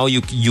 Now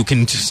you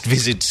can just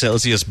visit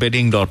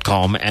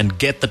CelsiusBedding.com and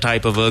get the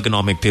type of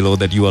ergonomic pillow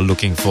that you are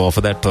looking for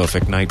that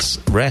perfect night's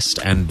rest,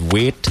 and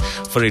wait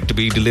for it to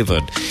be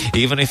delivered.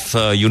 Even if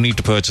you need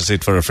to purchase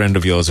it for a friend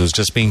of yours who's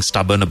just being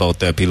stubborn about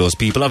their pillows.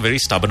 People are very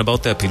stubborn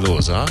about their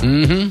pillows, huh?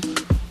 Mm-hmm.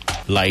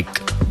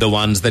 Like the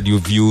ones that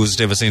you've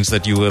used ever since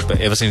you were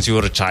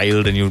a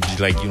child, and you've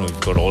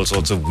got all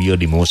sorts of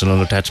weird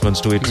emotional attachments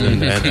to it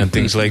and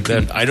things like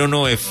that. I don't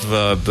know if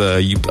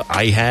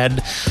I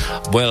had.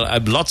 Well,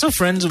 lots of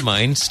friends of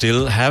mine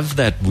still have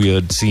that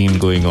weird scene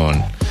going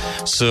on.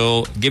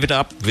 So give it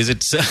up.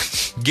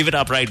 Give it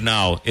up right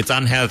now. It's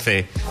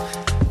unhealthy.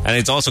 And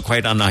it's also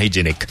quite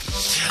unhygienic.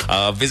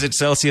 Visit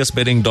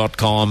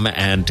CelsiusBedding.com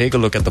and take a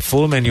look at the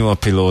full menu of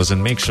pillows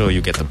and make sure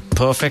you get the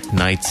perfect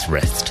night's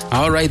rest.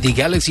 All right, the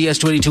Galaxy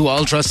S22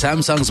 Ultra,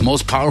 Samsung's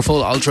most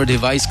powerful Ultra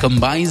device,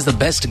 combines the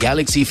best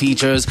Galaxy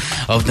features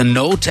of the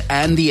Note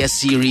and the S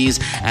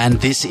series,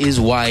 and this is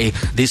why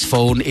this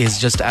phone is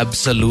just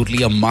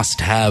absolutely a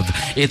must-have.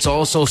 It's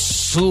also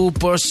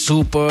super,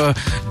 super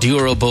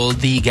durable.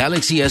 The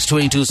Galaxy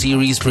S22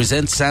 series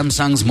presents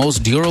Samsung's most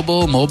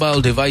durable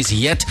mobile device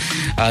yet.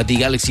 The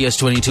Galaxy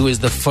S22 is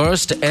the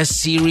first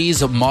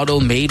S-Series model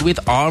made with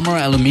Armor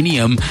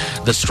Aluminium,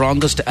 the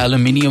strongest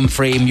aluminium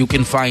frame you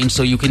can find,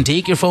 so you can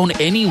take your phone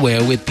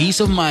anywhere with peace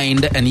of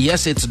mind. And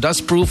yes, it's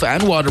dust-proof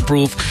and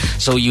waterproof,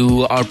 so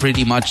you are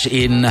pretty much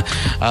in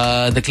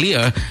the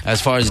clear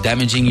as far as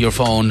damaging your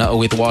phone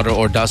with water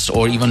or dust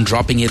or even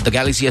dropping it. The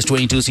Galaxy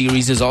S22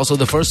 series is also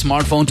the first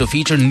smartphone to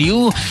feature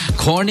new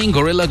Corning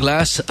Gorilla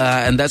Glass,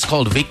 and that's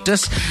called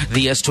Victus.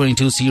 The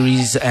S22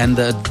 series and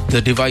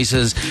the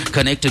devices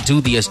connected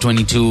to the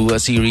S22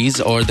 series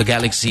or the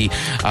Galaxy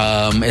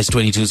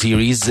S22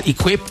 series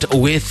equipped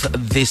with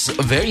this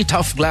very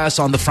tough glass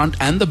on the front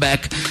and the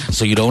back,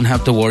 so you don't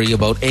have to worry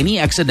about any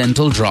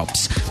accidental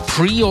drops.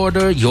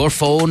 Pre-order your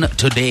phone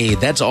today.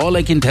 That's all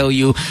I can tell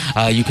you.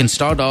 You can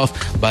start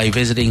off by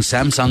visiting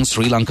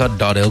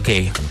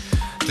samsungsrilanka.lk.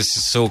 This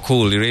is so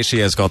cool. Ireshi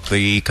has got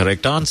the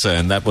correct answer,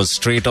 and that was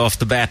straight off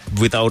the bat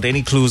without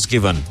any clues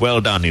given. Well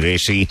done,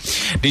 Ireshi.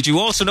 Did you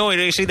also know,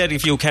 Ireshi, that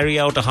if you carry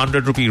out a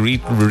 100 rupee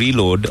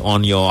reload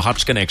on your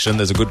Hutch connection,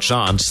 there's a good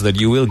chance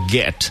that you will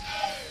get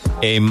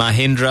a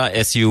Mahindra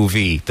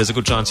SUV. There's a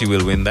good chance you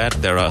will win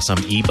that. There are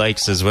some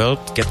e-bikes as well.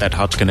 Get that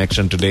Hutch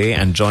connection today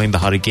and join the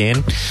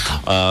Hurricane.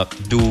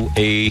 Do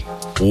a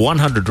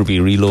 100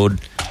 rupee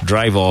reload,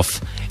 drive off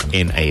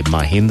in a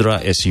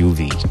Mahindra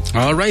SUV.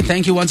 All right,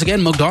 thank you once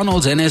again.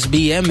 McDonald's,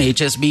 NSBM,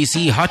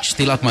 HSBC, Hutch,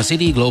 Tilakma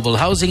City, Global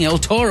Housing, El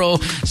Toro,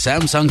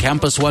 Samsung,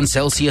 Campus One,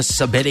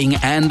 Celsius, Bedding,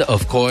 and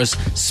of course,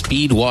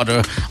 Speed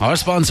Water, our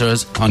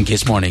sponsors on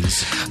Kiss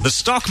Mornings. The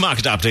stock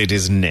market update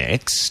is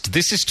next.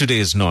 This is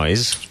today's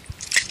noise.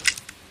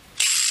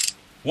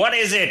 What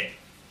is it?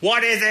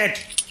 What is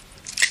it?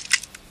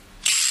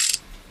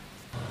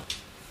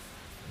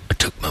 I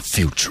took my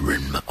future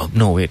in my...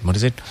 no, wait, what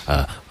is it?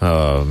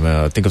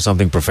 Think of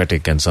something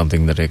prophetic and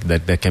something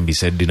that can be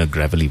said in a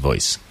gravelly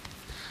voice.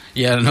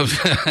 Yeah, no,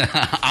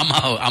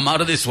 I'm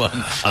out of this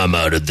one. I'm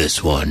out of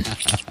this one.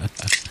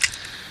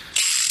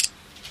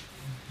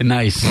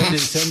 Nice.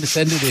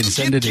 Send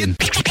it in.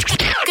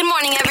 Good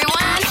morning, everyone.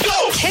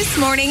 Kiss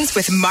Mornings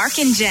with Mark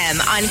and Jem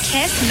on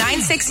Kiss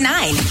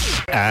 969.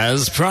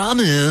 As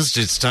promised,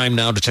 it's time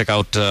now to check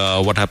out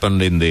what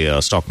happened in the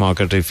stock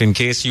market. If in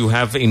case you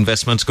have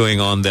investments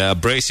going on there,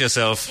 brace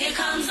yourself. Here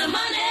comes the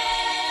money.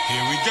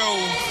 Here we go.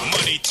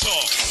 Money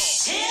talk.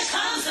 Here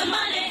comes the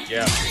money.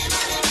 Yeah.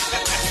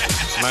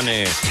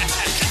 Money.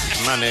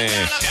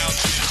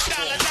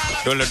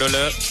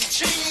 Dollar.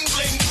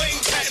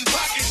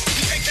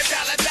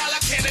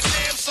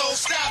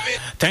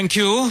 Thank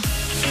you.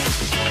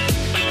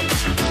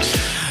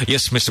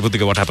 Yes, Mr.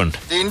 Buddhika, what happened?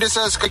 The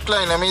indices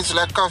decline amidst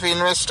lack of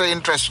investor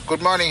interest.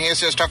 Good morning.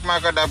 Here's your stock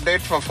market update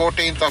for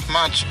 14th of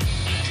March.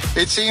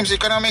 It seems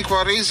economic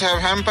worries have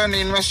hampered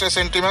investor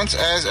sentiments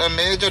as a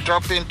major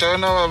drop in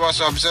turnover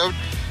was observed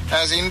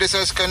as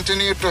indices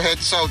continued to head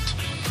south.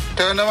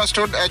 Turnover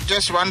stood at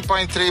just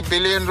 1.3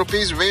 billion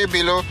rupees, way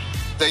below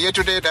the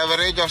year-to-date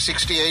average of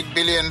 68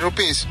 billion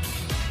rupees.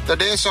 The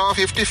day saw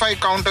 55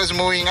 counters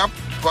moving up,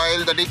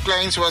 while the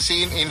declines were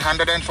seen in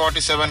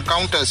 147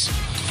 counters.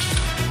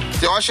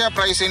 The All-Share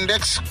Price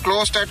Index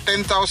closed at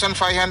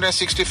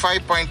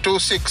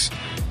 10,565.26,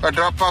 a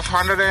drop of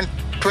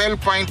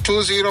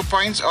 112.20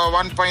 points or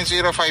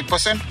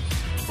 1.05%,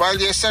 while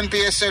the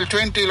S&P SL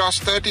 20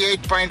 lost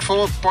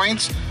 38.4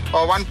 points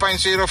or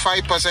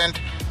 1.05%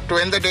 to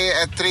end the day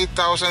at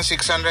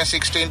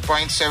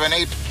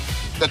 3,616.78.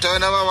 The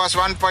turnover was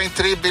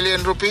 1.3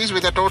 billion rupees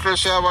with a total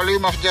share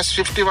volume of just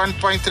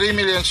 51.3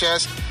 million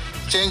shares,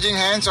 changing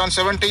hands on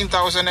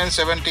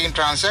 17,017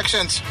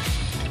 transactions.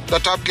 The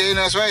top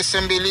gainers were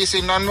SMB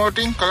Leasing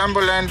Non-Voting,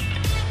 Colomboland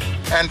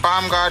and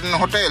Palm Garden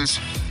Hotels.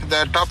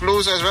 The top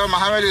losers were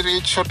Mahavali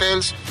Reach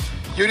Hotels,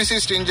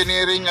 Unisys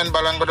Engineering and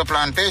Balangoda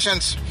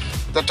Plantations.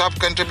 The top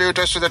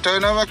contributors to the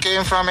turnover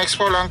came from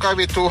Expo Lanka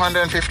with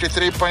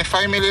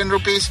 253.5 million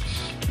rupees,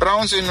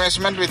 Browns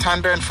Investment with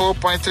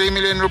 104.3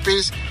 million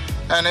rupees,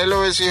 and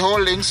LOSC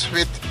Holdings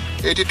with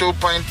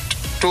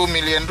 82.2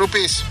 million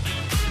rupees.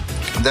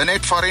 The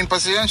net foreign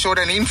position showed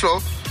an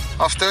inflow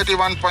of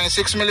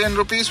 31.6 million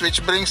rupees,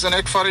 which brings the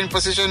net foreign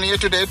position year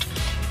to date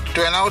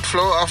to an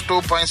outflow of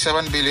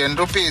 2.7 billion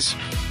rupees.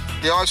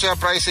 The All-Share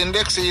Price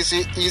Index is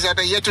at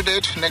a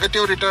year-to-date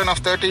negative return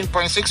of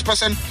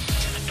 13.6%,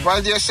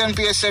 while the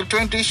S&P SL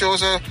 20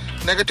 shows a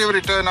negative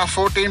return of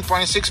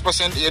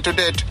 14.6%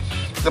 year-to-date.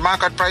 The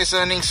market price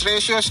earnings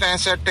ratio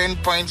stands at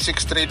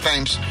 10.63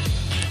 times.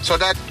 So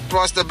that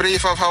was the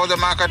brief of how the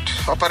market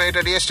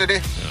operated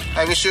yesterday.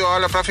 I wish you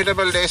all a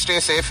profitable day. Stay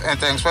safe and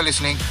thanks for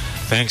listening.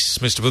 Thanks,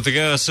 Mr.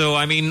 Buddhika. So,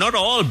 I mean, not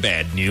all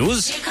bad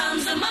news. Here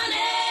comes the money.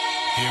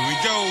 Here we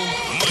go.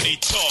 Money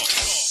talk.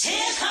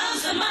 Here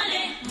comes the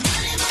money.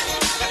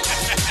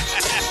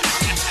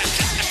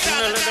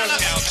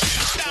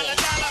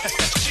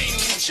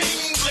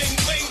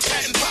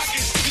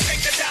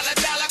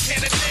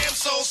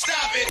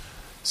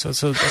 So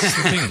that's the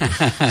thing.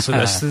 That's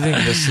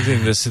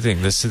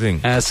the thing.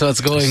 So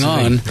what's going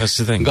on? That's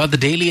the thing. Got the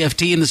Daily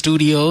FT in the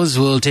studios.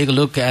 We'll take a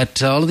look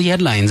at all of the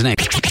headlines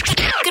next.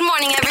 Good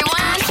morning,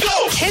 everyone.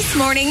 Kiss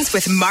Mornings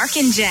with Mark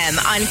and Jem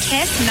on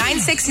Kiss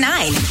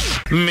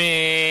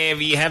 96.9.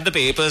 We have the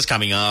papers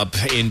coming up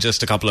in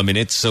just a couple of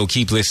minutes, so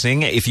keep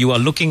listening. If you are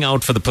looking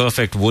out for the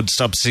perfect wood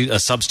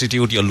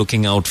substitute, you're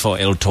looking out for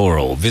El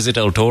Toro. Visit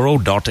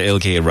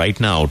eltoro.lk right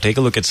now. Take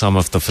a look at some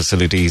of the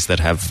facilities that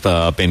have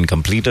been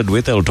completed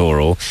with El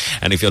Toro.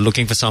 And if you're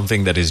looking for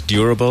something that is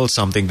durable,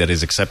 something that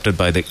is accepted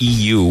by the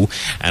EU,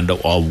 and a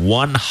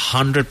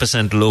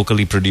 100%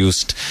 locally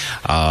produced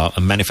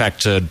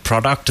manufactured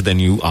product, then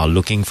you are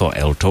looking for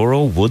El Toro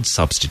Wood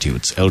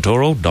Substitutes.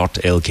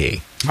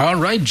 eltoro.lk. All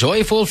right,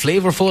 joyful,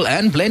 flavorful,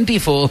 and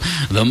plentiful.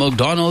 The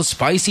McDonald's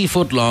Spicy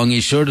Footlong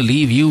is sure to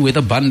leave you with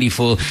a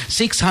bundyful.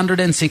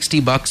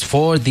 $660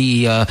 for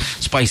the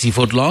Spicy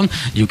Footlong.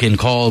 You can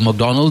call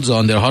McDonald's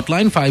on their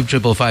hotline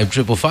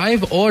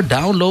 555-555 or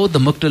download the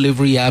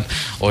McDelivery app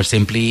or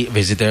simply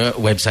visit their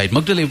website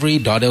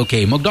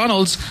McDelivery.lk.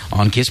 McDonald's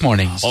on Kiss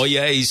Mornings. Oh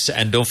yes,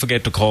 and don't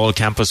forget to call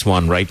Campus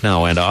One right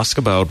now and ask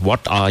about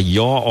what are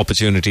your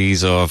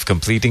opportunities of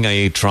completing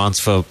a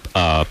transfer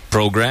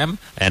program,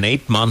 an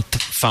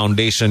 8-month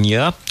foundation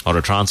year or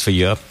a transfer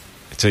year.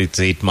 So it's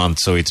 8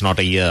 months, so it's not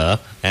a year.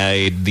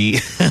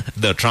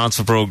 The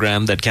transfer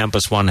program that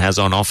Campus One has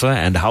on offer,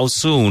 and how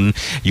soon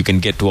you can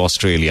get to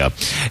Australia.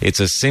 It's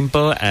as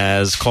simple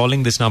as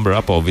calling this number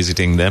up or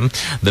visiting them.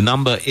 The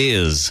number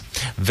is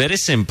very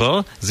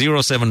simple,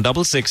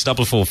 0766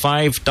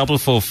 445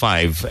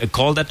 445.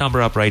 Call that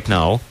number up right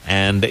now,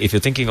 and if you're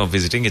thinking of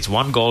visiting, it's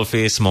One Golf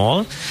Face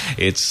Mall.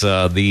 It's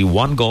the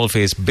One Golf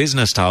Face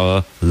Business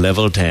Tower,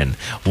 Level 10.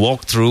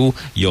 Walk through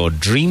your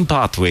dream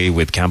pathway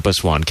with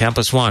Campus One.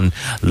 Campus One,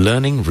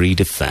 learning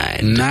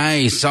redefined.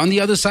 Nice. On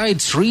the other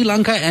side, Sri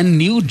Lanka and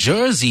New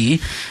Jersey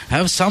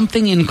have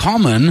something in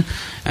common,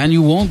 and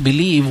you won't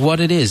believe what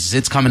it is.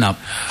 It's coming up.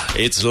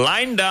 It's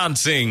line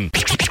dancing.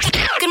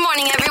 Good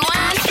morning,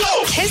 everyone.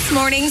 Kiss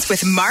Mornings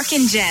with Mark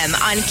and Jem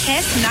on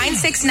Kiss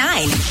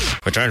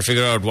 96.9. We're trying to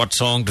figure out what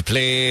song to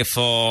play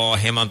for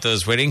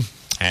Hemanta's wedding.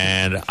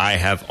 And I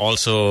have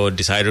also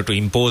decided to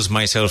impose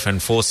myself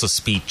and force a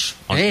speech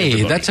on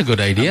everybody. Hey, that's a good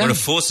idea. I'm going to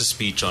force a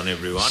speech on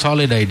everyone.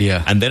 Solid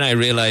idea. And then I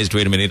realized,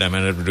 wait a minute, I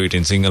might have to do it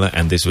in Sinhala,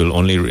 and this will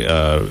only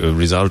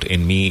result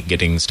in me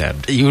getting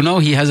stabbed. You know,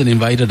 he hasn't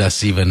invited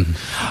us even.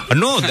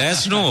 No,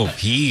 there's no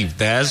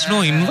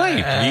invite.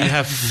 We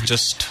have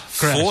just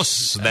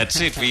force.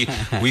 That's it.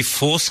 We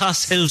force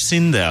ourselves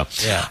in there.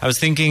 Yeah. I was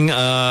thinking,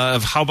 how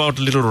about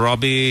little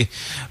Robbie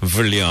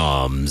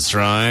Williams,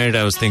 right?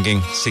 I was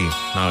thinking, see,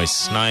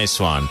 nice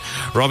one.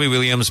 Robbie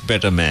Williams,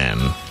 Better Man.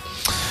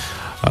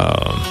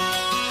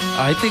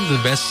 I think the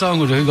best song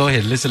would go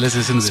ahead. Listen to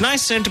this. It's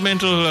nice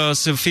sentimental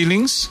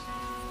feelings.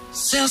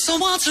 Tell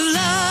someone to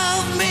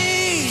love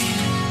me.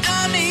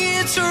 I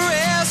need to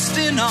rest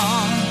in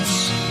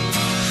arms.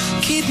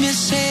 Keep me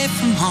safe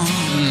from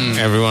harm.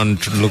 Everyone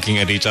looking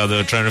at each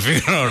other, trying to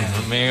figure out.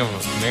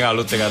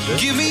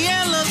 Give me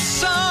endless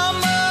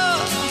summer.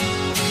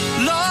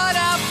 Lord,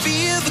 I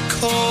feel the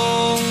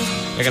cold.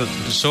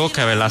 Shock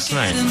hai last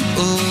night.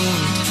 Old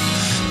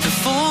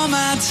before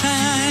my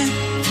time.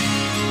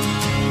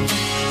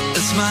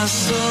 As my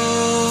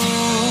soul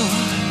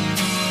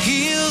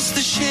heals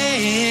the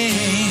shame.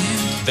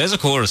 There's a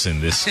chorus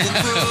in this. I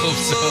hope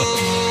so.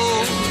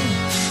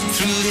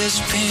 Through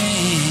this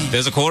pain.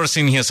 There's a chorus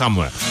in here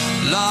somewhere.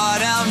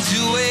 Lord, I'm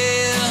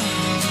doing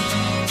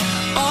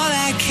all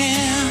I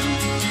can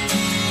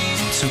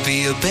to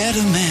be a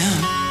better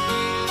man.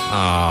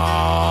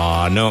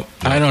 No.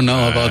 I don't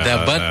know about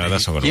that, but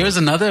that's not here's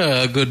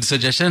another good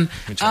suggestion.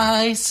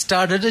 I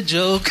started a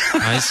joke.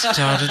 I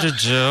started a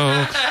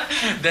joke.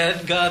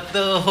 That got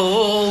the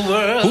whole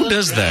world. Who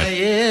does that?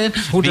 crying.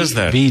 Who does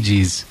that? Bee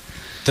Gees.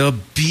 The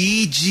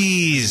Bee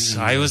Gees.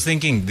 I was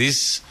thinking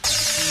this.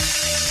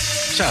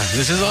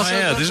 This is also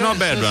this is not a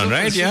bad one,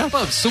 right? Yeah.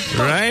 Superb.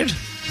 Right?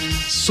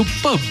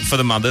 Superb. For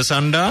the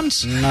Mother-son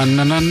dance? Na.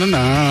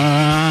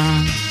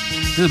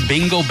 This is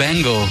bingo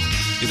bango.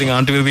 You think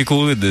Auntie will be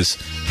cool with this?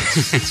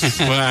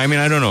 Well, I mean,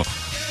 I don't know.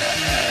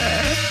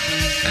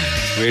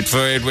 Wait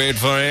for it.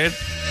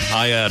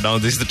 Ah, yeah, now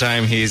this is the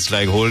time he's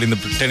like telling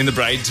the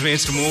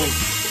bridesmaids to move.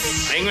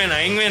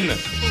 Aingwen.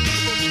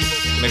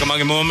 Make a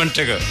muggy moment,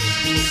 take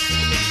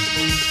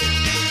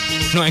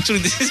No, actually,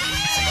 this is...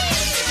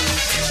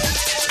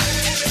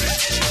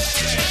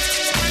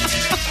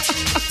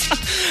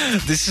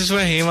 This is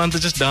where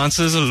Hemanta just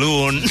dances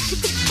alone.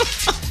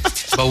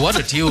 But what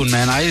a tune,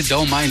 man. I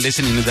don't mind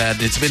listening to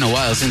that. It's been a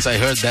while since I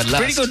heard that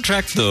last. Pretty good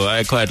track, though.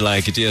 I quite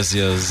like it. Yes.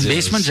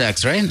 Basement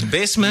Jacks, right?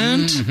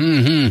 Basement?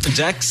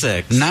 Jack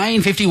Sex.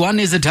 9:51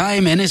 is the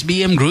time.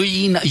 NSBM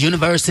Green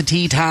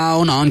University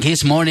Town on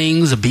Kiss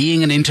Mornings.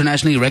 Being an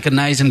internationally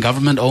recognized and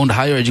government-owned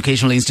higher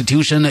educational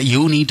institution,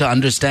 you need to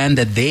understand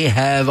that they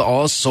have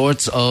all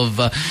sorts of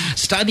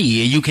study.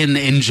 You can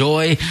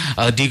enjoy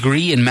a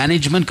degree in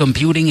management,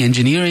 computing,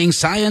 engineering,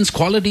 science,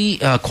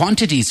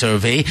 quantity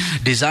survey,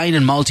 design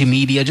and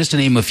multimedia, India, just to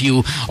name a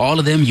few. All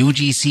of them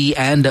UGC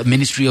and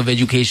Ministry of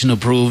Education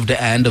approved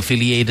and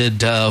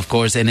affiliated, of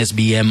course,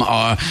 NSBM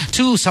are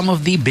to some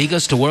of the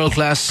biggest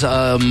world-class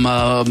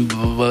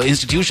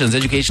institutions,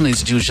 educational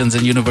institutions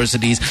and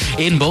universities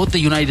in both the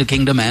United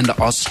Kingdom and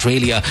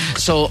Australia.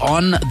 So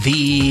on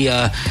the,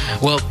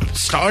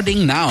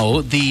 starting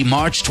now, the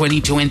March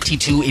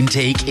 2022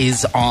 intake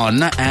is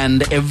on,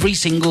 and every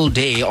single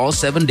day, all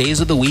 7 days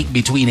of the week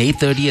between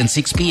 8:30 and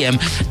 6 p.m.,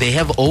 they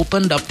have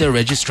opened up their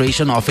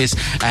registration office,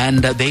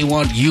 and they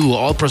want you,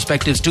 all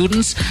prospective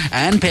students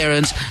and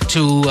parents,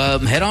 to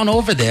head on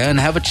over there and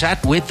have a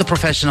chat with the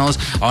professionals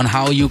on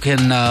how you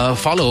can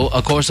follow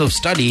a course of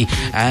study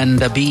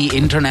and be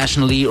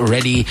internationally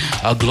ready,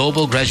 a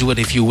global graduate,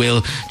 if you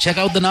will. Check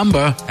out the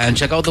number and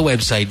check out the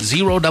website,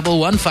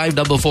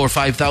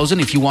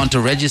 011-544-5000, if you want to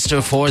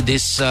register for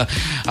this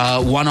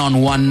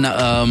one-on-one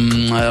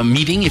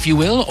meeting, if you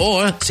will,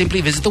 or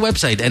simply visit the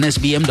website,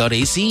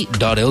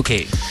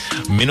 nsbm.ac.lk.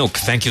 Minuk,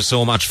 thank you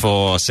so much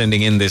for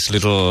sending in this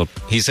little...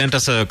 He sent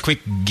us a quick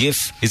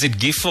GIF. Is it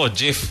GIF or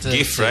GIF?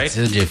 GIF, right? It's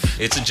a GIF.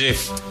 It's a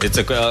GIF. It's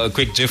a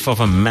quick GIF of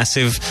a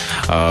massive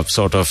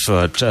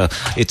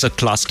it's a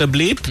cluster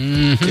bleep.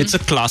 Mm-hmm. It's a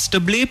cluster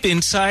bleep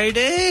inside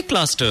a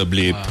cluster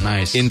bleep. Wow,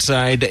 nice.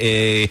 Inside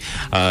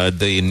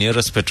the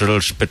nearest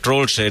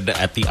petrol shed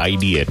at the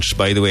IDH.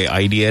 By the way,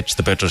 IDH,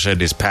 the petrol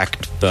shed, is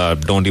packed.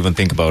 Don't even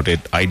think about it.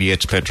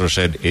 IDH petrol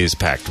shed is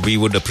packed. We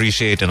would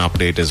appreciate an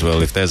update as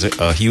well. If there's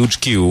a huge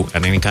queue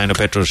at any kind of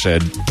petrol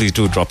shed, please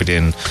do drop it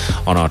in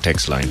on our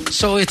text line.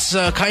 So it's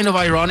kind of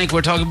ironic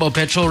we're talking about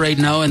petrol right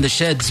now and the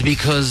sheds,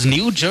 because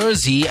New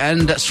Jersey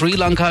and Sri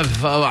Lanka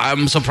have,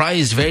 I'm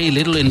surprised, very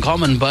little in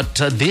common, but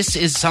this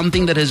is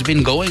something that has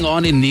been going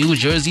on in New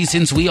Jersey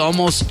since we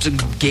almost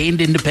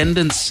gained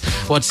independence,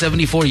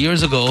 74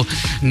 years ago.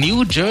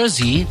 New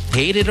Jersey,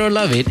 hate it or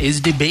love it,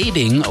 is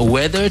debating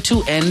whether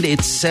to end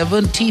its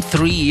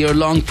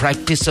 73-year-long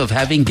practice of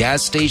having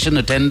gas station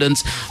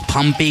attendants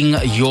pumping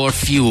your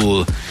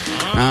fuel.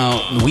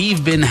 Now,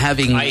 we've been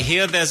having... I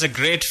hear there's a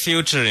great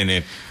future in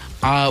it.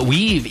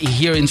 We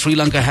here in Sri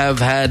Lanka have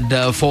had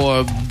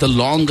for the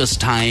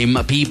longest time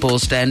people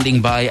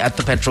standing by at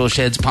the petrol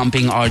sheds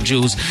pumping our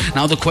juice.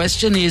 Now the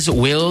question is,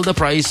 will the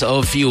price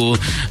of fuel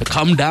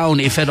come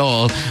down, if at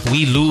all?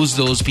 We lose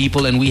those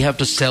people and we have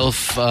to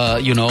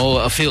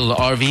fill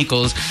our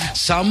vehicles.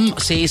 Some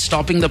say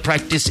stopping the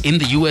practice in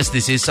the US,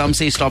 some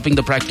say stopping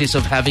the practice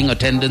of having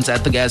attendants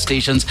at the gas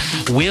stations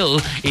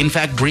will in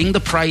fact bring the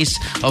price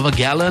of a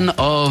gallon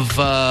of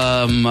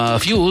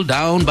fuel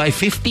down by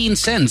 15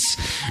 cents.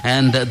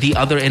 And the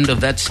other end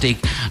of that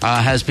stick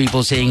has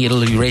people saying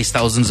it'll erase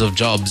thousands of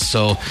jobs.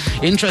 So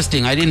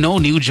interesting. I didn't know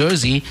New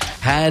Jersey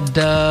had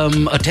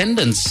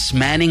attendants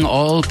manning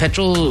all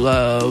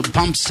petrol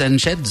pumps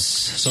and sheds.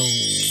 So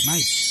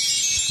nice.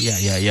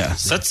 Yeah.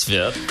 That's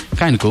weird.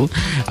 Kind of cool.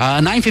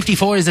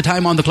 9:54 is the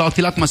time on the clock.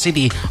 Tilakma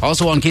City.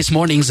 Also on Kiss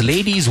Mornings,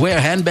 ladies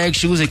wear handbags,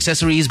 shoes,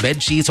 accessories,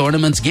 bed sheets,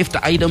 ornaments, gift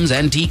items,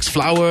 antiques,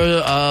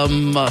 flowers,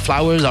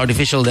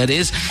 artificial that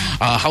is,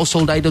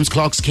 household items,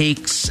 clocks,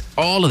 cakes,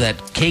 all of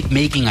that, cake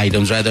making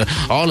items rather,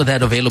 all of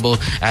that available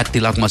at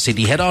Tilakma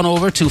City. Head on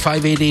over to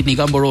 588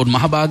 Nigamba Road,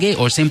 Mahabage,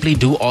 or simply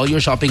do all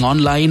your shopping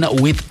online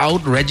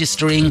without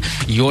registering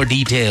your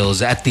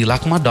details at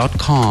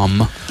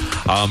tilakma.com.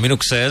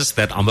 Minuk says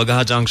that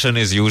Ambagaha Junction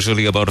is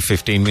usually about a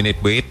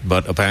 15-minute wait,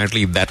 but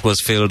apparently that was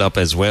filled up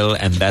as well,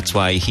 and that's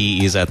why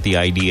he is at the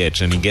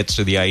IDH, and he gets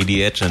to the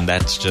IDH, and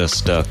that's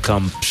just a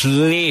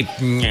complete...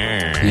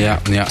 Yeah.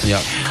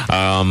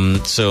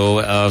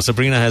 So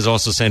Sabrina has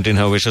also sent in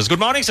her wishes. Good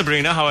morning,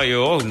 Sabrina. How are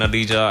you?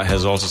 Nadija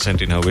has also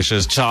sent in her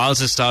wishes. Charles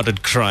has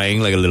started crying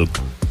like a little...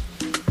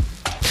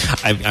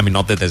 I mean,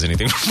 not that there's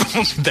anything wrong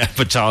with that,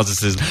 but Charles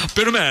says,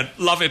 Bitter Man,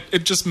 love it.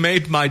 It just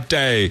made my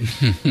day.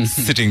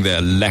 Sitting there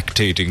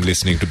lactating,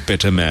 listening to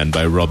Bitter Man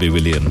by Robbie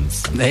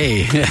Williams.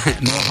 Hey,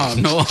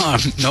 no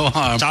harm.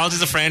 Charles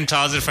is a friend.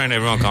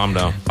 Everyone calm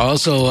down.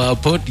 Also,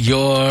 put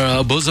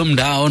your bosom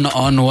down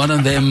on one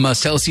of them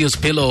Celsius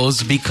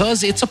pillows,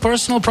 because it's a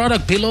personal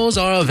product. Pillows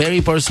are a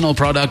very personal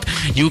product.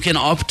 You can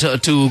opt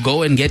to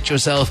go and get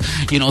yourself,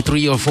 3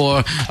 or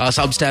 4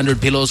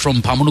 substandard pillows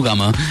from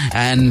Pamunugama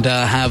and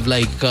have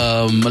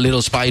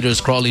little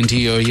spiders crawl into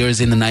your ears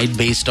in the night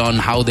based on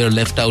how they're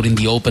left out in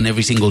the open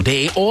every single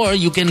day. Or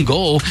you can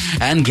go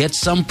and get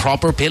some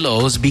proper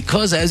pillows,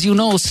 because as you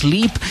know,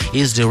 sleep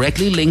is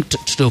directly linked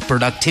to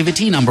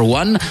productivity, number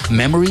 1,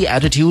 memory,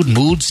 attitude,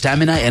 mood,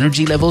 stamina,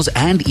 energy levels,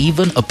 and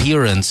even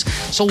appearance.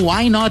 So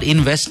why not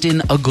invest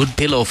in a good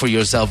pillow for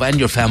yourself and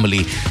your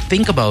family?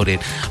 Think about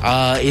it.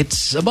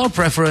 It's about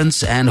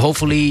preference, and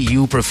hopefully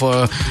you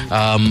prefer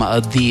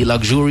the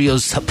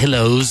luxurious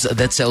pillows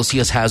that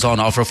Celsius has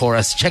on offer for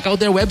us. Check out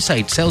their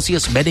website,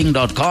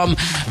 CelsiusBedding.com.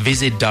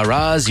 Visit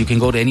Daraz. You can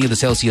go to any of the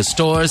Celsius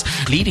stores.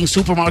 Leading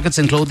supermarkets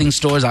and clothing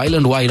stores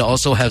island-wide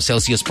also have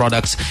Celsius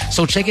products.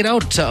 So check it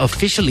out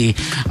officially,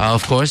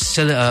 of course,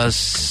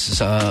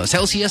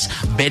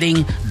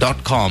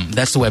 CelsiusBedding.com.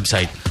 That's the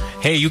website.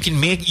 Hey, you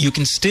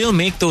can still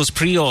make those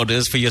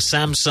pre-orders for your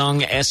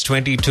Samsung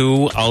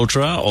S22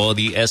 Ultra or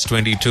the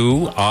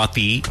S22.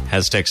 Aarti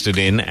has texted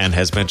in and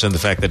has mentioned the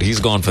fact that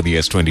he's gone for the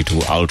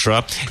S22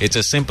 Ultra. It's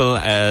as simple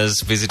as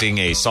visiting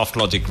a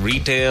SoftLogic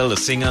retail, a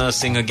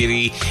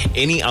Singergiri,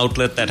 any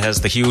outlet that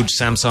has the huge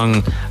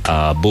Samsung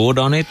board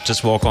on it.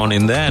 Just walk on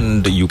in there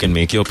and you can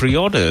make your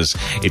pre-orders.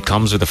 It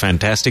comes with a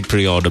fantastic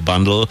pre-order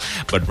bundle.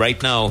 But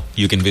right now,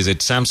 you can visit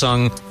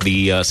Samsung,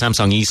 the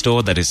Samsung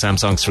e-store, that is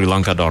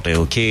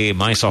samsungsrilanka.lk,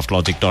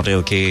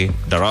 mysoftlogic.lk,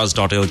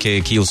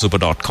 daraz.lk,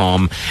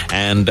 keelsuper.com,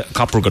 and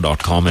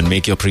kapruga.com and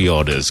make your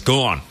pre-orders.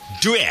 Go on.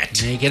 Do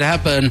it. Make it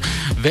happen.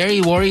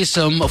 Very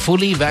worrisome.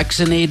 Fully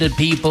vaccinated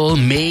people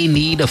may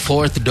need a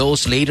fourth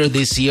dose later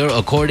this year,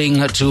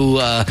 according to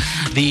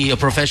the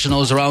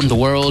professionals around the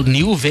world.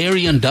 New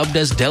variant dubbed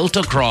as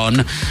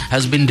Deltacron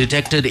has been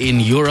detected in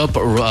Europe.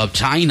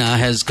 China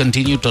has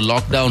continued to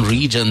lock down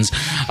regions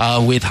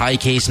with high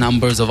case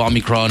numbers of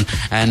Omicron,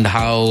 and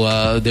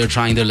how they're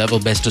trying their level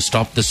best to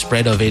stop the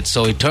spread of it.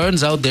 So it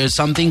turns out there's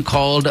something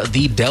called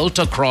the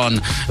Deltacron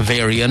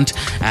variant,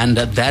 and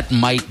that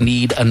might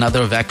need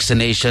another vaccination,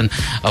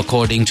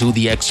 according to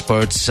the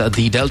experts.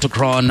 The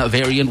Deltacron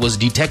variant was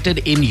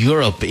detected in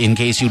Europe. In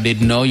case you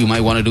didn't know, you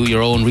might want to do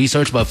your own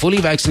research, but fully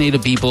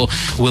vaccinated people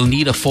will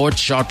need a fourth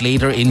shot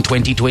later in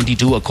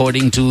 2022,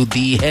 according to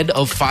the head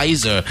of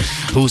Pfizer,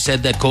 who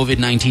said that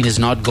COVID-19 is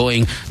not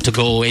going to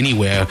go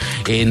anywhere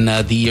in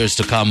the years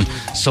to come.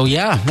 So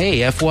yeah, hey,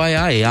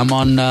 FYI, I'm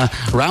on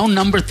round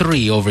number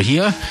 3 over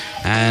here,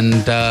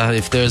 and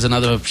if there's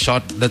another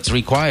shot that's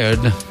required,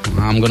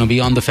 I'm going to be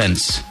on the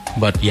fence.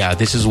 But yeah,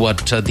 this is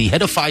what the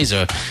head of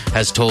Pfizer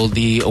has told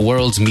the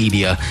world's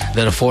media,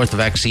 that a fourth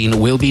vaccine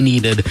will be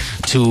needed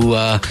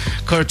to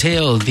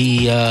curtail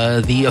the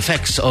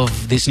effects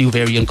of this new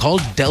variant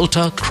called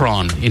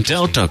Deltacron.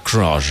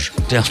 Deltacron,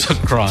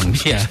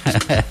 yeah.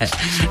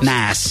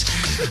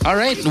 Nice. All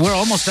right, we're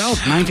almost out.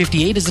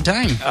 9:58 is the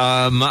time.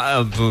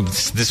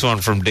 This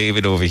one from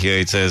David over here.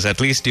 It says, at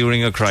least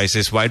during a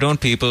crisis, why don't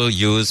people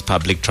use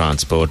public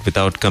transport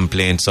without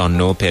complaints on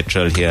no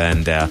petrol here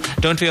and there?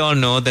 Don't we all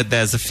know that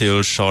there's a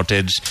fuel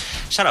shortage?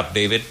 Shut up,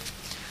 David.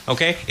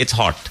 Okay, it's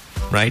hot,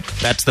 right?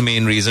 That's the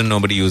main reason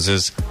nobody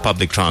uses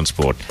public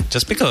transport.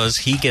 Just because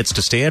he gets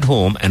to stay at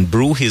home and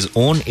brew his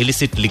own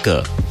illicit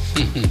liquor.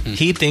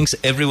 He thinks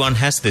everyone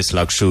has this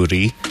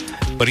luxury,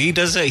 but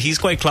he's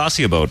quite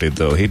classy about it,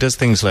 though. He does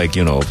things like,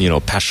 you know,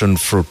 passion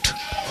fruit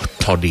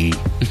toddy,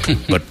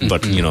 but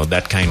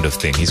that kind of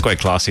thing. He's quite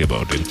classy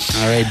about it.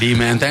 All right,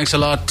 D-Man, thanks a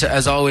lot.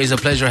 As always, a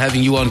pleasure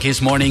having you on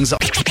Kiss Mornings.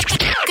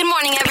 Good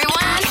morning, everyone.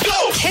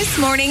 Kiss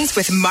Mornings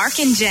with Mark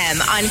and Jem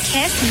on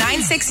Kiss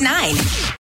 969.